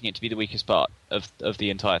expecting it to be the weakest part of the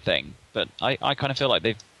entire thing, but I kind of feel like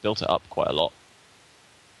they've built it up quite a lot.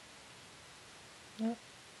 Yeah.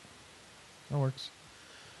 That works.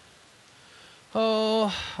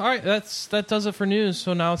 Oh, all right. That does it for news.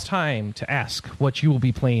 So now it's time to ask what you will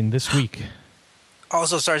be playing this week.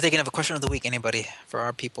 Also, started thinking of a question of the week. Anybody for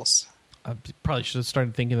our peoples? I probably should have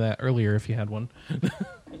started thinking of that earlier if you had one.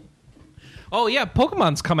 Oh yeah,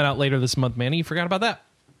 Pokemon's coming out later this month, Manny. You forgot about that.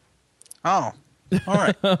 Oh, all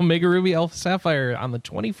right. Omega Ruby Alpha Sapphire on the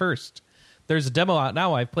 21st. There's a demo out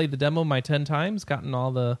now. I've played the demo 10 times, gotten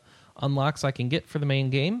all the unlocks I can get for the main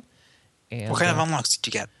game. And, what kind of unlocks did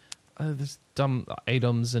you get? there's dumb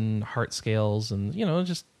items and heart scales and,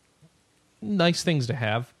 just nice things to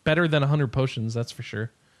have. Better than 100 potions, that's for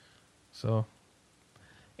sure. So,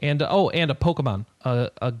 and a Pokemon,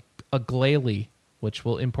 a Glalie, which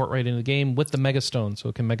will import right into the game with the Mega Stone, so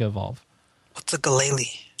it can Mega Evolve. What's a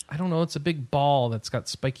Glalie? I don't know. It's a big ball that's got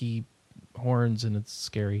spiky horns and it's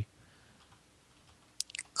scary.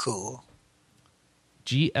 Cool.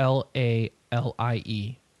 Glalie.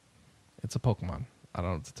 It's a Pokemon. I don't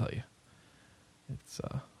know what to tell you. It's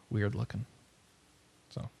weird looking.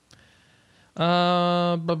 So,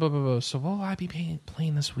 so what will I be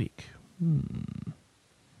playing this week?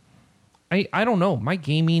 I don't know. My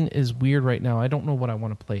gaming is weird right now. I don't know what I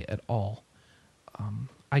want to play at all.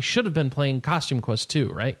 I should have been playing Costume Quest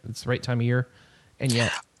 2, right? It's the right time of year, and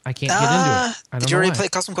yet I can't get into it. I don't did you know already why. play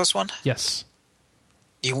Costume Quest 1? Yes.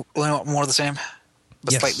 You want more of the same?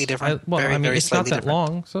 But Yes. slightly different? It's not slightly that different.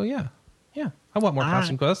 long, so yeah. I want more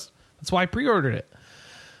Costume Quest. That's why I pre-ordered it.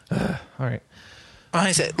 All right.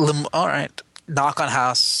 I said, all right. Knock on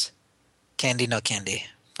house, candy, no candy,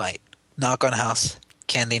 fight. Knock on house,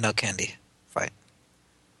 candy, no candy, fight.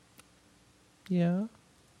 Yeah.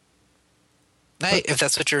 Hey, if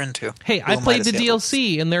that's what you're into. Hey, who I am played to the say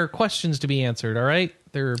DLC, and there are questions to be answered, all right?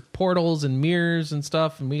 There are portals and mirrors and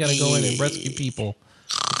stuff, and we got to go in and rescue people.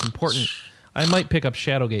 It's important. I might pick up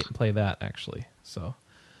Shadowgate and play that, actually. So,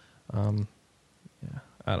 yeah,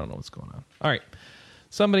 I don't know what's going on. All right.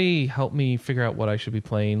 Somebody help me figure out what I should be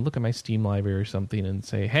playing. Look at my Steam library or something and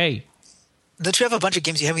say, hey. Don't you have a bunch of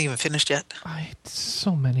games you haven't even finished yet?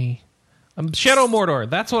 So many. Shadow Mordor.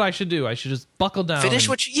 That's what I should do. I should just buckle down. Finish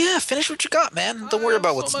what you got, man. Don't worry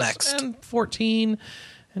about what's next. And 14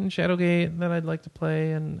 and Shadowgate that I'd like to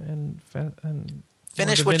play and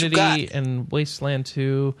Finish more what you Divinity got. and Wasteland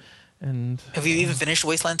 2 and Have you even finished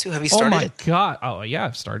Wasteland 2? Have you started Oh my it? god. Oh yeah,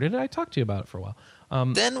 I've started it. I talked to you about it for a while.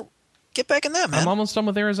 Then get back in that, man. I'm almost done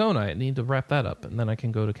with Arizona. I need to wrap that up and then I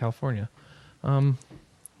can go to California. And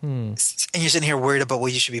you're sitting here worried about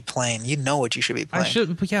what you should be playing. You know what you should be playing. I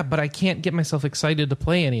should, but I can't get myself excited to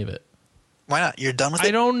play any of it. Why not? You're done with it?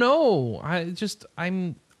 I don't know. I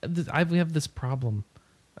have this problem.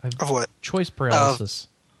 Of what? Choice paralysis.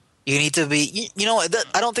 You need to be. You know,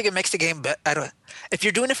 I don't think it makes the game. But if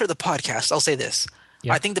you're doing it for the podcast, I'll say this.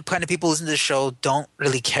 Yeah. I think the kind of people who listen to the show don't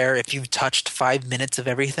really care if you've touched 5 minutes of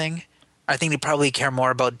everything. I think they probably care more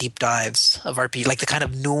about deep dives of RPG, like the kind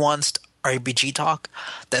of nuanced RPG talk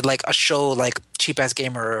that like a show like Cheap Ass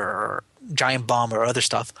Gamer or Giant Bomb or other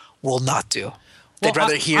stuff will not do. They'd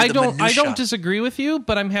rather hear the minutia. I don't disagree with you,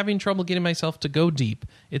 but I'm having trouble getting myself to go deep.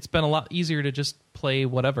 It's been a lot easier to just play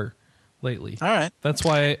whatever lately. All right. That's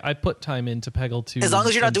why I put time into Peggle 2. As long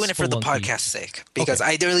as you're not and doing it for the Spelunky. podcast's sake. Because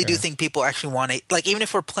Okay, I really do fair. think people actually want to... Like, even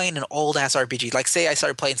if we're playing an old-ass RPG, like, say I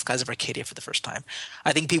started playing Skies of Arcadia for the first time,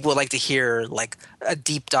 I think people would like to hear, like, a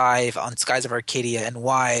deep dive on Skies of Arcadia and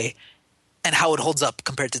why... and how it holds up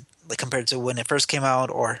compared to when it first came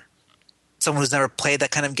out, or someone who's never played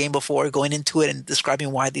that kind of game before going into it and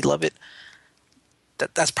describing why they love it.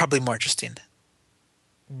 That's probably more interesting.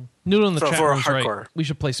 Noodle in the For chat a room's right. hardcore. We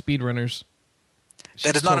should play Speedrunners.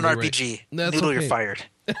 That is not an RPG. That's Noodle, okay. you're fired.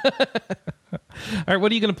 All right,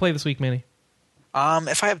 what are you going to play this week, Manny?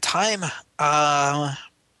 If I have time,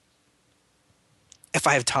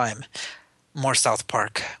 more South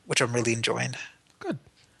Park, which I'm really enjoying. Good.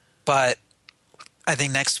 But I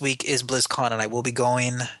think next week is BlizzCon, and I will be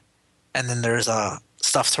going. And then there's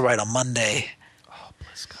stuff to write on Monday. Oh,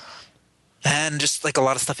 BlizzCon. And just like a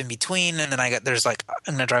lot of stuff in between. And then I'm going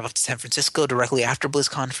to drive up to San Francisco directly after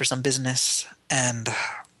BlizzCon for some business. And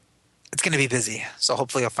it's going to be busy. So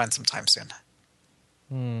hopefully I'll find some time soon.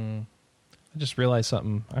 I just realized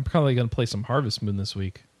something. I'm probably going to play some Harvest Moon this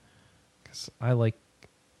week. Because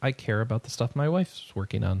I care about the stuff my wife's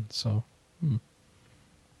working on. So, All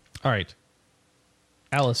right.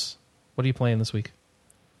 Alice, what are you playing this week?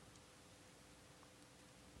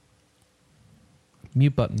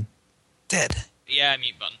 Mute button. Dead. Yeah,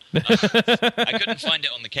 mute button. I couldn't find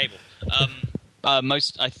it on the cable.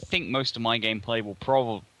 I think most of my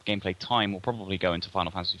gameplay time will probably go into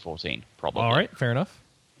Final Fantasy XIV. Probably. All right, fair enough.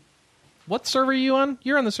 What server are you on?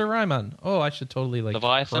 You're on the server I'm on. Oh, I should totally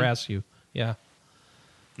Leviathan? harass you. Yeah.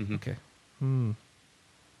 Mhm. Okay.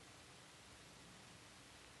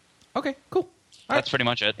 Okay, cool. All That's pretty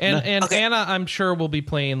much it. And Okay. Anna, I'm sure will be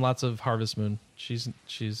playing lots of Harvest Moon. She's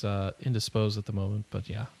indisposed at the moment, but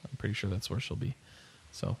yeah, I'm pretty sure that's where she'll be.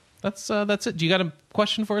 So that's it. Do you got a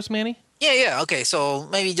question for us, Manny? Yeah. Okay, so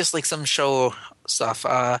maybe just like some show stuff.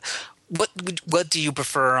 What do you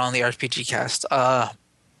prefer on the RPG cast?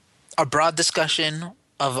 A broad discussion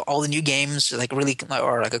of all the new games, like really,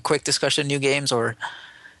 or like a quick discussion of new games, or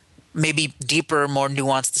maybe deeper, more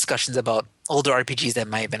nuanced discussions about older RPGs that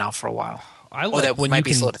might have been out for a while. Or that might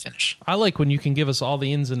be slow to finish. I like when you can give us all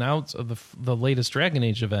the ins and outs of the latest Dragon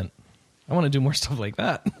Age event. I want to do more stuff like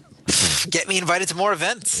that. Get me invited to more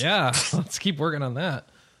events. Yeah, let's keep working on that.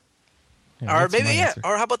 Yeah, or maybe,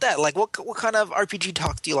 or how about that? Like, what kind of RPG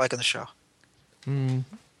talk do you like on the show?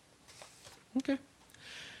 Okay.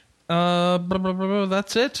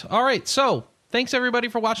 That's it. All right, so thanks everybody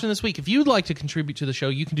for watching this week. If you'd like to contribute to the show,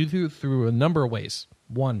 you can do through a number of ways.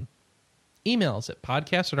 1, emails at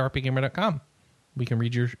podcast@rpgamer.com. We can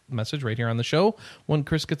read your message right here on the show when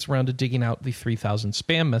Chris gets around to digging out the 3,000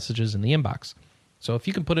 spam messages in the inbox. So if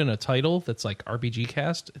you can put in a title that's like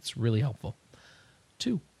RPGcast, it's really helpful.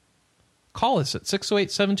 2, call us at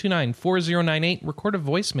 608-729-4098. Record a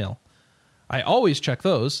voicemail. I always check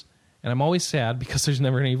those, and I'm always sad because there's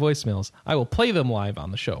never any voicemails. I will play them live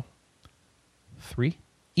on the show. 3,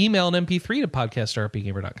 email an MP3 to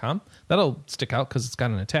podcast@rpgamer.com. That'll stick out because it's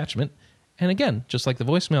got an attachment. And again, just like the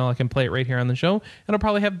voicemail, I can play it right here on the show, and it'll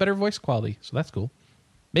probably have better voice quality, so that's cool.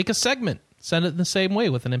 Make a segment. Send it in the same way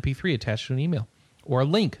with an MP3 attached to an email, or a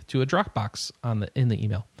link to a Dropbox in the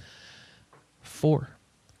email. 4,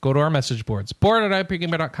 go to our message boards.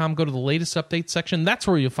 Board@rpgamer.com. Go to the latest updates section. That's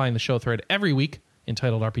where you'll find the show thread every week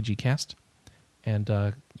entitled RPGcast. And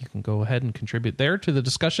you can go ahead and contribute there to the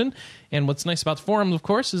discussion. And what's nice about the forums, of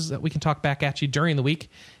course, is that we can talk back at you during the week.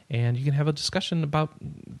 And you can have a discussion about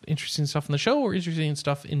interesting stuff in the show or interesting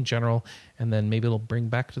stuff in general. And then maybe it'll bring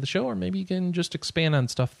back to the show, or maybe you can just expand on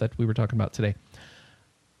stuff that we were talking about today.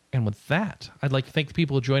 And with that, I'd like to thank the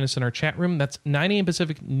people who join us in our chat room. That's 9 a.m.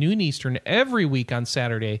 Pacific, noon Eastern, every week on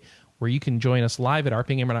Saturday, where you can join us live at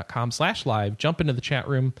rpgamer.com/live, jump into the chat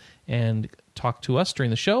room and talk to us during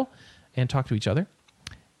the show and talk to each other.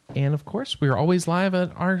 And of course, we are always live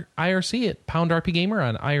at our IRC at #RPGamer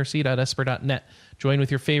on irc.esper.net. Join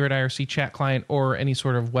with your favorite IRC chat client or any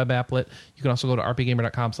sort of web applet. You can also go to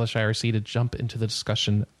rpgamer.com/IRC to jump into the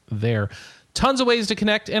discussion there. Tons of ways to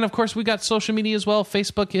connect. And of course, we got social media as well.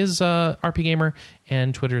 Facebook is RPGamer,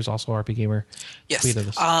 and Twitter is also RPGamer. Yes.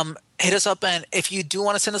 Hit us up, and if you do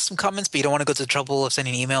want to send us some comments, but you don't want to go to the trouble of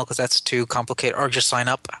sending an email because that's too complicated, or just sign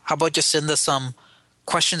up, how about just send us some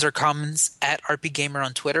questions or comments at RPGamer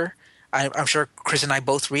on Twitter. I'm sure Chris and I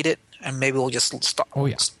both read it, and maybe we'll just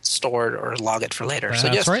store it or log it for later. That's so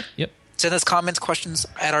just right. Yep. Send us comments, questions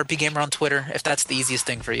at RPGamer on Twitter if that's the easiest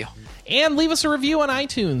thing for you. And leave us a review on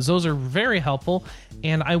iTunes. Those are very helpful.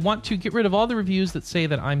 And I want to get rid of all the reviews that say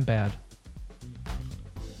that I'm bad,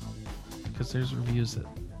 because there's reviews that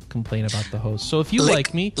complain about the host. So if you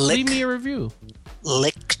like me, leave me a review.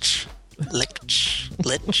 Lich.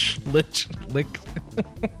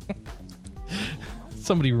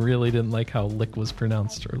 Somebody really didn't like how lick was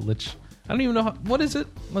pronounced, or lich. I don't even know what is it.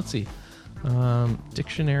 Let's see.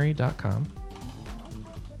 Dictionary.com.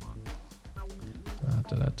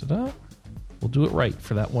 We'll do it right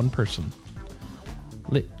for that one person.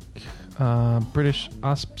 Lick. British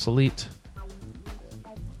obsolete.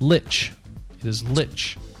 Lich. It is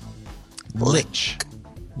lich. Lich.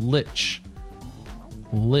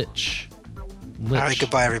 All right,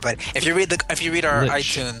 goodbye, everybody. If you read our Lich.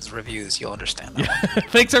 iTunes reviews, you'll understand that. Yeah.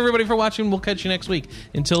 Thanks everybody for watching. We'll catch you next week.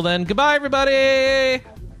 Until then, goodbye everybody.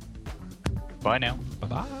 Bye now.